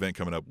GCW event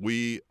coming up,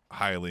 we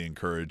highly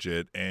encourage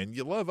it. And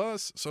you love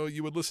us, so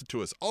you would listen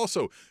to us.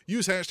 Also,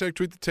 use hashtag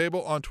Tweet the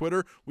Table on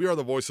Twitter. We are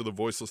the voice of the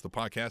voiceless, the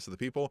podcast of the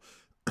people.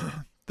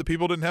 The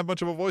people didn't have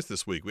much of a voice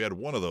this week. We had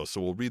one of those,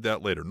 so we'll read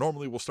that later.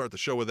 Normally, we'll start the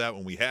show with that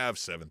when we have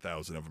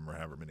 7,000 of them or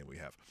however many we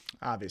have.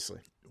 Obviously.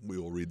 We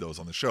will read those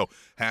on the show.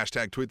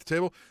 Hashtag Tweet the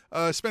Table.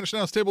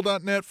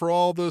 SpanishAnnounceTable.net for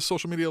all the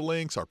social media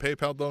links, our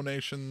PayPal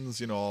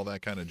donations, all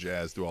that kind of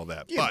jazz. Do all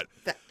that. Yeah,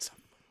 but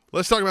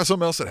let's talk about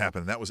something else that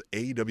happened. That was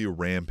AEW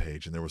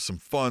Rampage, and there was some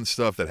fun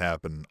stuff that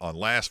happened on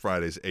last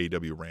Friday's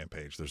AEW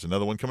Rampage. There's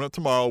another one coming up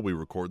tomorrow. We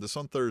record this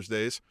on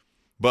Thursdays.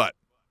 But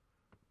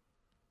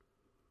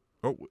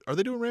are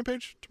they doing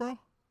Rampage tomorrow?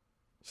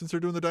 Since they're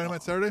doing the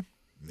Dynamite Saturday?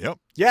 Yep.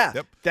 Yeah.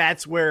 Yep.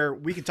 That's where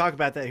we can talk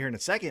about that here in a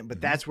second, but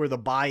that's where the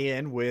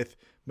buy-in with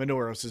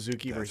Minoru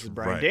Suzuki versus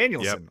Bryan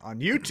Danielson on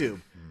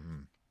YouTube.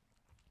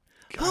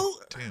 God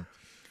damn.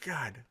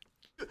 God.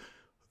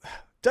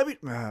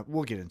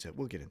 We'll get into it.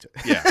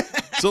 Yeah.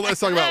 So let's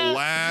talk about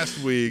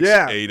last week's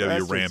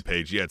AEW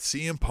Rampage. You had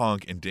CM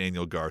Punk and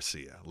Daniel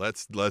Garcia.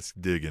 Let's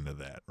dig into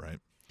that, right?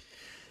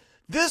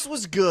 This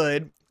was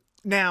good.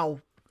 Now,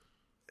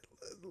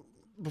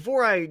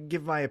 before I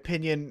give my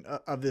opinion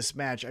of this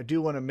match, I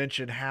do want to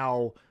mention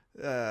how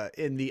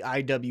in the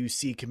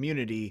IWC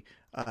community,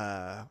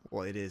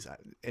 it is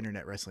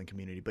internet wrestling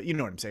community, but you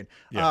know what I'm saying.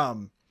 Yeah.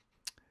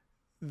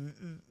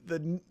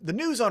 The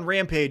news on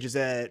Rampage is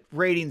that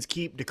ratings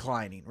keep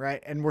declining,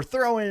 right? And we're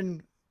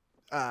throwing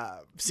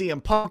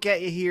CM Punk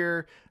at you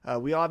here.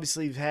 We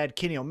obviously have had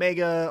Kenny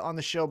Omega on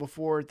the show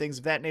before, things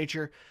of that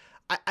nature.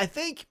 I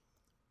think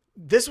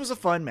this was a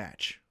fun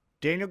match.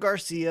 Daniel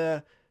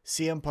Garcia,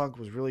 CM Punk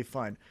was really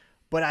fun,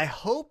 but I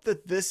hope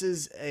that this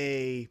is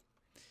a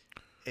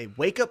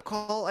wake-up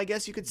call, I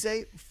guess you could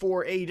say,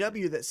 for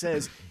AEW that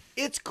says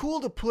it's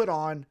cool to put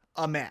on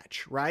a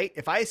match, right?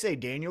 If I say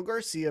Daniel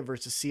Garcia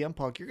versus CM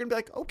Punk, you're going to be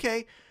like,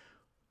 okay,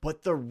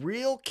 but the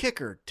real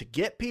kicker to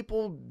get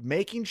people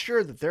making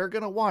sure that they're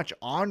going to watch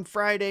on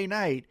Friday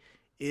night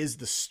is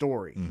the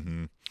story.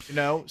 Mm-hmm.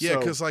 Yeah,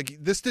 because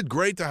this did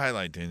great to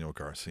highlight Daniel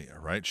Garcia,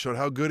 right? Showed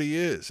how good he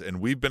is.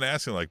 And we've been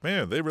asking,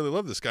 man, they really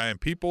love this guy.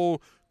 And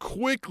people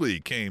quickly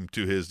came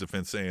to his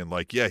defense saying,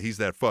 yeah, he's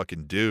that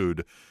fucking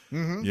dude.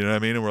 Mm-hmm. You know what I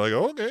mean? And we're like,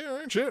 okay, all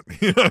right, shit.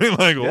 You know what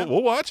I mean?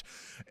 We'll watch.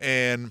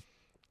 And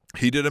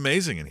he did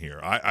amazing in here.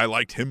 I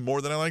liked him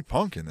more than I liked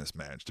Punk in this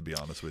match, to be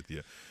honest with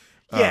you.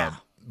 Yeah.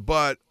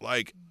 But,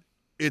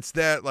 it's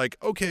that,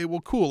 okay, well,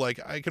 cool. I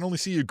can only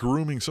see you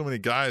grooming so many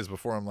guys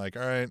before I'm like,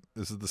 all right,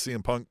 this is the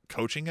CM Punk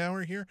coaching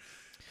hour here.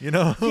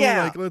 Yeah.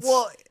 Let's...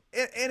 Well,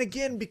 and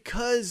again,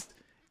 because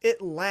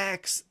it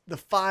lacks the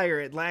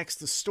fire, it lacks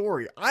the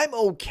story. I'm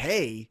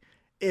okay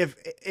if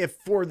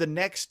for the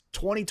next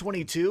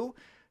 2022,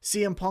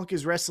 CM Punk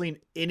is wrestling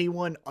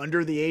anyone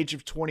under the age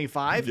of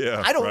 25.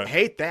 Yeah, I don't right.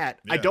 hate that.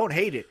 Yeah. I don't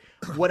hate it.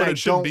 What But I it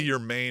shouldn't don't be your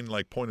main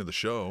like point of the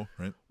show,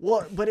 right?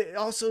 well, but it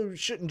also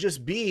shouldn't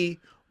just be,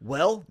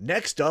 well,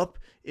 next up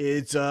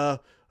it's let's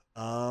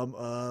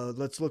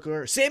look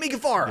at Sammy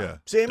Guevara. Yeah.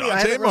 Sammy,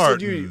 I Dante haven't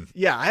wrestled you. Martin.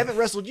 Yeah, I haven't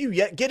wrestled you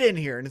yet. Get in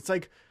here. And it's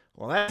like,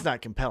 well, that's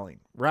not compelling,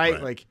 right?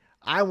 Right. Like,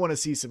 I want to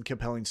see some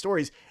compelling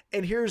stories.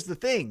 And here's the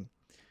thing.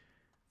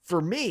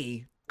 For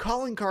me,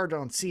 calling card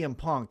on CM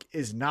Punk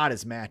is not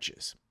his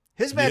matches.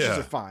 His matches Yeah.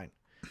 are fine.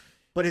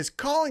 But his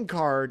calling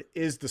card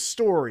is the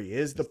story,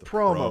 is the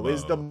promo,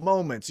 is the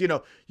moments. You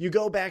know, you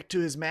go back to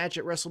his match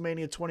at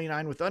WrestleMania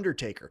 29 with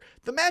Undertaker.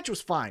 The match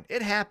was fine.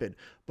 It happened.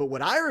 But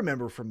what I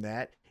remember from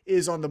that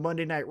is on the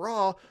Monday Night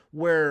Raw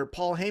where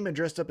Paul Heyman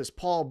dressed up as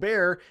Paul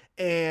Bear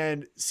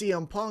and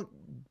CM Punk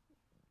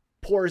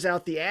pours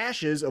out the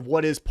ashes of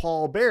what is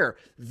Paul Bear.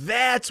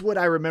 That's what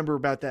I remember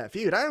about that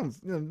feud.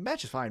 The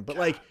match is fine, but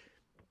like,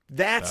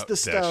 that's the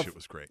stuff. That shit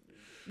was great.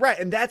 Right.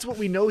 And that's what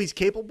we know he's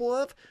capable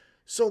of.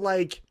 So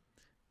like,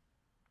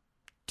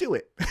 do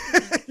it.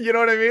 You know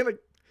what I mean? Like,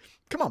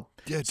 come on.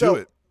 Yeah, So,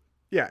 do it.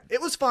 Yeah, it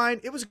was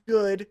fine. It was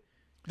good.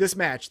 This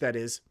match, that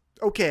is.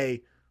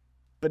 Okay.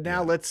 But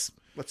now let's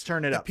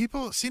turn it up.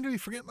 People seem to be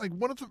forgetting like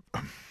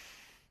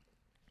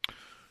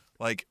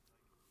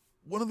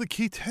one of the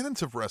key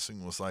tenets of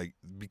wrestling was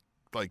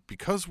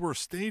because we're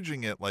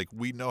staging it, like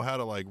we know how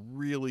to like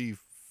really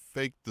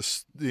fake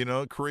this,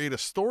 create a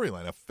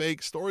storyline, a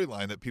fake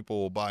storyline that people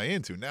will buy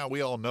into. Now we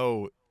all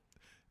know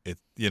it,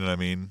 you know what I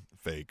mean?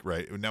 Fake,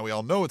 right? Now we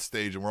all know it's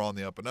staged and we're on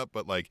the up and up,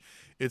 but like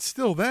it's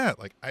still that.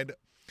 Like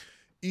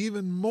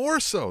even more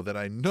so that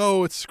I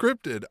know it's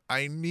scripted,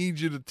 I need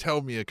you to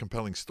tell me a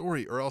compelling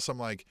story, or else I'm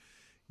like,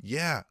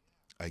 yeah,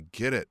 I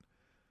get it.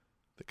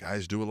 The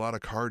guys do a lot of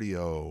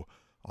cardio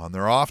on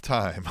their off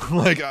time.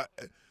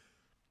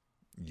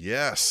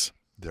 Yes,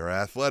 they're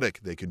athletic.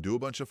 They can do a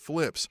bunch of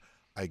flips.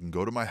 I can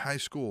go to my high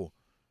school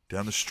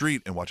down the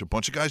street and watch a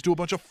bunch of guys do a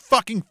bunch of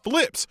fucking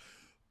flips.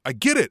 I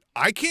get it.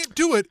 I can't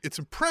do it. It's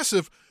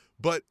impressive,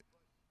 but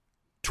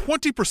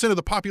 20% of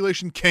the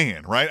population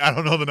can, right? I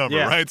don't know the number,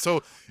 right?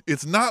 So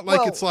it's not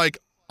like it's like,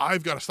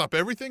 I've got to stop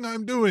everything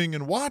I'm doing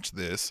and watch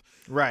this.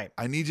 Right.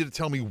 I need you to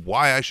tell me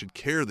why I should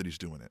care that he's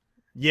doing it.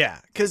 Yeah,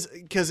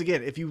 because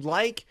again, if you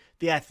like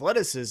the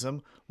athleticism,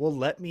 well,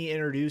 let me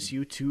introduce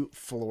you to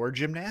floor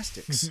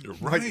gymnastics.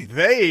 Right. Like,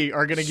 they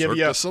are going to give Cirque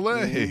you du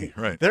Soleil.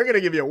 Right. They're going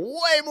to give you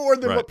way more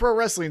than what pro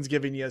wrestling's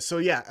giving you. So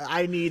yeah,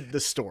 I need the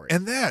story.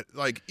 And that,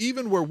 like,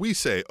 even where we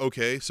say,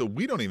 okay, so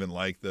we don't even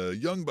like the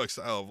Young Buck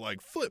style of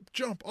like flip,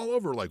 jump all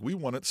over. Like, we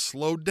want it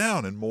slowed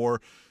down and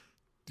more,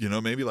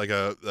 maybe like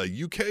a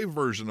UK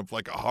version of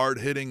like a hard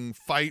hitting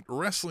fight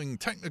wrestling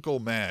technical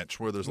match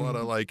where there's a lot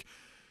of like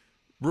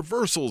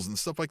reversals and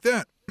stuff like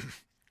that.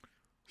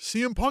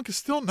 CM Punk is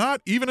still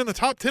not even in the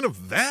top 10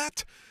 of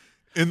that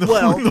in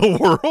the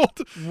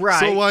world. Right.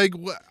 So, like,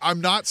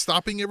 I'm not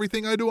stopping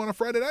everything I do on a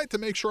Friday night to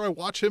make sure I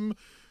watch him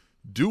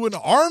do an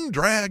arm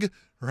drag,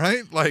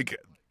 right? Like,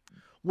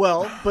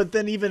 well, but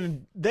then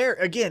even there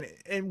again,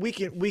 and we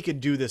could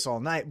do this all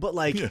night, but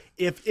like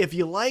if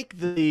you like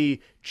the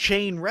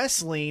chain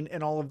wrestling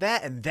and all of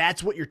that, and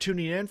that's what you're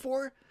tuning in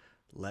for,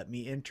 let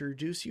me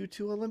introduce you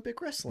to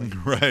Olympic wrestling.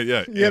 Right,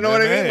 yeah. You know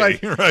what I mean?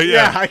 Like, right,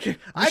 yeah. I can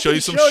show you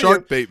some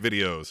shark bait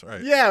videos.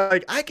 Right. Yeah,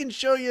 like I can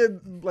show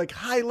you like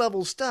high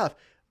level stuff.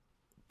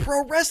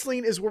 Pro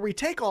wrestling is where we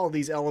take all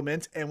these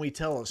elements and we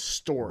tell a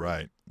story.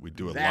 Right. We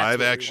do a That's live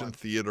what we action want.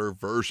 theater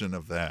version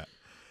of that.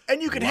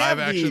 And you can live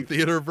action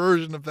theater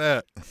version of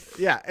that.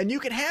 Yeah, and you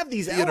can have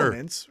these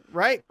elements,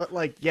 right? But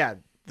like, yeah,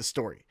 the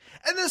story.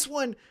 And this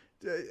one,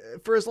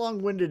 for as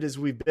long-winded as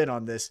we've been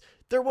on this,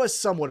 there was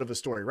somewhat of a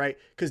story, right?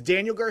 Because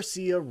Daniel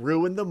Garcia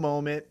ruined the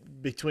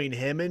moment between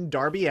him and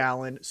Darby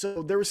Allin.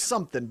 So there was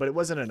something, but it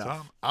wasn't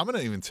enough. I'm going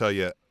to even tell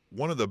you,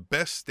 one of the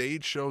best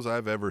stage shows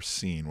I've ever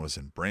seen was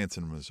in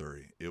Branson,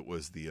 Missouri. It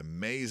was the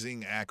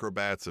Amazing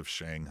Acrobats of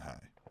Shanghai.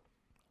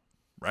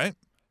 Right?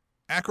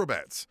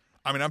 Acrobats.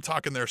 I mean, I'm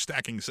talking they're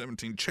stacking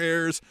 17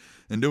 chairs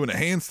and doing a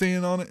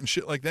handstand on it and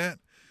shit like that.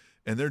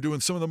 And they're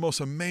doing some of the most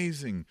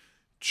amazing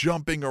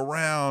jumping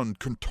around,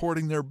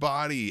 contorting their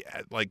body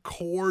at like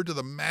core to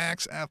the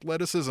max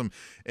athleticism.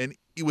 And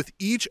with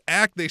each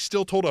act, they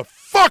still told a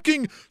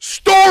fucking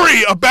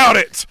story about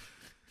it.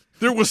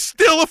 There was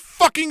still a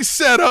fucking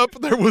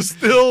setup. There was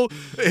still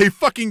a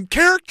fucking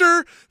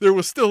character. There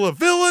was still a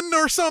villain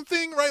or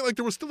something, right? Like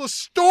there was still a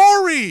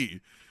story.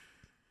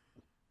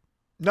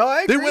 No,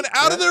 I agree. They went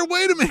out of their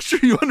way to make sure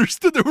you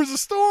understood there was a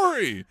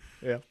story.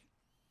 Yeah.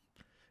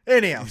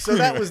 Anyhow, so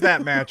that was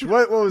that match.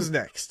 What was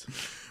next?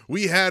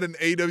 We had an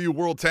AEW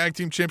World Tag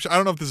Team Championship. I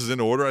don't know if this is in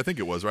order. I think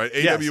it was, right?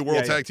 Yes. AEW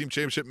World Tag Team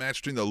Championship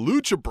match between the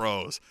Lucha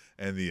Bros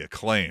and the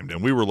Acclaimed.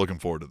 And we were looking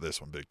forward to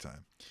this one big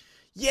time.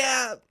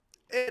 Yeah.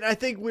 And I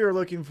think we were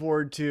looking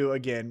forward to,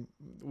 again,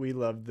 we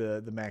loved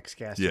the Max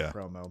Caster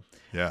promo.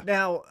 Yeah.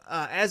 Now,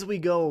 as we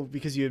go,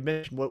 because you had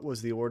mentioned what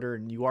was the order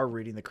and you are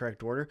reading the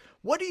correct order,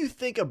 what do you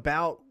think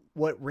about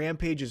what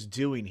Rampage is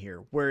doing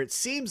here? Where it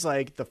seems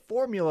like the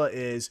formula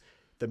is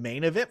the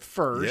main event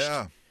first.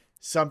 Yeah.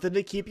 something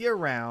to keep you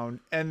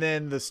around, and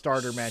then the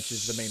starter match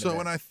is the main event. So,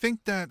 and I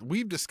think that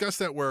we've discussed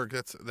that where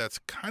that's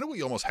kind of what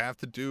you almost have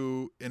to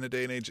do in a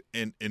day and age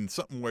in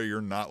something where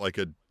you're not like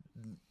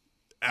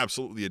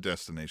absolutely a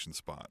destination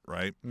spot,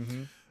 right?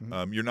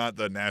 You're not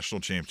the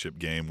national championship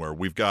game where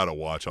we've got to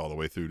watch all the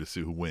way through to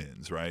see who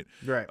wins, right?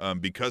 Right.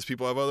 Because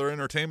people have other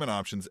entertainment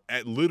options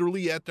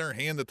literally at their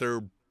hand that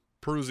they're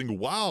perusing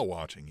while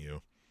watching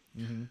you.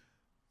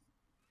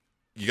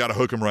 You got to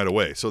hook them right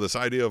away. So this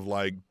idea of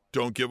like,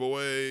 don't give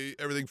away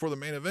everything for the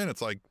main event.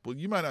 It's like, well,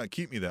 you might not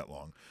keep me that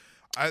long.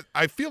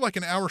 I feel like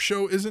an hour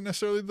show isn't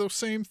necessarily the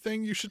same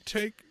thing you should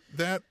take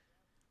that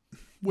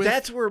with.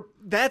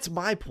 That's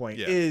my point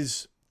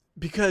is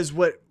because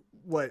what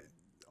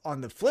on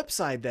the flip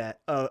side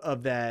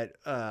of that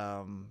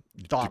thought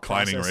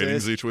declining process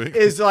ratings each week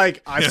is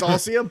like I saw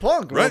CM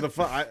Punk. Right.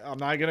 I'm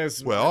not gonna.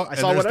 Well, I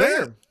saw what I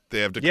heard. They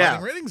have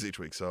declining ratings each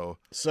week, so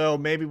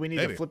maybe we need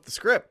to flip the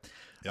script.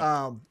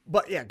 Yep.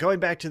 But yeah, going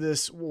back to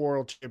this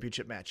World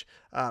Championship match,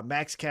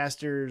 Max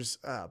Caster's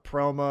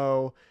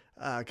promo,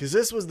 because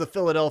this was the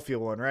Philadelphia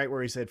one, right,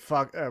 where he said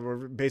 "fuck."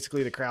 Where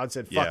basically the crowd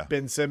said "fuck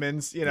Ben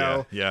Simmons." You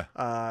know, he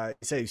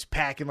said he's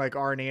packing like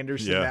Arn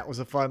Anderson. Yeah. That was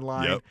a fun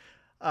line.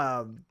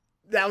 Yep.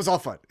 That was all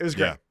fun. It was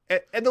great.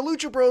 And the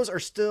Lucha Bros are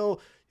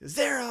still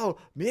zero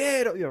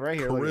miedo. You know, right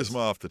here, charisma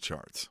off the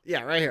charts.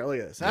 Yeah, right here. Look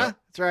at this. Huh? Yep.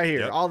 It's right here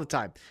Yep. all the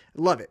time.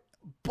 Love it.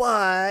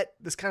 But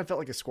this kind of felt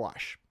like a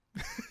squash.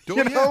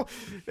 You know,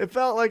 it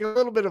felt like a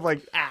little bit of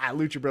like,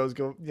 Lucha Bros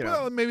go, you know.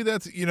 Well, maybe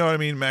that's, you know what I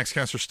mean? Max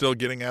Caster's still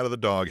getting out of the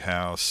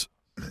doghouse,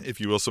 if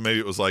you will. So maybe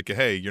it was like,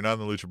 hey, you're not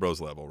on the Lucha Bros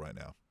level right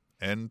now.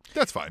 And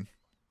that's fine.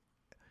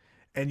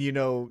 And, you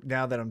know,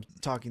 now that I'm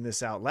talking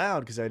this out loud,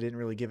 because I didn't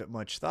really give it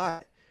much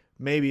thought,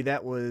 maybe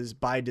that was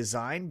by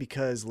design,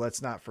 because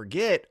let's not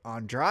forget,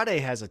 Andrade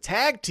has a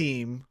tag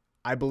team,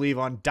 I believe,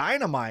 on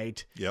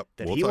Dynamite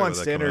that he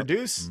wants to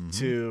introduce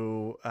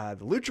to the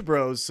Lucha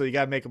Bros. So you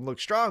got to make them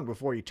look strong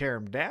before you tear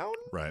them down.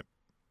 Right.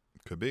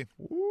 Could be.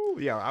 Ooh,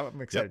 yeah,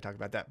 I'm excited to talk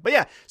about that. But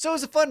yeah, so it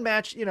was a fun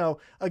match. You know,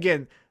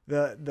 again,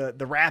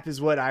 the rap is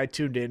what I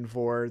tuned in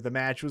for. The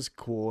match was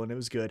cool and it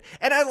was good.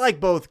 And I like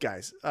both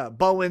guys,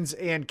 Bowens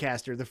and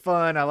Caster. They're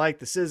fun. I like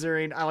the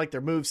scissoring. I like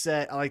their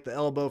moveset. I like the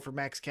elbow for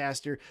Max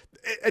Caster.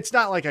 It's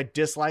not like I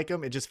dislike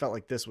them. It just felt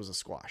like this was a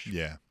squash.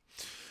 Yeah.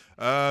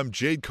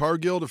 Jade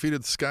Cargill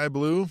defeated Sky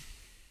Blue.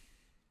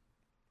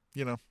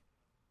 You know.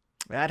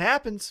 That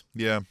happens.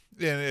 Yeah.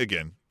 And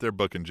again, they're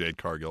booking Jade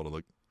Cargill to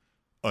look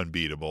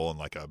unbeatable and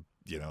like a,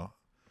 you know.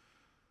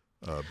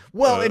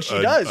 And she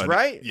does,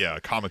 right? Yeah,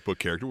 a comic book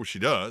character, which she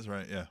does,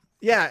 right? Yeah.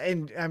 Yeah,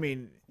 and I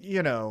mean,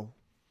 you know,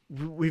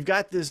 we've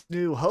got this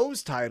new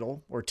Hose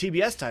title, or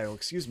TBS title,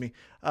 excuse me,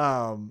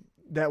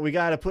 that we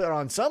got to put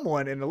on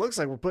someone, and it looks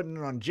like we're putting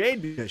it on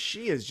Jade because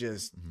she is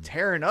just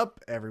tearing up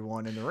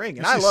everyone in the ring.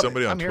 And I love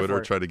somebody it. on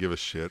Twitter tried to give a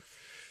shit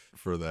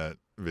for that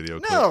video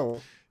clip.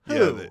 No. Who?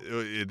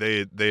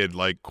 Yeah, they had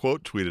like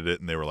quote tweeted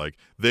it, and they were like,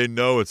 they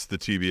know it's the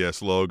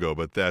TBS logo,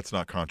 but that's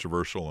not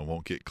controversial and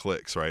won't get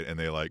clicks, right? And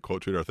they like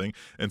quote tweet our thing.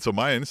 And so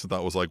my instant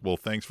thought was like, well,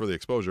 thanks for the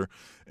exposure.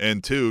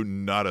 And two,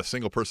 not a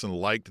single person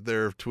liked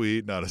their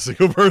tweet, not a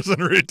single person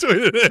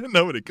retweeted it,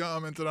 nobody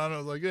commented on it. I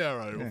was like, yeah,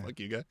 right, well, fuck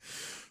you guys.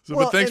 So,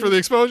 but thanks for the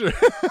exposure.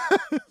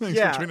 Thanks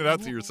for tweeting it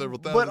out to your several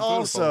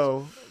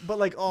thousand.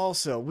 But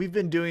also, we've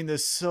been doing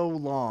this so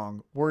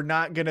long, we're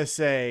not gonna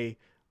say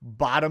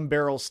bottom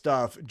barrel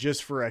stuff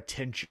just for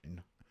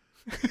attention.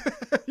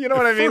 You know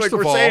what I mean? Like,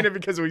 we're saying it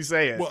because we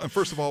say it. Well, and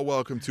first of all,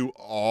 welcome to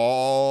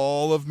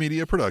all of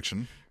media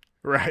production.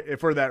 Right,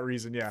 for that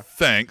reason, yeah.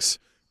 Thanks.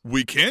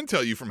 We can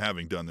tell you from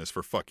having done this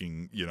for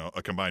fucking, you know,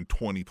 a combined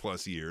 20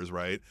 plus years,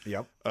 right?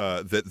 Yep.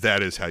 That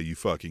is how you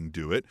fucking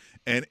do it.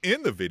 And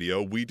in the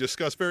video, we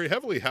discussed very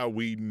heavily how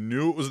we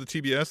knew it was the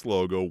TBS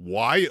logo,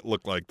 why it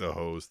looked like the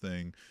hose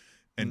thing,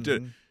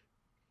 and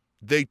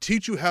they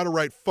teach you how to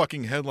write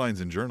fucking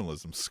headlines in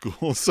journalism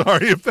school.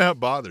 Sorry if that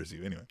bothers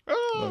you. Anyway.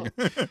 Oh.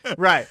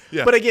 Right.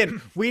 Yeah. But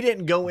again, we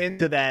didn't go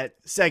into that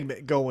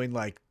segment going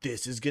like,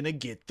 this is going to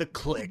get the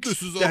clicks.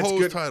 This is a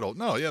hose title.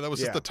 No, yeah, that was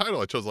just the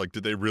title I chose. Like,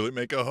 did they really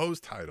make a hose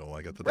title?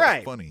 Like, I thought that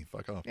was funny.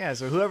 Fuck off. Yeah,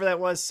 so whoever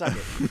that was, suck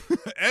it.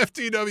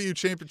 FTW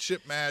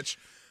Championship match.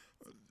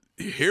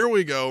 Here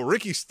we go.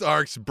 Ricky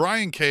Starks,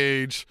 Brian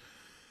Cage.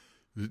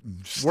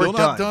 Still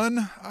not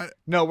done?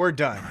 No, we're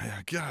done.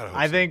 God,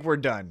 I think we're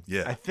done.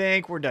 Yeah. I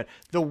think we're done.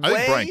 I think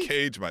Brian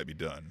Cage might be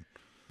done.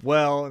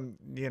 Well,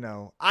 you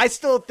know, I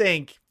still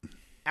think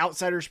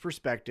outsider's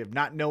perspective,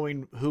 not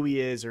knowing who he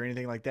is or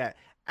anything like that,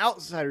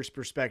 outsider's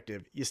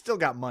perspective, you still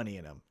got money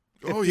in him.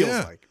 It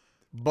feels like.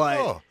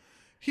 But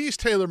he's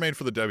tailor-made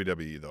for the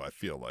WWE, though, I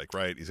feel like,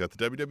 right? He's got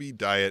the WWE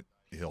diet.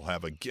 He'll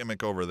have a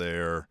gimmick over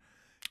there.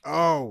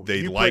 Oh,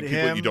 they like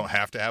people. You don't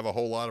have to have a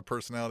whole lot of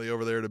personality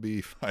over there to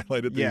be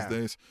highlighted these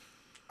days.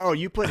 Oh,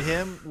 you put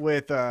him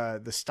with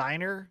the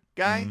Steiner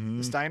guy,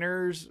 the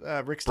Steiner's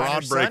Rick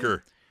Steiner's Braun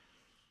Breaker. Son?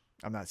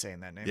 I'm not saying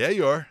that name. Yeah,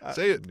 you are.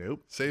 Say it.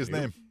 Nope. Say his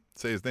name.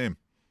 Say his name.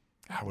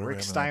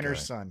 Rick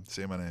Steiner's son.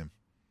 Say my name.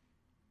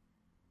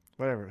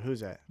 Whatever. Who's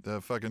that? The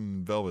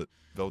fucking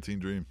Velveteen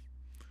Dream.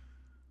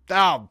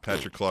 Oh,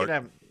 Patrick Clark.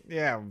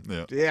 Yeah.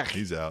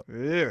 He's out.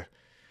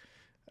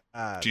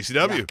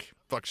 GCW.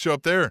 Fuck, show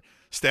up there.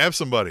 Stab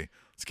somebody.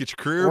 Let's get your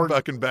career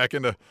back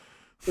into.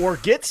 Or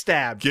get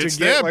stabbed. Get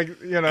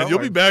stabbed. And you'll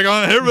be back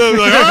on. Everybody will be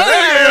like, all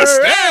right,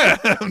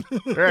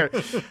 stabbed.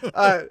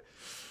 Right.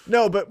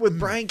 No, but with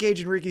Brian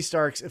Cage and Ricky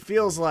Starks, it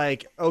feels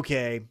like,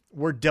 okay,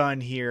 we're done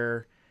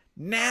here.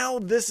 Now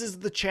this is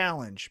the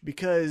challenge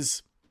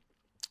because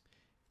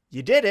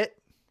you did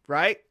it,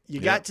 right?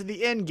 You got to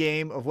the end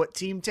game of what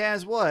Team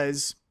Taz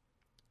was.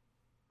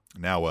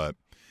 Now what?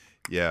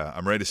 Yeah,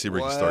 I'm ready to see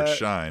Ricky Starks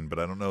shine, but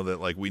I don't know that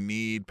we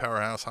need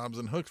Powerhouse Hobbs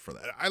and Hook for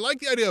that. I like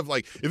the idea of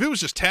if it was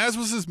just Taz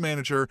was his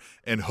manager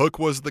and Hook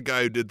was the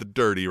guy who did the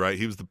dirty, right?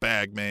 He was the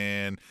bag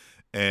man,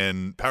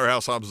 and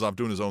Powerhouse Hobbs was off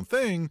doing his own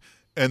thing,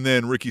 and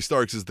then Ricky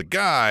Starks is the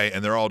guy,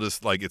 and they're all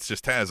just it's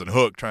just Taz and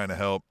Hook trying to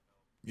help,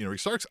 Ricky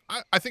Starks.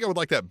 I think I would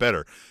like that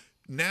better.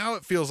 Now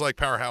it feels like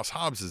Powerhouse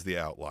Hobbs is the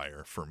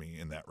outlier for me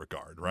in that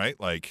regard, right?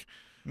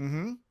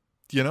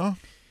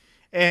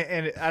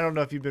 And I don't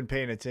know if you've been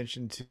paying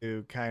attention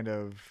to kind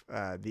of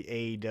the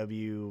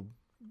AEW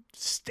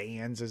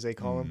stands, as they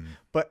call them,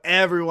 but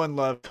everyone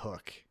loved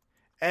Hook.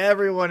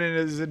 Everyone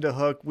is into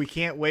Hook. We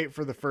can't wait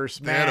for the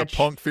first match. They had a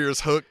Punk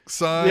Fears Hook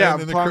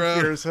sign in the crowd.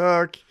 Punk Fears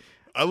Hook.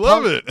 I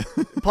love it.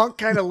 Punk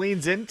kind of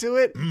leans into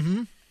it.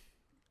 Mm-hmm.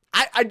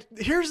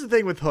 Here's the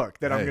thing with Hook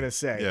that I'm going to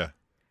say. Yeah.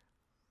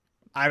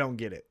 I don't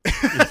get it.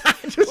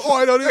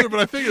 I don't either, but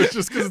I think it's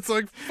just because it's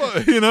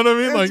fun. You know what I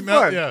mean? It's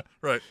fun. Yeah,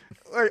 right.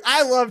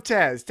 I love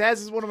Taz. Taz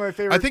is one of my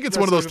favorite. I think it's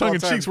one of those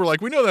tongue-in-cheeks where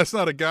we know that's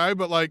not a guy,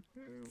 but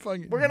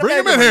fucking we're gonna bring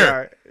him in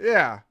here.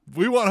 Yeah.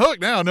 We want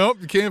Hook now. Nope,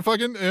 you can't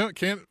fucking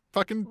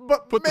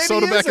put the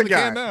soda back in the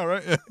can now,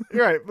 right?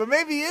 You're right, but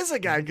maybe he is a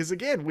guy because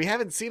again, we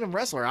haven't seen him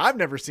wrestle. Or I've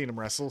never seen him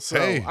wrestle, so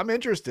I'm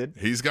interested.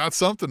 He's got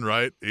something,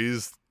 right?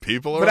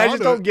 People are. But I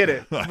just don't get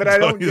it. But I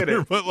don't get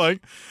it. But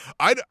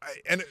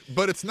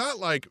but it's not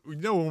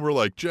when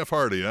we're Jeff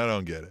Hardy, I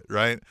don't get it,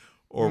 right?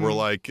 Or we're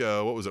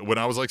what was it? When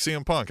I was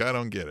CM Punk, I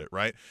don't get it,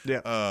 right?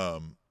 Yeah.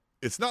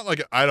 It's not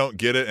I don't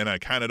get it and I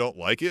kind of don't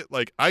like it.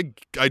 I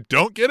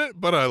don't get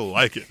it, but I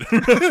like it.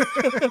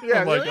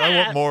 I'm I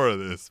want more of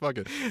this. Fuck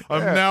it.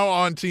 I'm now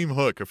on Team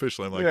Hook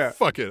officially. I'm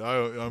fuck it.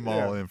 I'm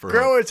all in for it.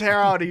 Grow its hair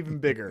out even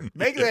bigger.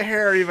 Make the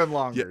hair even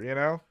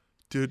longer,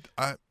 Dude,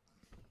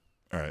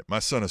 all right, my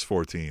son is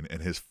 14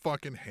 and his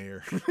fucking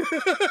hair.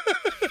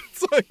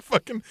 It's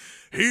fucking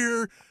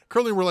hair.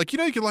 Curly, we're you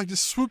can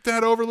just swoop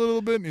that over a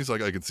little bit. And he's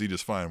I can see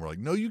just fine. We're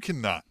no, you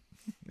cannot.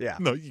 Yeah.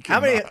 No, you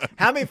cannot.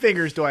 How many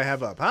fingers do I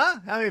have up? Huh?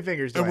 How many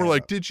fingers do I have? And we're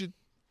up?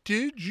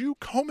 did you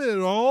comb it at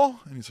all?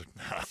 And he's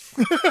nah.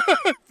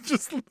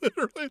 Just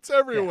literally, it's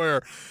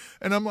everywhere. Yeah.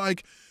 And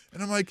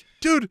I'm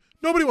dude,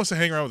 nobody wants to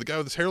hang around with a guy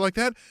with his hair like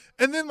that.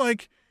 And then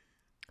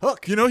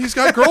Hook. He's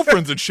got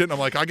girlfriends and shit.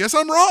 And I'm I guess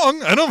I'm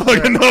wrong. I don't know.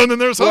 And then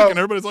there's Hook, and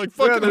everybody's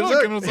fucking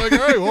Hook. And it's all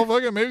right, well,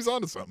 fucking maybe he's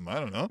onto something. I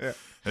don't know. Yeah.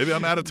 Maybe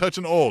I'm out of touch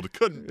and old.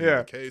 Couldn't be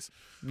the case.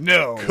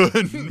 No.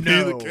 Couldn't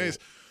be the case.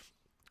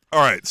 All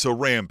right, so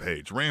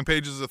Rampage.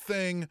 Rampage is a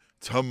thing.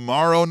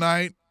 Tomorrow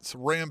night,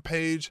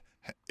 Rampage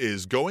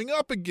is going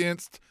up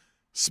against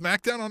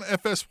SmackDown on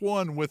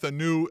FS1 with a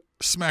new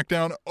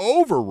SmackDown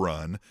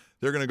overrun.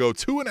 They're going to go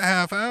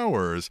 2.5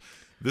 hours.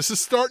 This is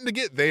starting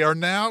to they are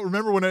now,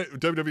 remember when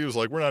WWE was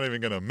we're not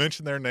even going to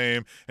mention their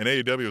name, and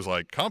AEW was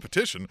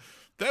competition?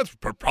 That's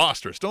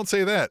preposterous. Don't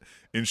say that.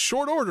 In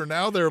short order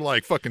now, they're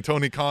fucking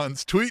Tony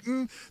Khan's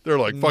tweeting. They're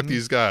fuck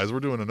these guys. We're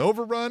doing an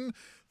overrun.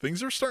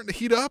 Things are starting to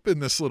heat up in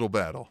this little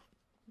battle.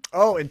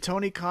 Oh, and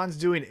Tony Khan's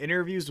doing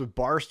interviews with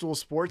Barstool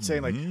Sports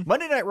saying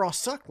Monday Night Raw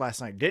sucked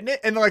last night, didn't it?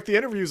 And the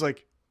interview's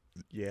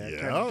yeah, it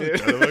kind of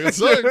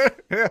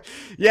did.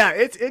 Yeah,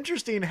 it's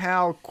interesting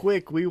how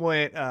quick we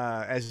went,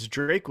 as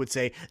Drake would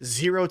say,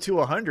 0 to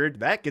 100.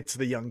 That gets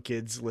the young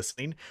kids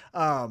listening.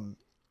 And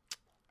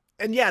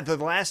yeah, the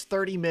last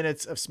 30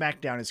 minutes of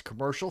SmackDown is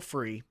commercial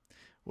free,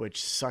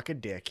 which suck a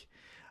dick.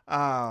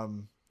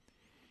 And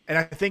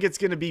I think it's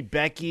going to be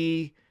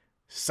Becky,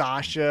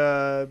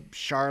 Sasha,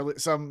 Charlotte,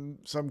 some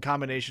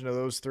combination of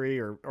those three,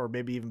 or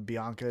maybe even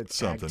Bianca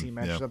tag team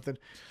match or something.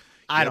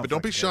 But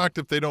don't be shocked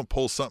if they don't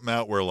pull something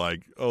out where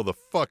the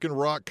fucking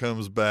Rock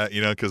comes back,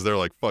 because they're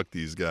fuck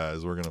these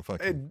guys. We're gonna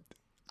fucking.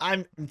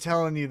 I'm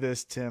telling you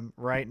this, Tim,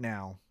 right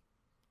now.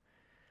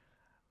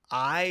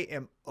 I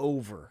am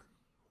over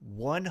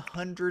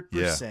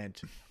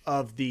 100%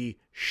 of the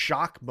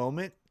shock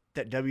moment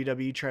that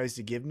WWE tries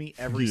to give me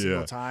every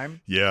single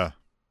time. Yeah.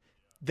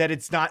 That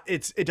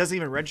it doesn't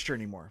even register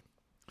anymore.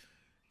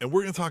 And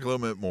we're going to talk a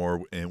little bit more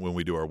when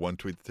we do our one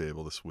tweet the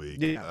table this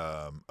week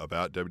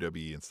about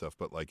WWE and stuff.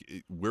 But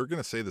we're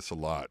going to say this a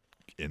lot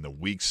in the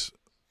weeks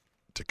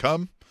to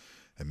come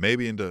and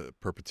maybe into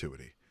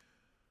perpetuity.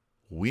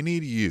 We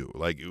need you.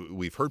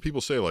 We've heard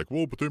people say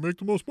well, but they make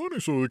the most money,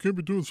 so they can't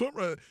be doing something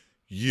right.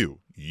 You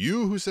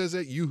who says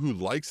that, you who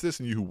likes this,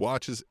 and you who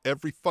watches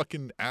every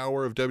fucking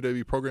hour of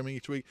WWE programming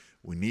each week,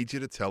 we need you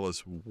to tell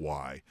us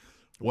why.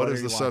 What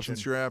is the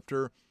substance you're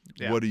after?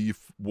 Yeah.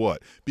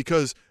 What?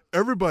 Because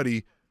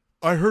everybody,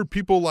 I heard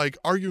people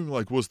arguing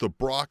was the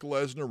Brock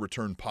Lesnar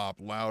return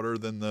pop louder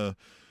than the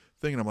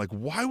thing, and I'm like,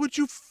 why would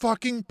you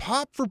fucking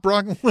pop for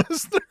Brock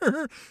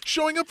Lesnar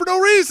showing up for no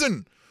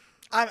reason?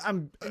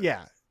 I'm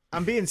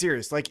being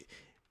serious. Like,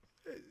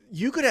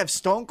 you could have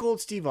Stone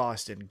Cold Steve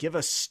Austin give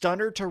a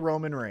stunner to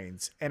Roman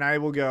Reigns, and I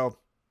will go,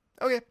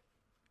 okay.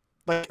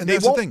 But and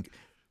that's the thing.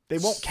 They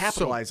won't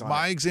capitalize on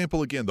my it.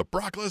 example again, the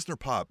Brock Lesnar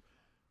pop.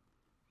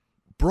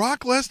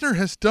 Brock Lesnar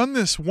has done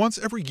this once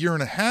every year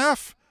and a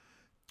half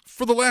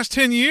for the last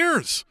 10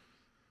 years.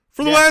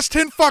 For the last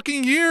 10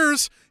 fucking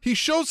years, he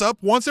shows up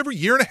once every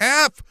year and a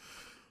half.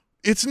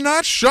 It's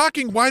not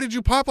shocking. Why did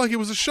you pop like it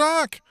was a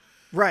shock?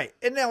 Right.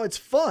 And now it's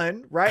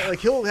fun, right? Like,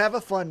 he'll have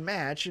a fun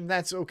match, and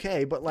that's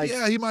okay. But, like,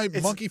 yeah, he might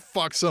monkey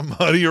fuck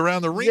somebody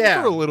around the ring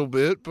for a little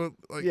bit, but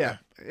like,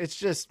 it's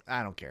just,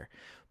 I don't care.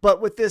 But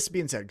with this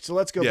being said, so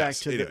let's go back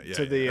to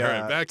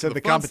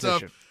the competition.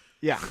 Stuff.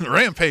 Yeah.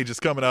 Rampage is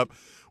coming up.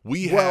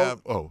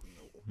 So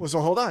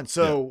hold on.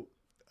 So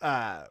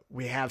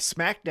we have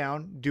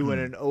SmackDown doing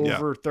an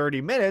over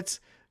 30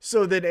 minutes.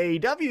 So then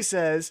AEW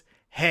says,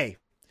 hey,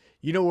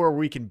 you know where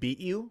we can beat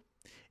you?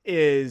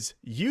 Is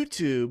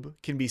YouTube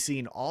can be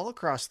seen all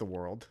across the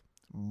world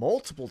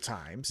multiple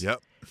times.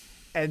 Yep.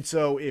 And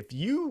so if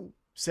you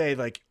say,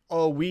 like,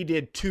 oh, we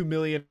did 2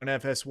 million on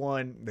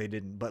FS1, they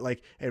didn't, but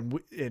like, and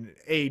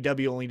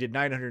AEW only did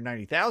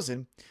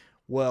 990,000.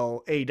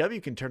 Well,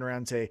 AEW can turn around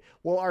and say,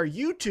 well, our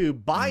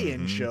YouTube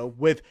buy-in show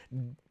with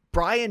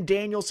Bryan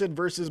Danielson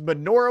versus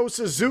Minoru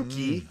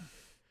Suzuki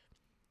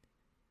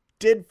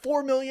did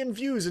 4 million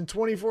views in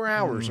 24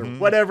 hours or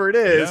whatever it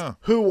is. Yeah.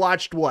 Who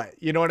watched what?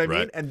 You know what I mean?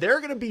 Right. And they're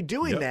going to be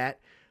doing that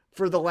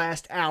for the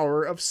last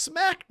hour of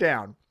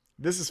SmackDown.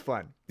 This is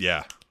fun.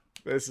 Yeah.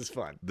 This is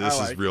fun. This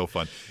is real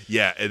fun.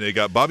 Yeah, and they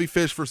got Bobby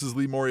Fish versus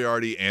Lee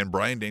Moriarty and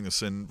Bryan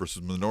Danielson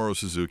versus Minoru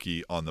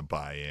Suzuki on the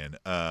buy-in.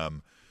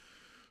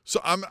 So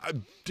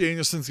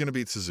Danielson's going to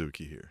beat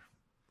Suzuki here,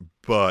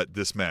 but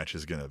this match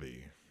is going to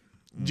be.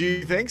 Do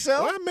you think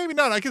so? Well, maybe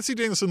not. I can see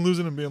Danielson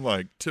losing and being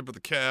like tip of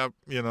the cap.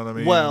 You know what I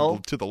mean? Well,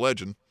 to the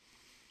legend.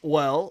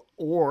 Well,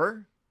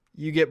 or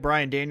you get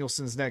Bryan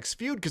Danielson's next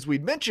feud, because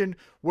we'd mentioned,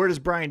 where does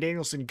Bryan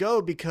Danielson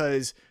go?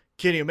 Because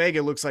Kenny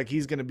Omega looks like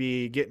he's going to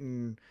be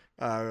getting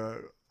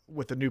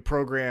with a new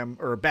program,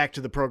 or back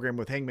to the program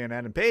with Hangman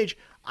Adam Page.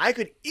 I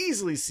could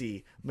easily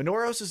see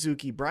Minoru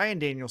Suzuki, Bryan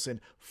Danielson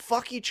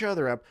fuck each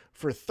other up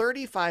for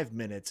 35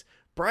 minutes.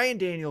 Bryan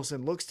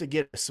Danielson looks to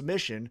get a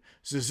submission.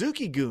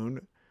 Suzuki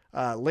Goon,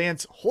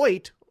 Lance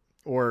Hoyt,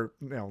 or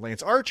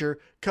Lance Archer,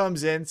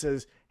 comes in,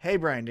 says, hey,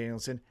 Bryan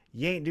Danielson,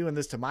 you ain't doing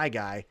this to my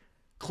guy.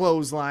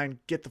 Clothesline,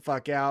 get the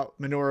fuck out.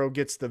 Minoru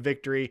gets the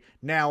victory.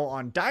 Now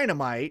on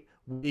Dynamite,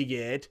 we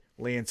get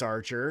Lance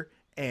Archer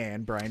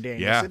and Bryan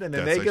Danielson, and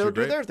then they go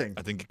do their thing.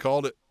 I think you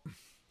called it.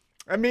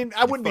 I mean,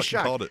 I wouldn't be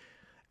shocked. Called it.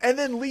 And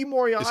then Lee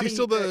Moriarty. Is he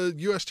still the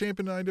U.S.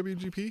 champion in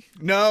IWGP?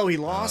 No, he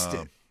lost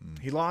it.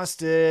 He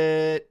lost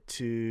it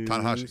to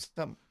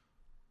Tanahashi.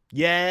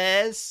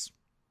 Yes.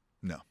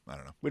 No, I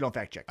don't know. We don't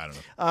fact check. I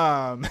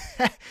don't know.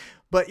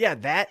 But yeah,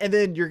 that, and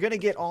then you're going to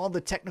get all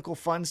the technical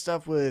fun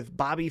stuff with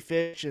Bobby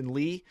Fish and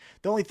Lee.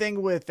 The only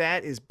thing with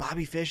that is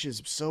Bobby Fish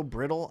is so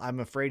brittle.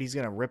 I'm afraid he's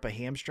going to rip a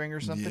hamstring or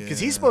something,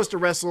 because he's supposed to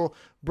wrestle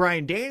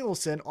Bryan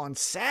Danielson on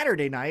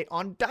Saturday night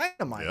on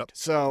Dynamite. Yep.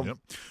 So,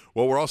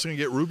 well, we're also going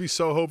to get Ruby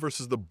Soho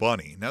versus the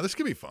Bunny. Now this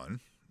could be fun.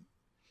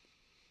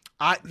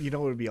 You know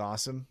what would be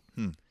awesome?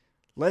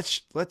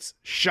 Let's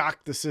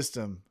shock the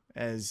system,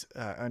 as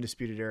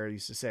Undisputed Era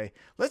used to say.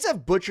 Let's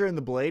have Butcher and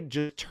the Blade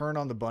just turn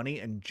on the Bunny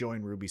and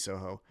join Ruby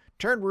Soho.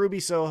 Turn Ruby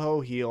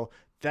Soho heel.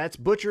 That's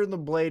Butcher and the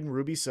Blade and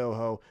Ruby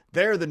Soho.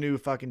 They're the new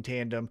fucking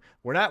tandem.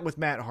 We're not with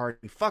Matt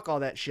Hardy. Fuck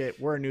all that shit.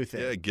 We're a new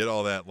thing. Yeah, get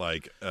all that,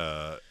 like,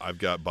 I've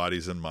got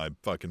bodies in my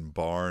fucking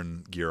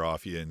barn gear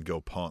off you and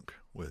go punk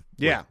with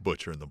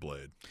Butcher and the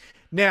Blade.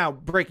 Now,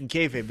 breaking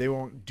kayfabe, they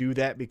won't do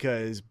that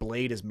because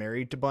Blade is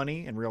married to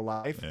Bunny in real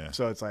life. Yeah.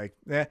 So it's like,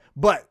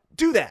 but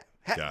do that.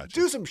 Gotcha.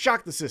 Do some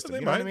shock the system.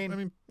 You know what I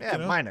mean?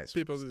 Minus.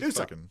 People do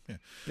fucking,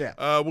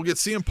 yeah. We'll get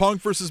CM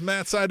Punk versus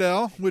Matt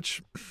Sydal,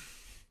 which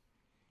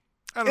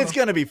I don't know. It's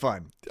going to be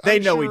fun. They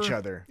know each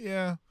other.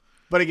 Yeah.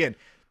 But again,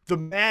 the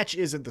match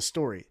isn't the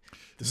story.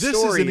 This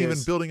isn't even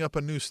building up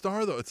a new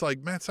star, though. It's like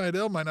Matt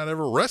Sydal might not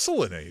ever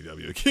wrestle in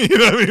AEW. You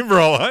know what I mean? For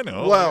all I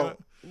know.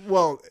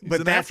 Well,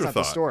 but that's not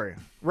the story.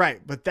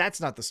 Right. But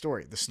that's not the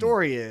story. The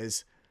story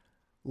is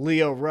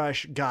Leo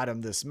Rush got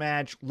him this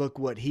match. Look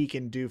what he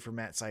can do for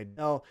Matt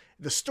Sydal.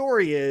 The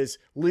story is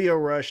Leo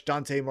Rush,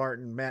 Dante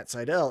Martin, Matt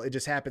Sydal. It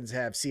just happens to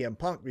have CM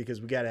Punk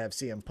because we got to have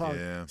CM Punk.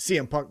 Yeah.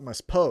 CM Punk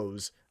must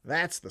pose.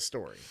 That's the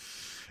story.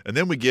 And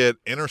then we get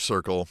Inner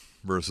Circle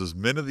versus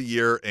Men of the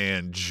Year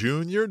and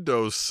Junior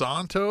Dos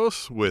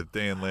Santos with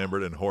Dan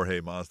Lambert and Jorge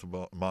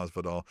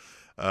Masvidal.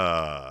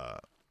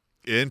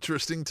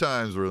 Interesting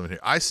times we're living here.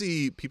 I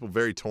see people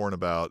very torn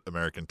about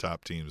American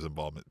Top Team's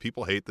involvement.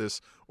 People hate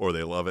this or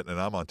they love it, and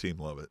I'm on Team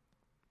Love It.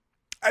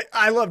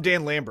 I love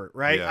Dan Lambert,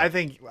 right? Yeah. I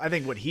think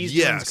what he's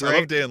doing is great. I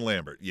love Dan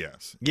Lambert.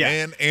 Yes,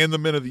 yeah, and the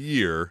Men of the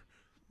Year,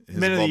 his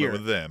involvement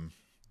with them.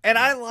 And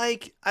I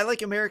like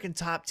American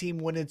Top Team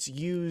when it's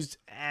used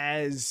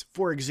as,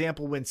 for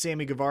example, when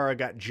Sammy Guevara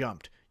got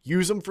jumped.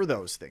 use them for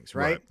those things,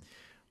 right?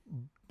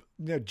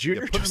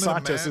 Junior Dos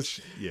Santos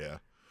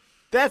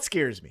that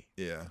scares me.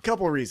 Yeah. A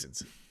couple of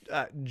reasons.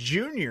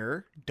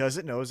 Junior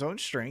doesn't know his own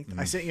strength.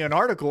 I sent you an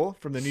article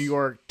from the New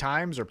York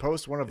Times or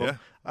Post, one of them.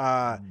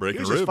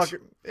 Breaking ribs.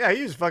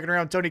 He was fucking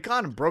around Tony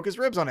Khan and broke his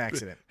ribs on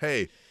accident.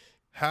 Hey,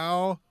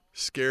 how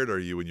scared are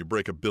you when you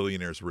break a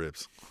billionaire's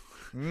ribs?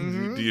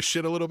 Do you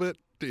shit a little bit?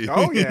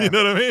 Oh yeah. You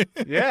know what I mean?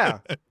 Yeah.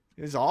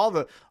 It's all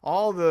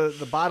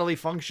the bodily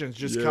functions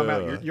just come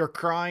out. You're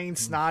crying,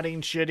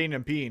 snotting, shitting,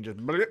 and peeing. Just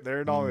there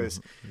it all is.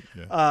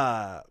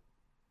 Yeah.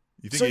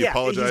 You think he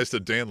apologized to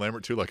Dan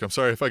Lambert too? Like, I'm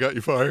sorry if I got you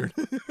fired.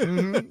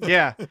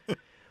 Yeah.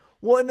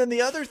 Well, and then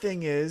the other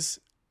thing is,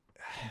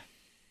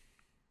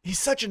 he's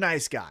such a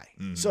nice guy.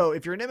 So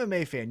if you're an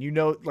MMA fan, you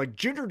know, like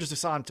Junior Dos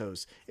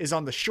Santos is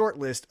on the short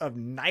list of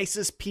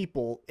nicest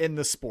people in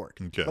the sport.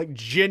 Okay. Like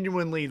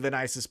genuinely the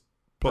nicest.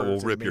 But we'll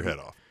rip your head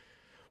off.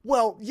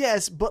 Well,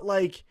 yes, but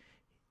like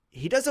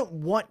he doesn't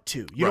want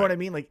to. You know what I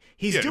mean? Like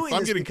he's doing this.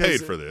 I'm getting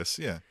paid for this.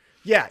 Yeah.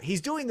 Yeah, he's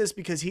doing this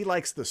because he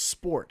likes the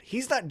sport.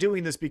 He's not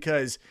doing this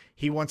because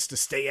he wants to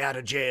stay out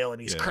of jail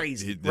and he's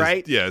crazy,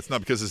 right? Yeah, it's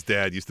not because his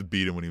dad used to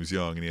beat him when he was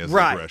young and he has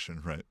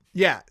aggression, right?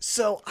 Yeah,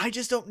 so I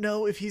just don't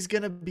know if he's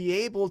going to be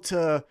able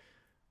to,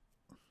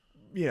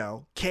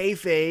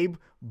 kayfabe,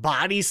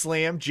 body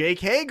slam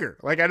Jake Hager.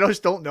 Like, I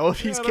just don't know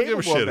if he's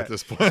capable of that. At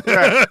this point.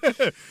 Right.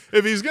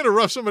 If he's going to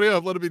rough somebody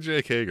up, let it be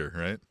Jake Hager,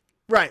 right?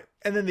 Right.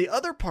 And then the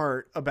other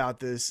part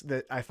about this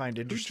that I find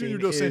interesting Junior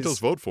Dos Santos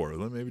vote for?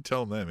 Maybe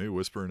tell him that. Maybe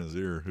whisper in his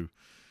ear who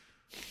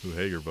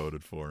Hager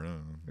voted for.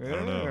 I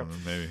don't know.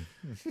 Maybe.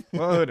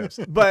 Well, who knows?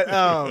 But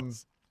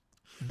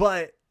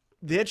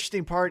the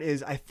interesting part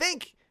is, I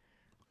think,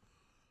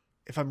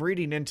 if I'm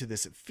reading into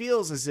this, it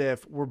feels as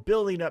if we're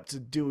building up to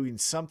doing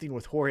something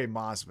with Jorge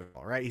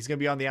Masvidal, right? He's going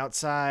to be on the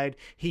outside.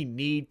 He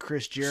need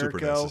Chris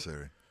Jericho.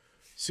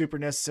 Super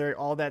necessary,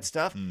 all that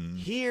stuff.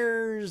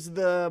 Here's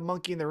the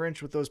monkey in the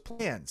wrench with those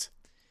plans.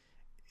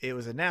 It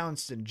was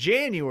announced in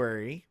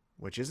January,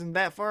 which isn't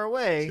that far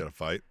away. He's got to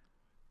fight.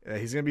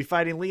 He's going to be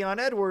fighting Leon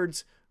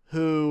Edwards,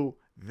 who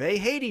they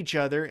hate each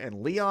other,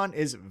 and Leon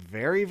is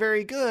very,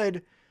 very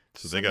good.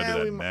 So they got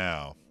to do that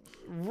now.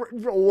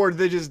 Or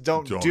they just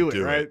don't do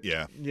it, right?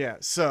 Yeah. Yeah.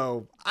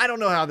 So I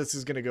don't know how this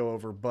is going to go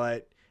over,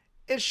 but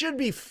it should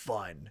be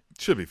fun.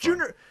 Should be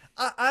fun.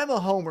 I'm a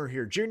homer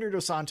here. Junior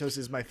Dos Santos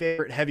is my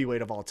favorite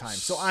heavyweight of all time,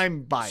 so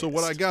I'm biased. So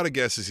what I got to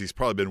guess is he's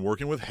probably been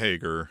working with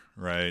Hager,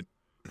 right?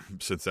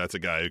 Since that's a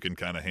guy who can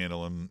kind of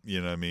handle him, you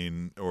know what I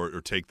mean,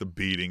 or take the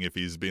beating if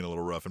he's being a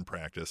little rough in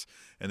practice.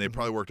 And they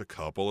probably worked a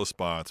couple of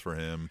spots for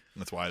him.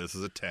 That's why this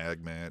is a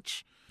tag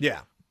match.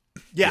 Yeah.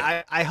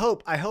 I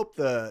hope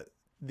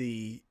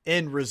the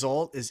end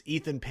result is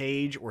Ethan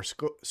Page or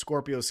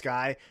Scorpio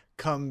Sky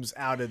comes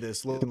out of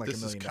this looking like $1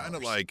 million.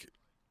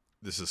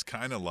 This is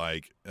kind of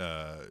like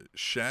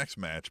Shaq's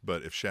match,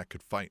 but if Shaq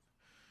could fight.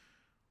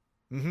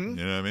 You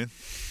know what I mean?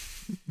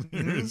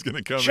 He's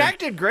gonna come. Shaq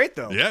did great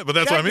though. Yeah, but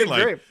that's Shaq what I mean.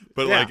 Like, great.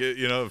 but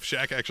if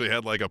Shaq actually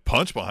had like a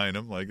punch behind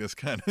him, like this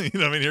kind of,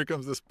 I mean, here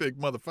comes this big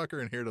motherfucker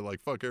in here to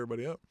like fuck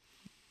everybody up.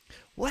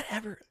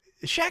 Whatever.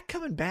 Is Shaq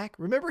coming back?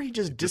 Remember, he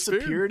just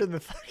disappeared in the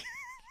fucking.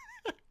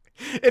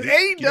 In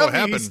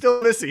AEW, he's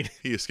still missing.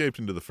 He escaped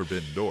into the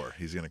forbidden door.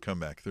 He's gonna come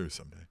back through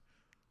someday.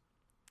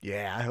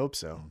 Yeah, I hope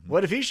so.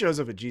 What if he shows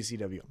up at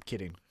GCW? I'm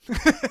kidding.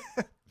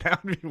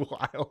 That would be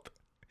wild.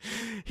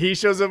 He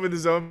shows up with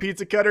his own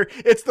pizza cutter.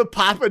 It's the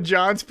Papa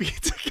John's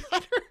pizza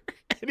cutter.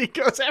 And he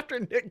goes after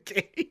Nick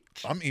Gage.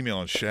 I'm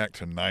emailing Shaq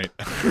tonight.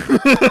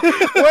 Wouldn't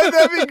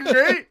that be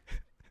great?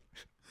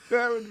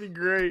 That would be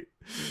great.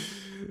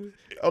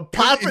 A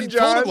Papa John's.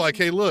 Told him like,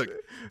 hey, look,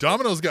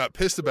 Domino's got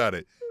pissed about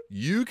it.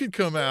 You could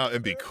come out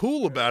and be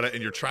cool about it,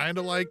 and you're trying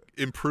to like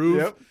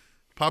improve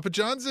Papa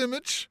John's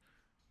image.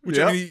 Which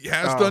I mean, he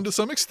has done to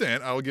some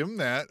extent. I will give him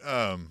that.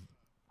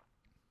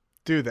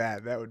 Do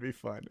that. That would be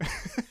fun.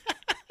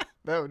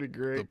 That would be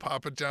great. The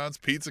Papa John's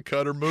pizza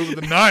cutter move of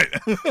the night.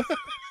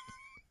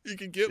 You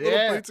can get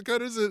little pizza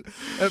cutters at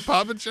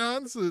Papa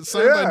John's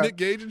signed by Nick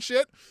Gage and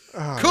shit.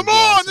 Oh, come on.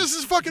 Awesome. This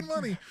is fucking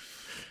money.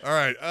 All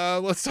right.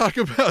 Let's talk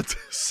about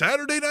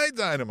Saturday Night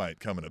Dynamite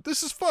coming up.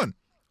 This is fun.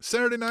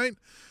 Saturday night.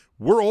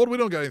 We're old. We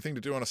don't got anything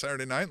to do on a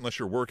Saturday night unless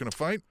you're working a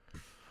fight.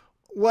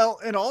 Well,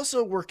 and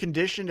also we're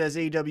conditioned as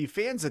AEW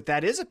fans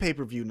that is a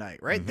pay-per-view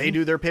night, right? They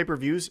do their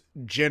pay-per-views,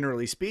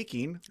 generally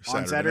speaking,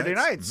 on Saturday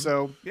nights.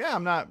 So, yeah,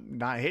 I'm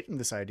not hating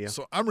this idea.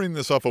 So I'm reading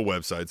this off a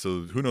website,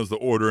 so who knows the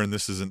order, and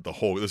this isn't the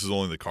whole – this is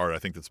only the card I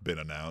think that's been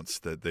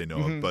announced that they know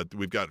of. But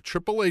we've got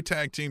AAA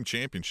Tag Team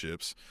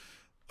Championships.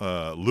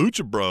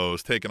 Lucha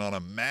Bros taking on a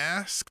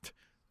masked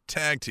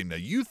tag team. Now,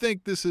 you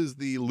think this is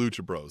the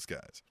Lucha Bros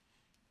guys?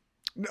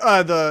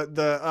 The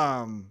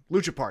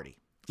Lucha Party.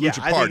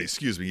 Lucha Party,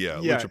 excuse me. Yeah,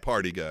 Lucha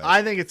Party guys.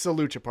 I think it's the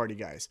Lucha Party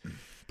guys.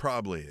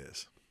 Probably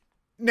is.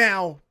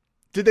 Now,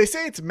 did they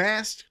say it's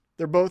masked?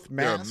 They're both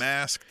masked? They're a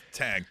masked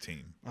tag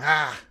team.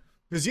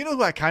 Because you know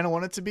who I kind of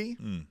want it to be?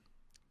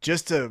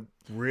 Just to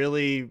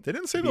really... They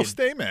didn't say they'll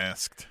stay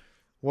masked.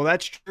 Well,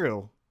 that's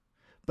true.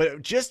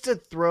 But just to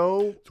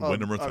throw... To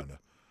Wyndham Rotunda.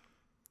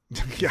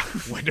 Yeah,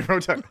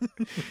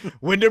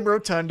 Wyndham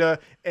Rotunda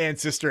and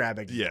Sister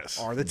Abigail Yes.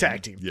 are the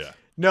tag team. Yeah.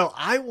 No,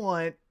 I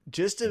want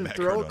just to Matt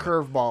throw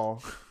Cardona.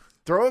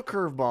 a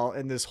curveball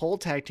in this whole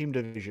tag team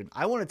division.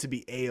 I want it to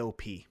be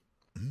AOP.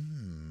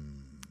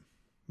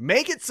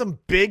 Make it some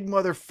big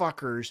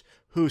motherfuckers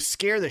who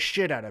scare the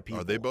shit out of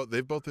people. Are they both?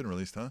 They've both been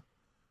released, huh?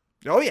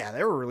 Oh yeah,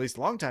 they were released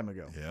a long time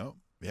ago. Yeah.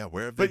 Yeah.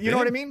 Where have they But you know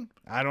what I mean?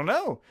 I don't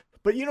know.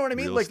 But you know what I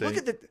mean? Real Like estate, look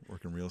at the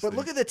working real But estate.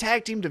 look at the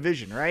tag team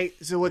division, right?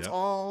 So it's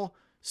all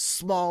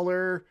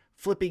smaller,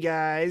 flippy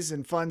guys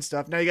and fun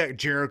stuff. Now you got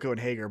Jericho and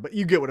Hager, but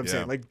you get what I'm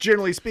saying. Like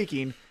generally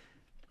speaking,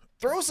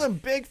 throw some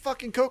big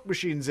fucking Coke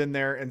machines in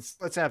there and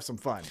let's have some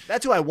fun.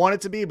 That's who I want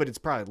it to be, but it's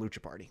probably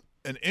Lucha Party.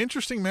 An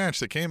interesting match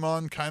that came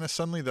on kind of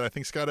suddenly that I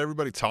think's got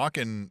everybody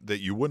talking that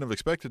you wouldn't have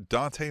expected.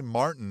 Dante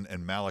Martin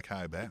and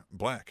Malachi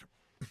Black.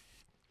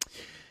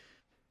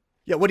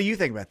 Yeah, what do you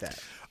think about that?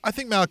 I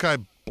think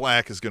Malachi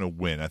Black is going to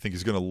win. I think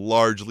he's going to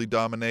largely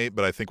dominate,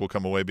 but I think we'll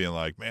come away being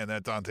like, man,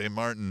 that Dante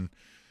Martin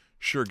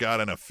sure got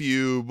in a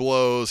few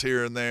blows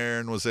here and there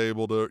and was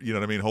able to, you know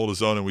what I mean, hold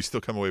his own, and we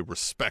still come away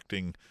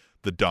respecting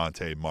the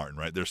Dante Martin,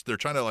 right? They're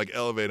trying to like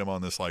elevate him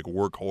on this like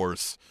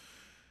workhorse,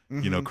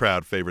 you know,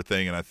 crowd favorite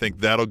thing, and I think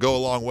that'll go a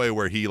long way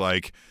where he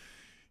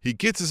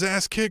gets his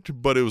ass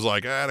kicked, but it was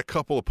like I had a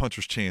couple of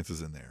puncher's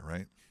chances in there,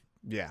 right?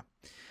 Yeah.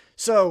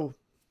 So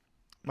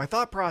my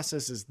thought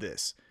process is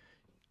this.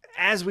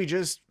 As we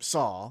just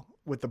saw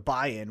with the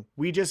buy-in,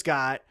 we just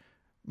got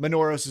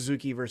Minoru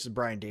Suzuki versus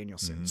Bryan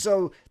Danielson. Mm-hmm.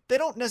 So they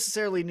don't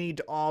necessarily need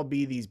to all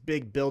be these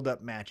big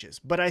build-up matches.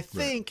 But I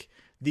think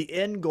the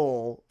end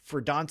goal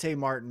for Dante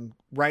Martin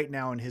right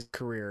now in his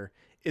career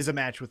is a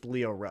match with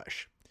Lio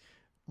Rush.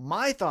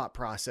 My thought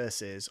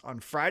process is on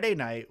Friday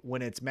night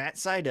when it's Matt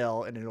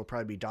Sydal and it'll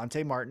probably be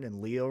Dante Martin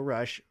and Lio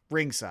Rush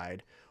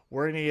ringside,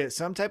 we're going to get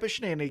some type of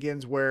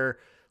shenanigans where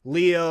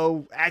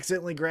Leo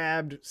accidentally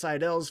grabbed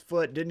Sydal's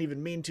foot, didn't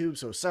even mean to,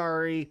 so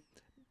sorry.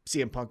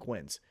 CM Punk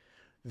wins.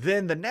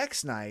 Then the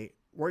next night,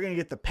 we're going to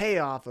get the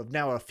payoff of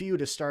now a feud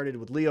has started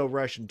with Lio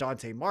Rush and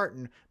Dante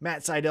Martin.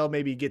 Matt Sydal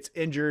maybe gets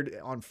injured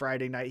on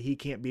Friday night. He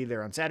can't be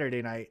there on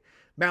Saturday night.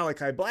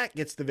 Malachi Black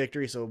gets the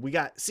victory. So we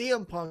got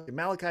CM Punk and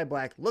Malachi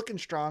Black looking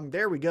strong.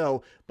 There we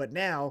go. But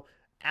now,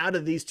 out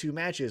of these two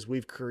matches,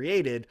 we've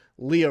created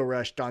Lio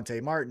Rush, Dante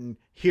Martin.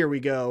 Here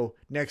we go.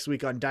 Next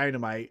week on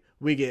Dynamite,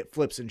 we get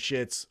flips and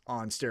shits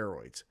on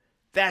steroids.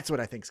 That's what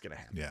I think is going to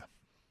happen. Yeah.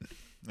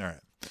 All right.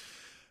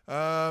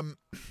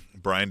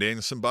 Bryan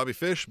Danielson, Bobby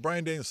Fish.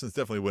 Bryan Danielson's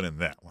definitely winning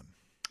that one.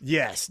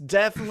 Yes,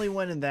 definitely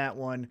winning that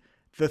one.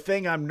 The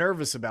thing I'm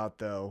nervous about,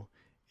 though,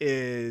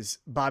 is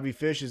Bobby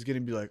Fish is going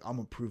to be like, I'm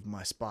going to prove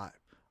my spot.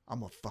 I'm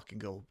going to fucking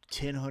go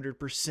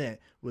 100%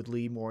 with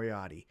Lee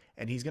Moriarty.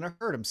 And he's going to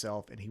hurt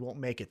himself, and he won't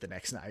make it the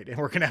next night. And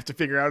we're going to have to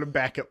figure out a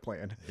backup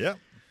plan. Yeah.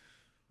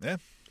 Yeah.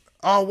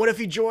 Oh, what if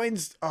he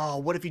joins? Oh,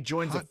 what if he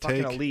joins a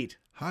fucking elite?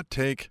 Hot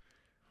take.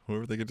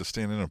 Whoever they get to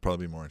stand in will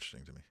probably be more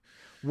interesting to me.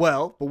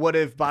 Well, but what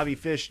if Bobby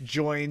Fish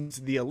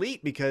joins the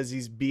elite because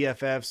he's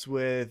BFFs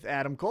with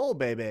Adam Cole,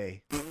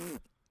 baby?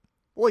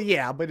 Well,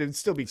 yeah, but it'd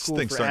still be cool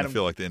This thing's for starting Adam. to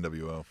feel like the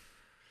NWO.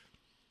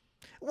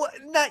 Well,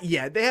 not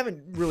yet. They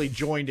haven't really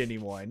joined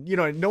anyone. You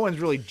know, no one's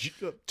really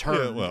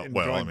turned. Yeah, and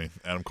well, joined. I mean,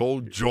 Adam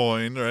Cole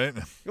joined, right?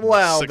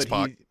 Well, Six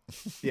but Pac.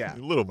 yeah, A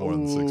little more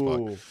than 6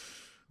 Pac.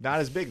 Not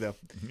as big though.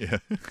 Yeah.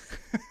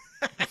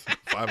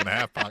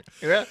 5.5 Pac.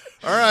 Yeah.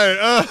 All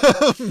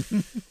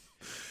right.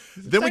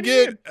 Then we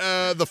get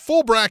the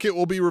full bracket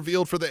will be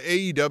revealed for the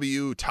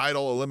AEW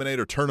title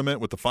eliminator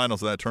tournament, with the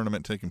finals of that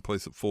tournament taking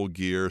place at Full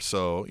Gear.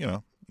 So, you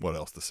know, what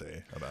else to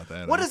say about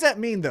that? What does that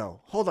mean,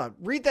 though? Hold on.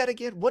 Read that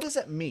again. What does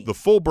that mean? The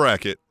full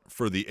bracket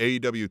for the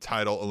AEW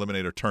title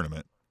eliminator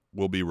tournament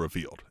will be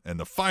revealed, and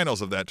the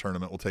finals of that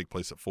tournament will take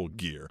place at Full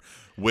Gear,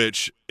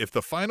 which if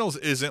the finals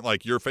isn't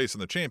like you're facing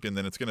the champion,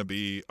 then it's going to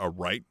be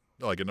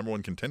like a number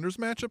one contenders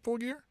match at Full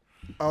Gear.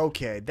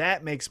 Okay,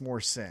 that makes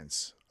more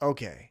sense.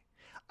 Okay.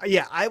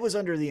 Yeah, I was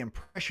under the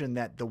impression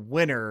that the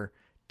winner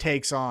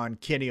takes on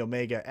Kenny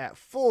Omega at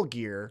Full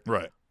Gear.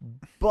 Right.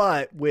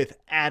 But with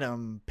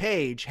Adam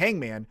Page,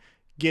 Hangman,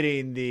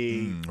 getting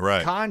the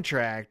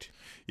contract.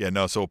 Yeah,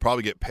 no, so we'll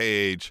probably get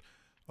Page,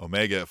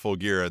 Omega at Full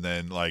Gear, and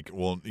then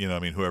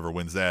whoever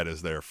wins that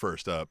is their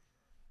first up.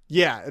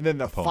 Yeah, and then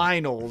the opponent.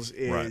 Finals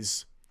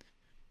is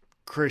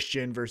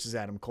Christian versus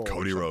Adam Cole.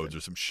 Cody Rhodes or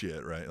some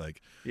shit, right?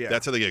 Like, yeah.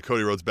 That's how they get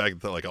Cody Rhodes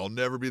back. Like, I'll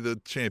never be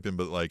the champion,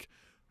 but like,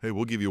 hey,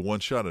 we'll give you one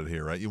shot at it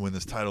here, right? You win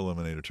this title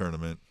eliminator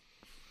tournament.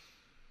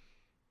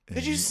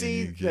 Did you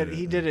see that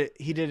he did it?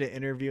 He did an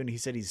interview and he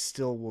said he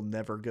still will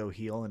never go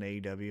heel in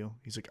AEW.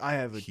 He's like, I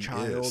have a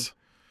child. Is.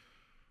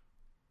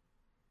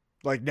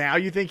 Like, now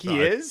you think he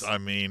is? I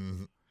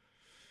mean,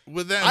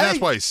 with that, that's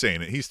why he's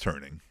saying it. He's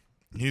turning.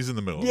 He's in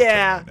the middle of the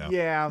turn right now.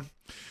 Yeah.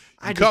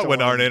 You caught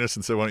when Arn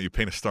Anderson said, why don't you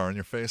paint a star on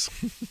your face?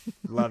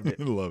 Loved it.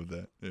 Loved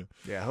that. Yeah.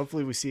 Yeah.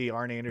 Hopefully we see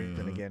Arn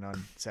Anderson again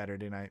on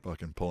Saturday night.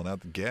 Fucking pulling out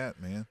the gat,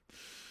 man.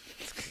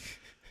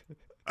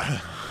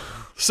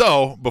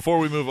 So, before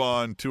we move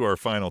on to our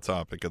final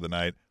topic of the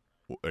night,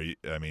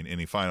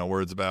 any final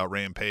words about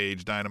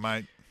Rampage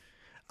Dynamite?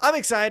 I'm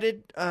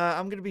excited.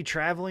 I'm going to be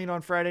traveling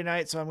on Friday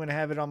night, so I'm going to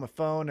have it on my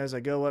phone as I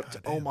go up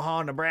to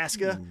Omaha,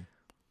 Nebraska.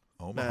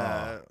 Ooh.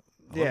 Omaha.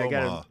 Yeah,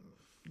 Omaha.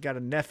 got a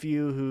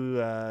nephew who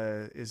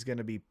is going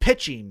to be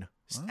pitching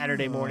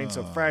Saturday morning,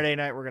 so Friday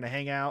night we're going to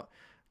hang out.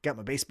 Got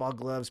my baseball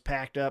gloves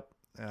packed up.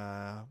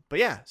 But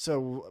yeah,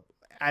 so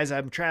as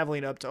I'm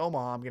traveling up to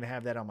Omaha, I'm going to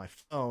have that on my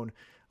phone,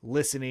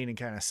 listening and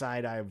kind of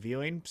side-eye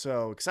viewing.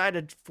 So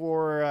excited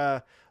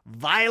for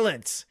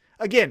violence.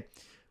 Again,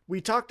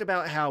 we talked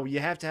about how you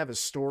have to have a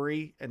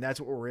story, and that's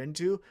what we're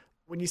into.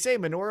 When you say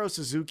Minoru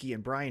Suzuki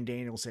and Bryan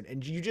Danielson,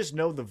 and you just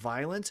know the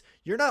violence,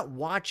 you're not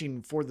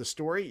watching for the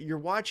story. You're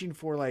watching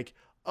for like,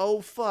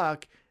 oh,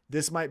 fuck,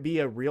 this might be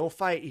a real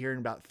fight here in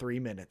about 3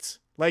 minutes.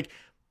 Like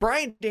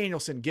Bryan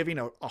Danielson giving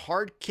a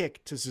hard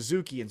kick to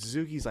Suzuki, and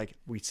Suzuki's like,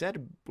 we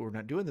said we're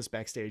not doing this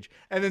backstage.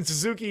 And then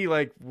Suzuki,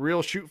 like,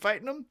 real shoot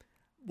fighting him.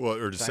 Well,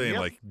 or just saying,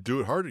 like,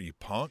 do it harder, you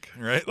punk,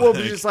 right? Well,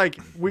 it's just like,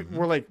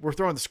 we're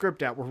throwing the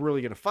script out. We're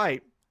really going to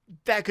fight.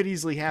 That could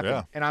easily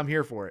happen, and I'm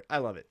here for it. I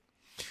love it.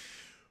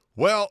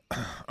 Well,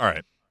 all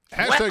right.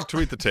 Hashtag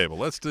tweet the table.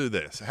 Let's do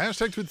this.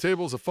 Hashtag tweet the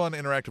table is a fun,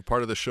 interactive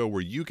part of the show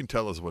where you can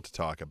tell us what to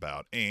talk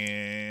about.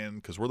 And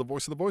because we're the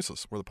voice of the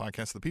voiceless, we're the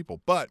podcast of the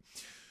people. But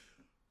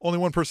only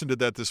one person did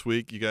that this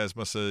week. You guys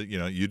must have,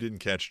 you didn't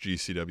catch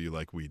GCW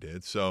like we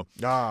did. So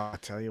I'll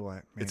tell you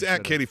what. Man, it's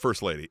at Katie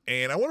First Lady.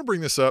 And I want to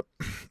bring this up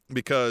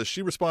because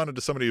she responded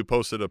to somebody who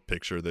posted a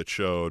picture that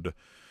showed,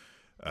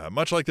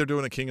 much like they're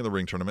doing a King of the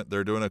Ring tournament,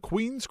 they're doing a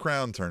Queen's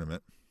Crown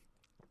tournament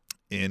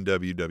in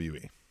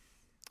WWE.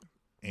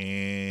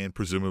 And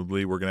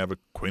presumably we're going to have a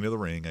Queen of the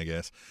Ring, I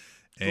guess.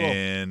 Cool.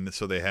 And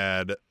so they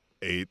had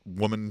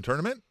 8-woman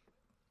tournament,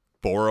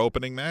 4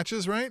 opening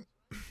matches, right?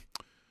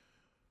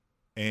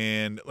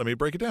 And let me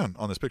break it down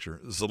on this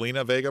picture.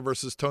 Zelina Vega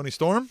versus Toni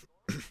Storm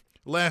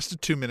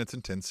lasted 2 minutes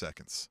and 10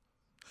 seconds.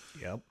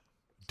 Yep.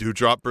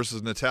 Doudrop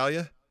versus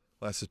Natalya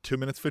lasted 2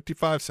 minutes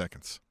 55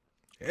 seconds.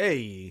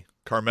 Hey.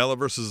 Carmella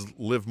versus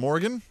Liv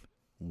Morgan,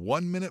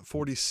 1 minute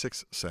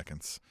 46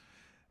 seconds.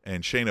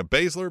 And Shayna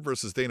Baszler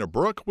versus Dana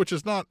Brooke, which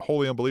is not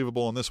wholly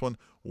unbelievable in this one,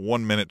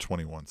 1 minute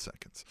 21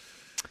 seconds.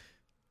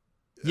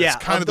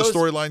 That's kind of the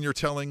storyline you're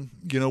telling,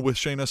 with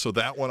Shayna. So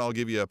that one I'll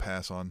give you a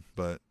pass on.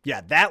 But yeah,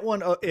 that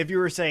one, if you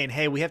were saying,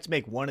 hey, we have to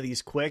make one of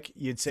these quick,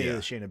 you'd say the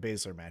Shayna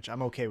Baszler match.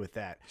 I'm okay with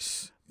that.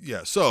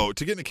 Yeah. So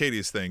to get into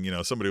Katie's thing,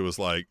 somebody was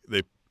like,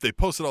 they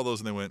posted all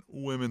those and they went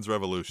women's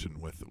revolution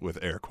with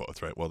air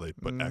quotes, right? Well, they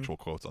put actual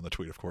quotes on the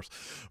tweet, of course.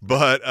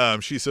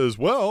 But she says,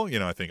 well,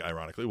 I think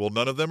ironically, well,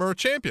 none of them are a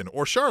champion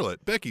or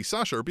Charlotte, Becky,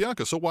 Sasha, or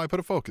Bianca. So why put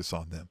a focus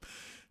on them?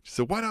 She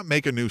said, why not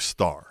make a new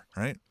star,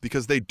 right?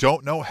 Because they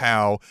don't know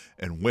how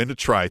and when to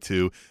try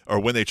to, or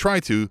when they try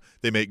to,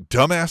 they make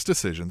dumbass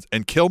decisions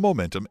and kill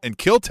momentum and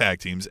kill tag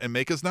teams and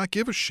make us not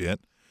give a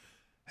shit.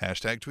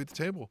 Hashtag tweet the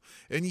table.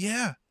 And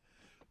yeah,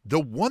 the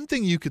one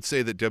thing you could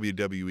say that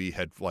WWE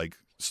had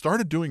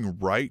started doing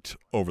right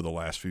over the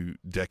last few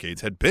decades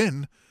had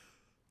been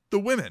the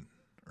women,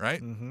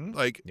 right? Mm-hmm.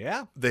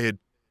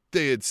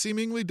 They had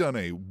seemingly done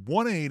a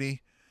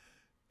 180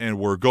 and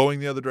were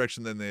going the other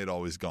direction than they had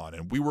always gone.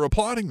 And we were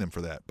applauding them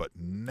for that. But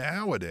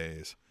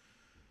nowadays.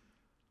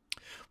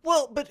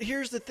 Well, but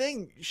here's the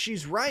thing.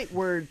 She's right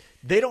where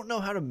they don't know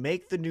how to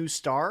make the new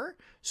star.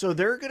 So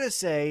they're going to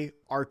say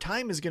our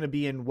time is going to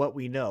be in what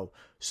we know.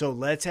 So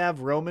let's have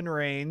Roman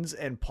Reigns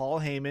and Paul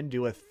Heyman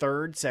do a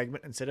 3rd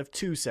segment instead of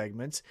 2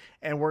 segments.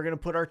 And we're going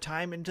to put our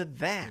time into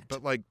that.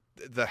 But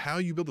how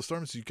you build the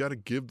star is you got to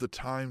give the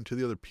time to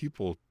the other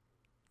people.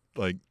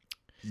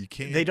 You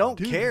can't. They don't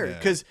care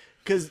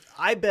because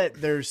I bet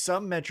there's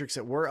some metrics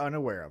that we're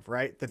unaware of,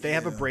 right? That they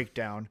have a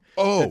breakdown.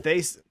 Oh,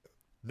 that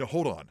no,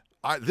 hold on.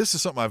 This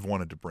is something I've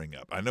wanted to bring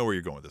up. I know where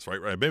you're going with this,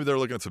 right? Maybe they're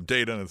looking at some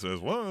data and it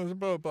says, well, blah,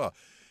 blah, blah.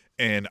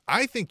 And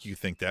I think you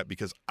think that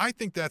because I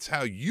think that's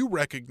how you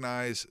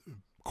recognize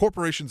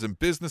corporations and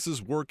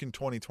businesses work in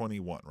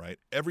 2021, right?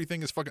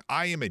 Everything is fucking.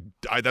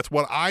 That's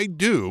what I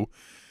do.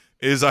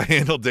 Is I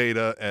handle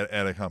data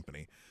at a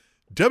company.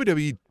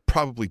 WWE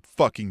probably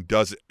fucking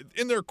does it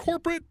in their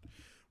corporate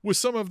with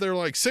some of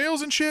their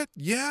sales and shit.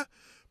 Yeah.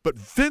 But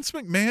Vince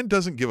McMahon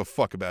doesn't give a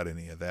fuck about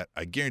any of that.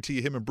 I guarantee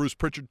you him and Bruce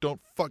Pritchard don't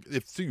fuck.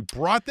 If you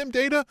brought them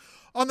data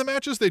on the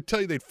matches, they'd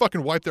tell you they'd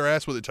fucking wipe their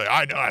ass with it. Tell you,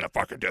 I know how to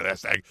fucking do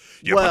this thing.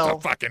 You put the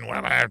fucking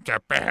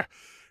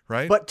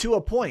right? But to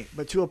a point,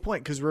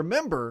 because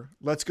remember,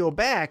 let's go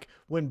back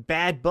when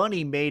Bad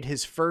Bunny made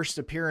his first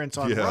appearance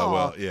on Raw.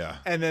 Well, yeah.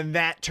 And then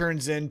that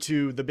turns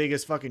into the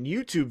biggest fucking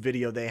YouTube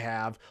video they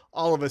have.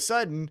 All of a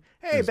sudden,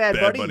 hey, it's Bad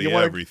Bunny, you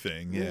want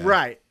everything. Yeah.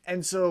 Right.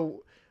 And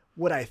so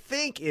what I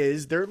think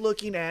is they're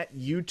looking at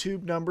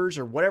YouTube numbers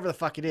or whatever the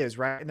fuck it is,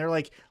 right? And they're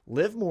like,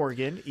 Liv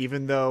Morgan,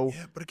 even though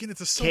but again,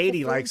 it's a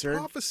Katie likes her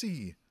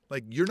prophecy.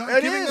 You're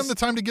not giving them the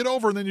time to get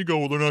over, and then you go,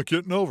 well, they're not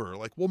getting over.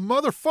 Well,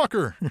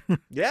 motherfucker.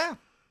 Yeah.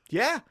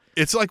 Yeah.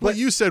 It's what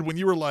you said when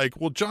you were like,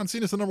 well, John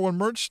Cena's the number 1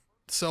 merch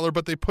seller,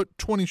 but they put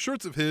 20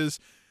 shirts of his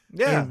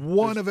and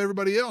one of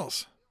everybody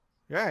else.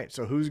 Right.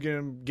 So who's going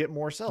to get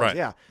more sales? Right.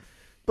 Yeah.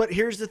 But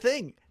here's the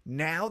thing.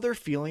 Now they're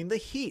feeling the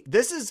heat.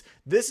 This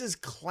is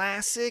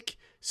classic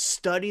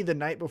study the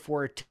night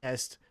before a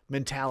test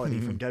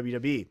mentality from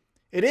WWE.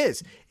 It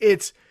is.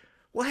 It's,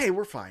 well, hey,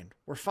 we're fine.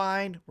 We're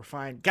fine. We're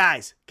fine.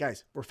 Guys,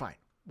 we're fine.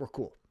 We're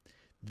cool.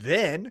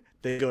 Then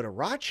they go to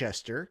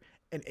Rochester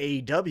and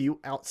AEW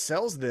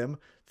outsells them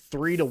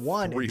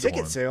 3-1 in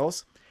ticket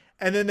sales.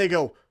 And then they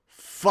go,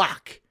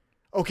 fuck.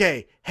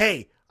 Okay,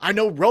 hey, I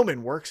know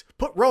Roman works.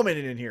 Put Roman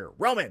in here.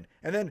 Roman.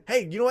 And then,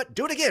 hey, you know what?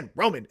 Do it again.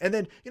 Roman. And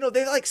then,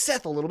 they like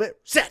Seth a little bit.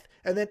 Seth.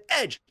 And then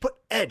Edge. Put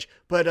Edge.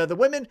 But the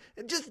women,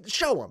 just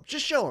show them.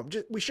 Just show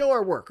them. We show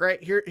our work,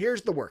 right?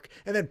 Here's the work.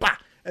 And then, bah.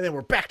 And then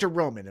we're back to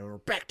Roman. And we're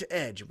back to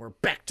Edge. And we're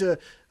back to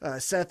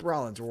Seth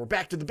Rollins. And we're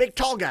back to the big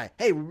tall guy.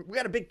 Hey, we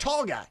got a big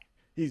tall guy.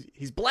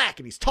 He's black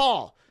and he's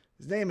tall.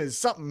 His name is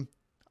something.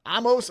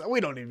 Amos,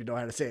 we don't even know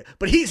how to say it,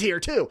 but he's here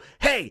too.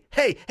 Hey,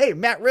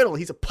 Matt Riddle,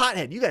 he's a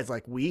pothead. You guys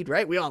like weed,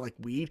 right? We all like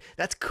weed.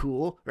 That's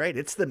cool, right?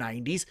 It's the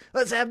 90s.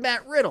 Let's have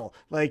Matt Riddle.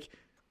 Like,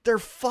 they're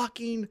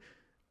fucking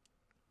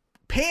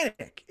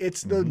panic.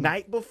 It's the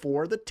night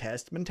before the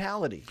test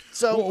mentality.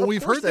 So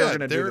we've heard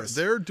that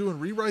they're doing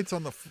rewrites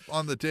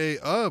on the day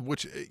of,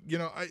 which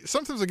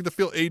sometimes I get the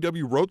feel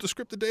AEW wrote the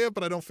script the day of,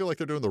 but I don't feel like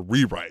they're doing the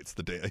rewrites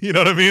the day. You know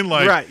what I mean?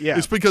 Like, right? Yeah.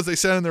 It's because they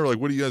sat in there like,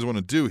 what do you guys want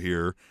to do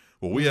here?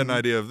 Well, we had an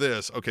idea of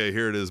this. Okay,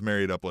 here it is,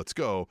 married up, let's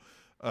go.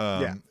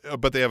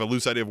 But they have a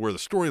loose idea of where the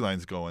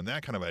storyline's going,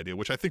 that kind of idea,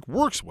 which I think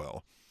works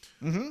well.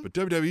 Mm-hmm. But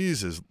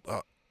WWE's is,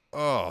 I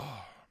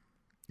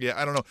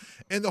don't know.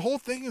 And the whole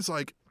thing is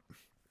like,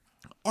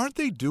 are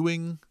they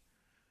doing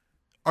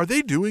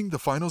the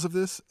finals of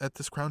this at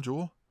this Crown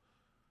Jewel?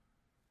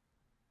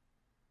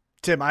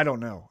 Tim, I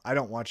don't know. I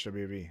don't watch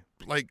WWE.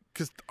 Like,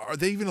 because are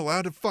they even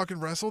allowed to fucking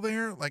wrestle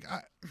there? Like,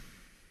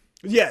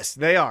 Yes,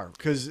 they are.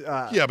 Because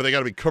but they got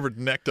to be covered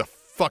neck to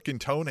fucking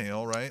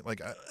toenail, right? Like,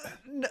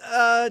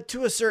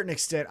 to a certain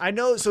extent, I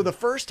know. So the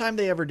first time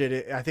they ever did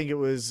it, I think it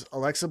was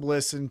Alexa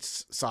Bliss and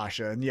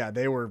Sasha, and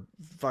they were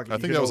fucking. I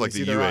think that was like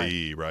the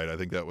UAE, right? I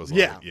think that was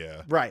like,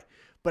 right.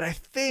 But I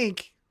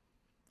think,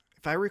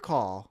 if I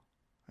recall,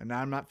 and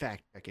I'm not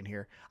fact checking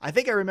here, I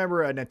think I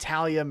remember a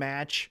Natalya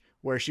match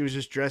where she was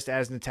just dressed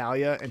as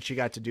Natalya and she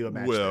got to do a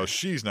match. Well, there.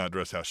 She's not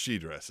dressed how she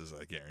dresses,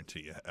 I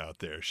guarantee you, out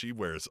there. She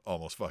wears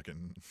almost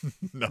fucking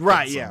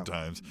nothing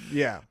sometimes.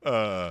 Yeah.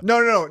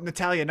 No.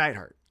 Natalya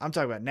Neidhart. I'm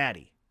talking about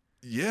Natty.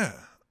 Yeah.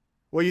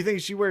 Well, you think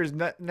she wears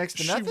next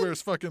to nothing? She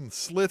wears fucking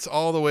slits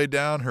all the way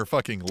down her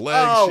fucking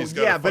legs. Oh, she's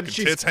got her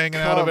fucking tits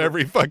hanging out of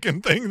every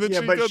fucking thing that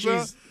she does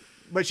out.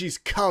 But she's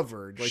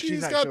covered. Like,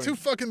 she's got two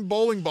fucking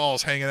bowling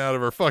balls hanging out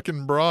of her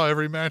fucking bra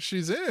every match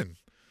she's in.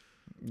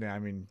 Yeah, I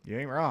mean, you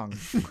ain't wrong.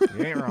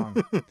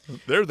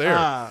 They're there.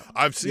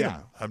 I've seen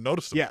them. I've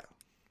noticed them. Yeah,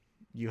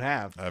 you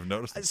have. I've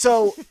noticed them.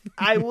 So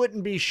I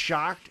wouldn't be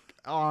shocked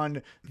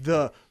on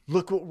the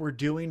look what we're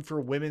doing for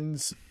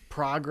women's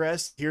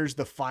progress. Here's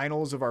the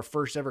finals of our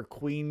first ever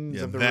Queens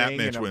of the Ring. That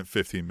match went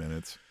 15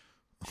 minutes.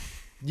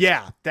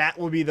 Yeah, that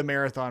will be the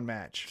marathon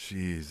match.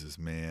 Jesus,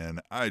 man.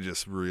 I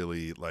just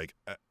really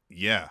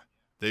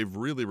they've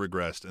really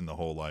regressed in the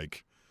whole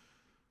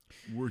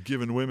we're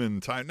giving women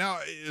time. Now,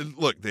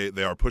 look,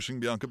 they are pushing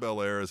Bianca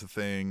Belair as a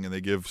thing, and they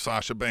give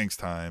Sasha Banks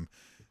time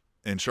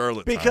and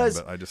Charlotte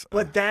time.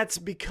 But that's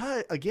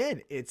because,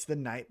 again, it's the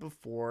night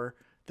before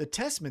the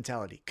test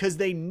mentality. Because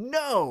they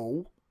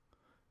know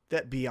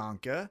that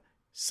Bianca,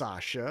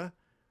 Sasha,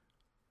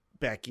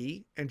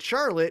 Becky, and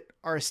Charlotte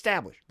are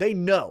established. They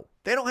know.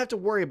 They don't have to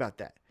worry about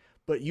that.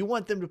 But you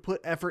want them to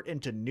put effort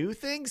into new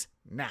things?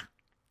 Nah.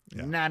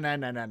 Yeah.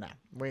 Nah.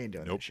 We ain't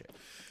doing that shit.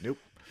 Nope.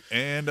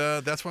 And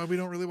that's why we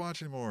don't really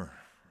watch anymore.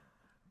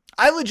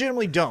 I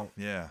legitimately don't.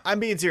 Yeah. I'm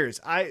being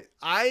serious. I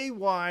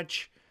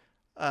watch,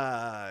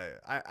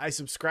 I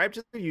subscribe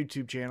to their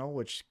YouTube channel,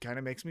 which kind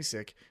of makes me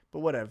sick, but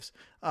whatevs.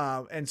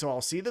 And so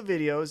I'll see the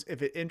videos.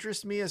 If it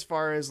interests me as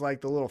far as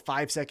like the little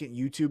 5-second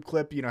YouTube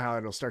clip, you know how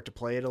it'll start to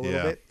play it a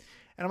little bit.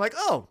 And I'm like,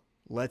 oh,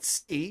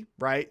 let's see,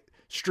 right?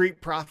 Street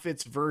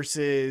Profits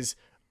versus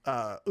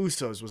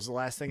Usos was the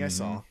last thing I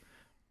saw.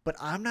 But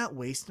I'm not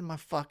wasting my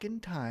fucking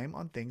time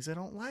on things I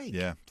don't like.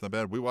 Yeah, it's not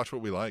bad. We watch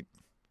what we like.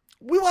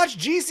 We watch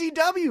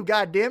GCW,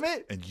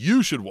 goddammit. And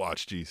you should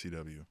watch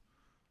GCW.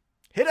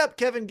 Hit up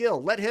Kevin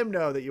Gill. Let him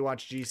know that you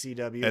watch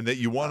GCW. And that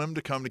you want him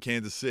to come to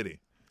Kansas City.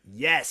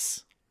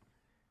 Yes.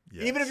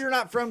 Even if you're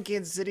not from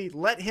Kansas City,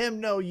 let him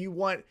know you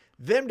want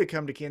them to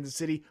come to Kansas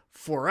City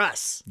for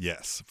us.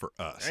 Yes, for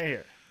us. Right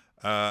here.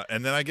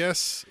 And then I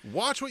guess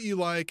watch what you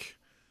like,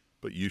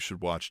 but you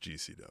should watch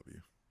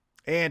GCW.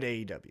 And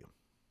AEW.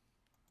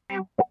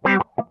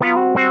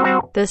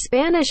 The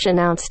Spanish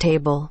announce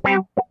table.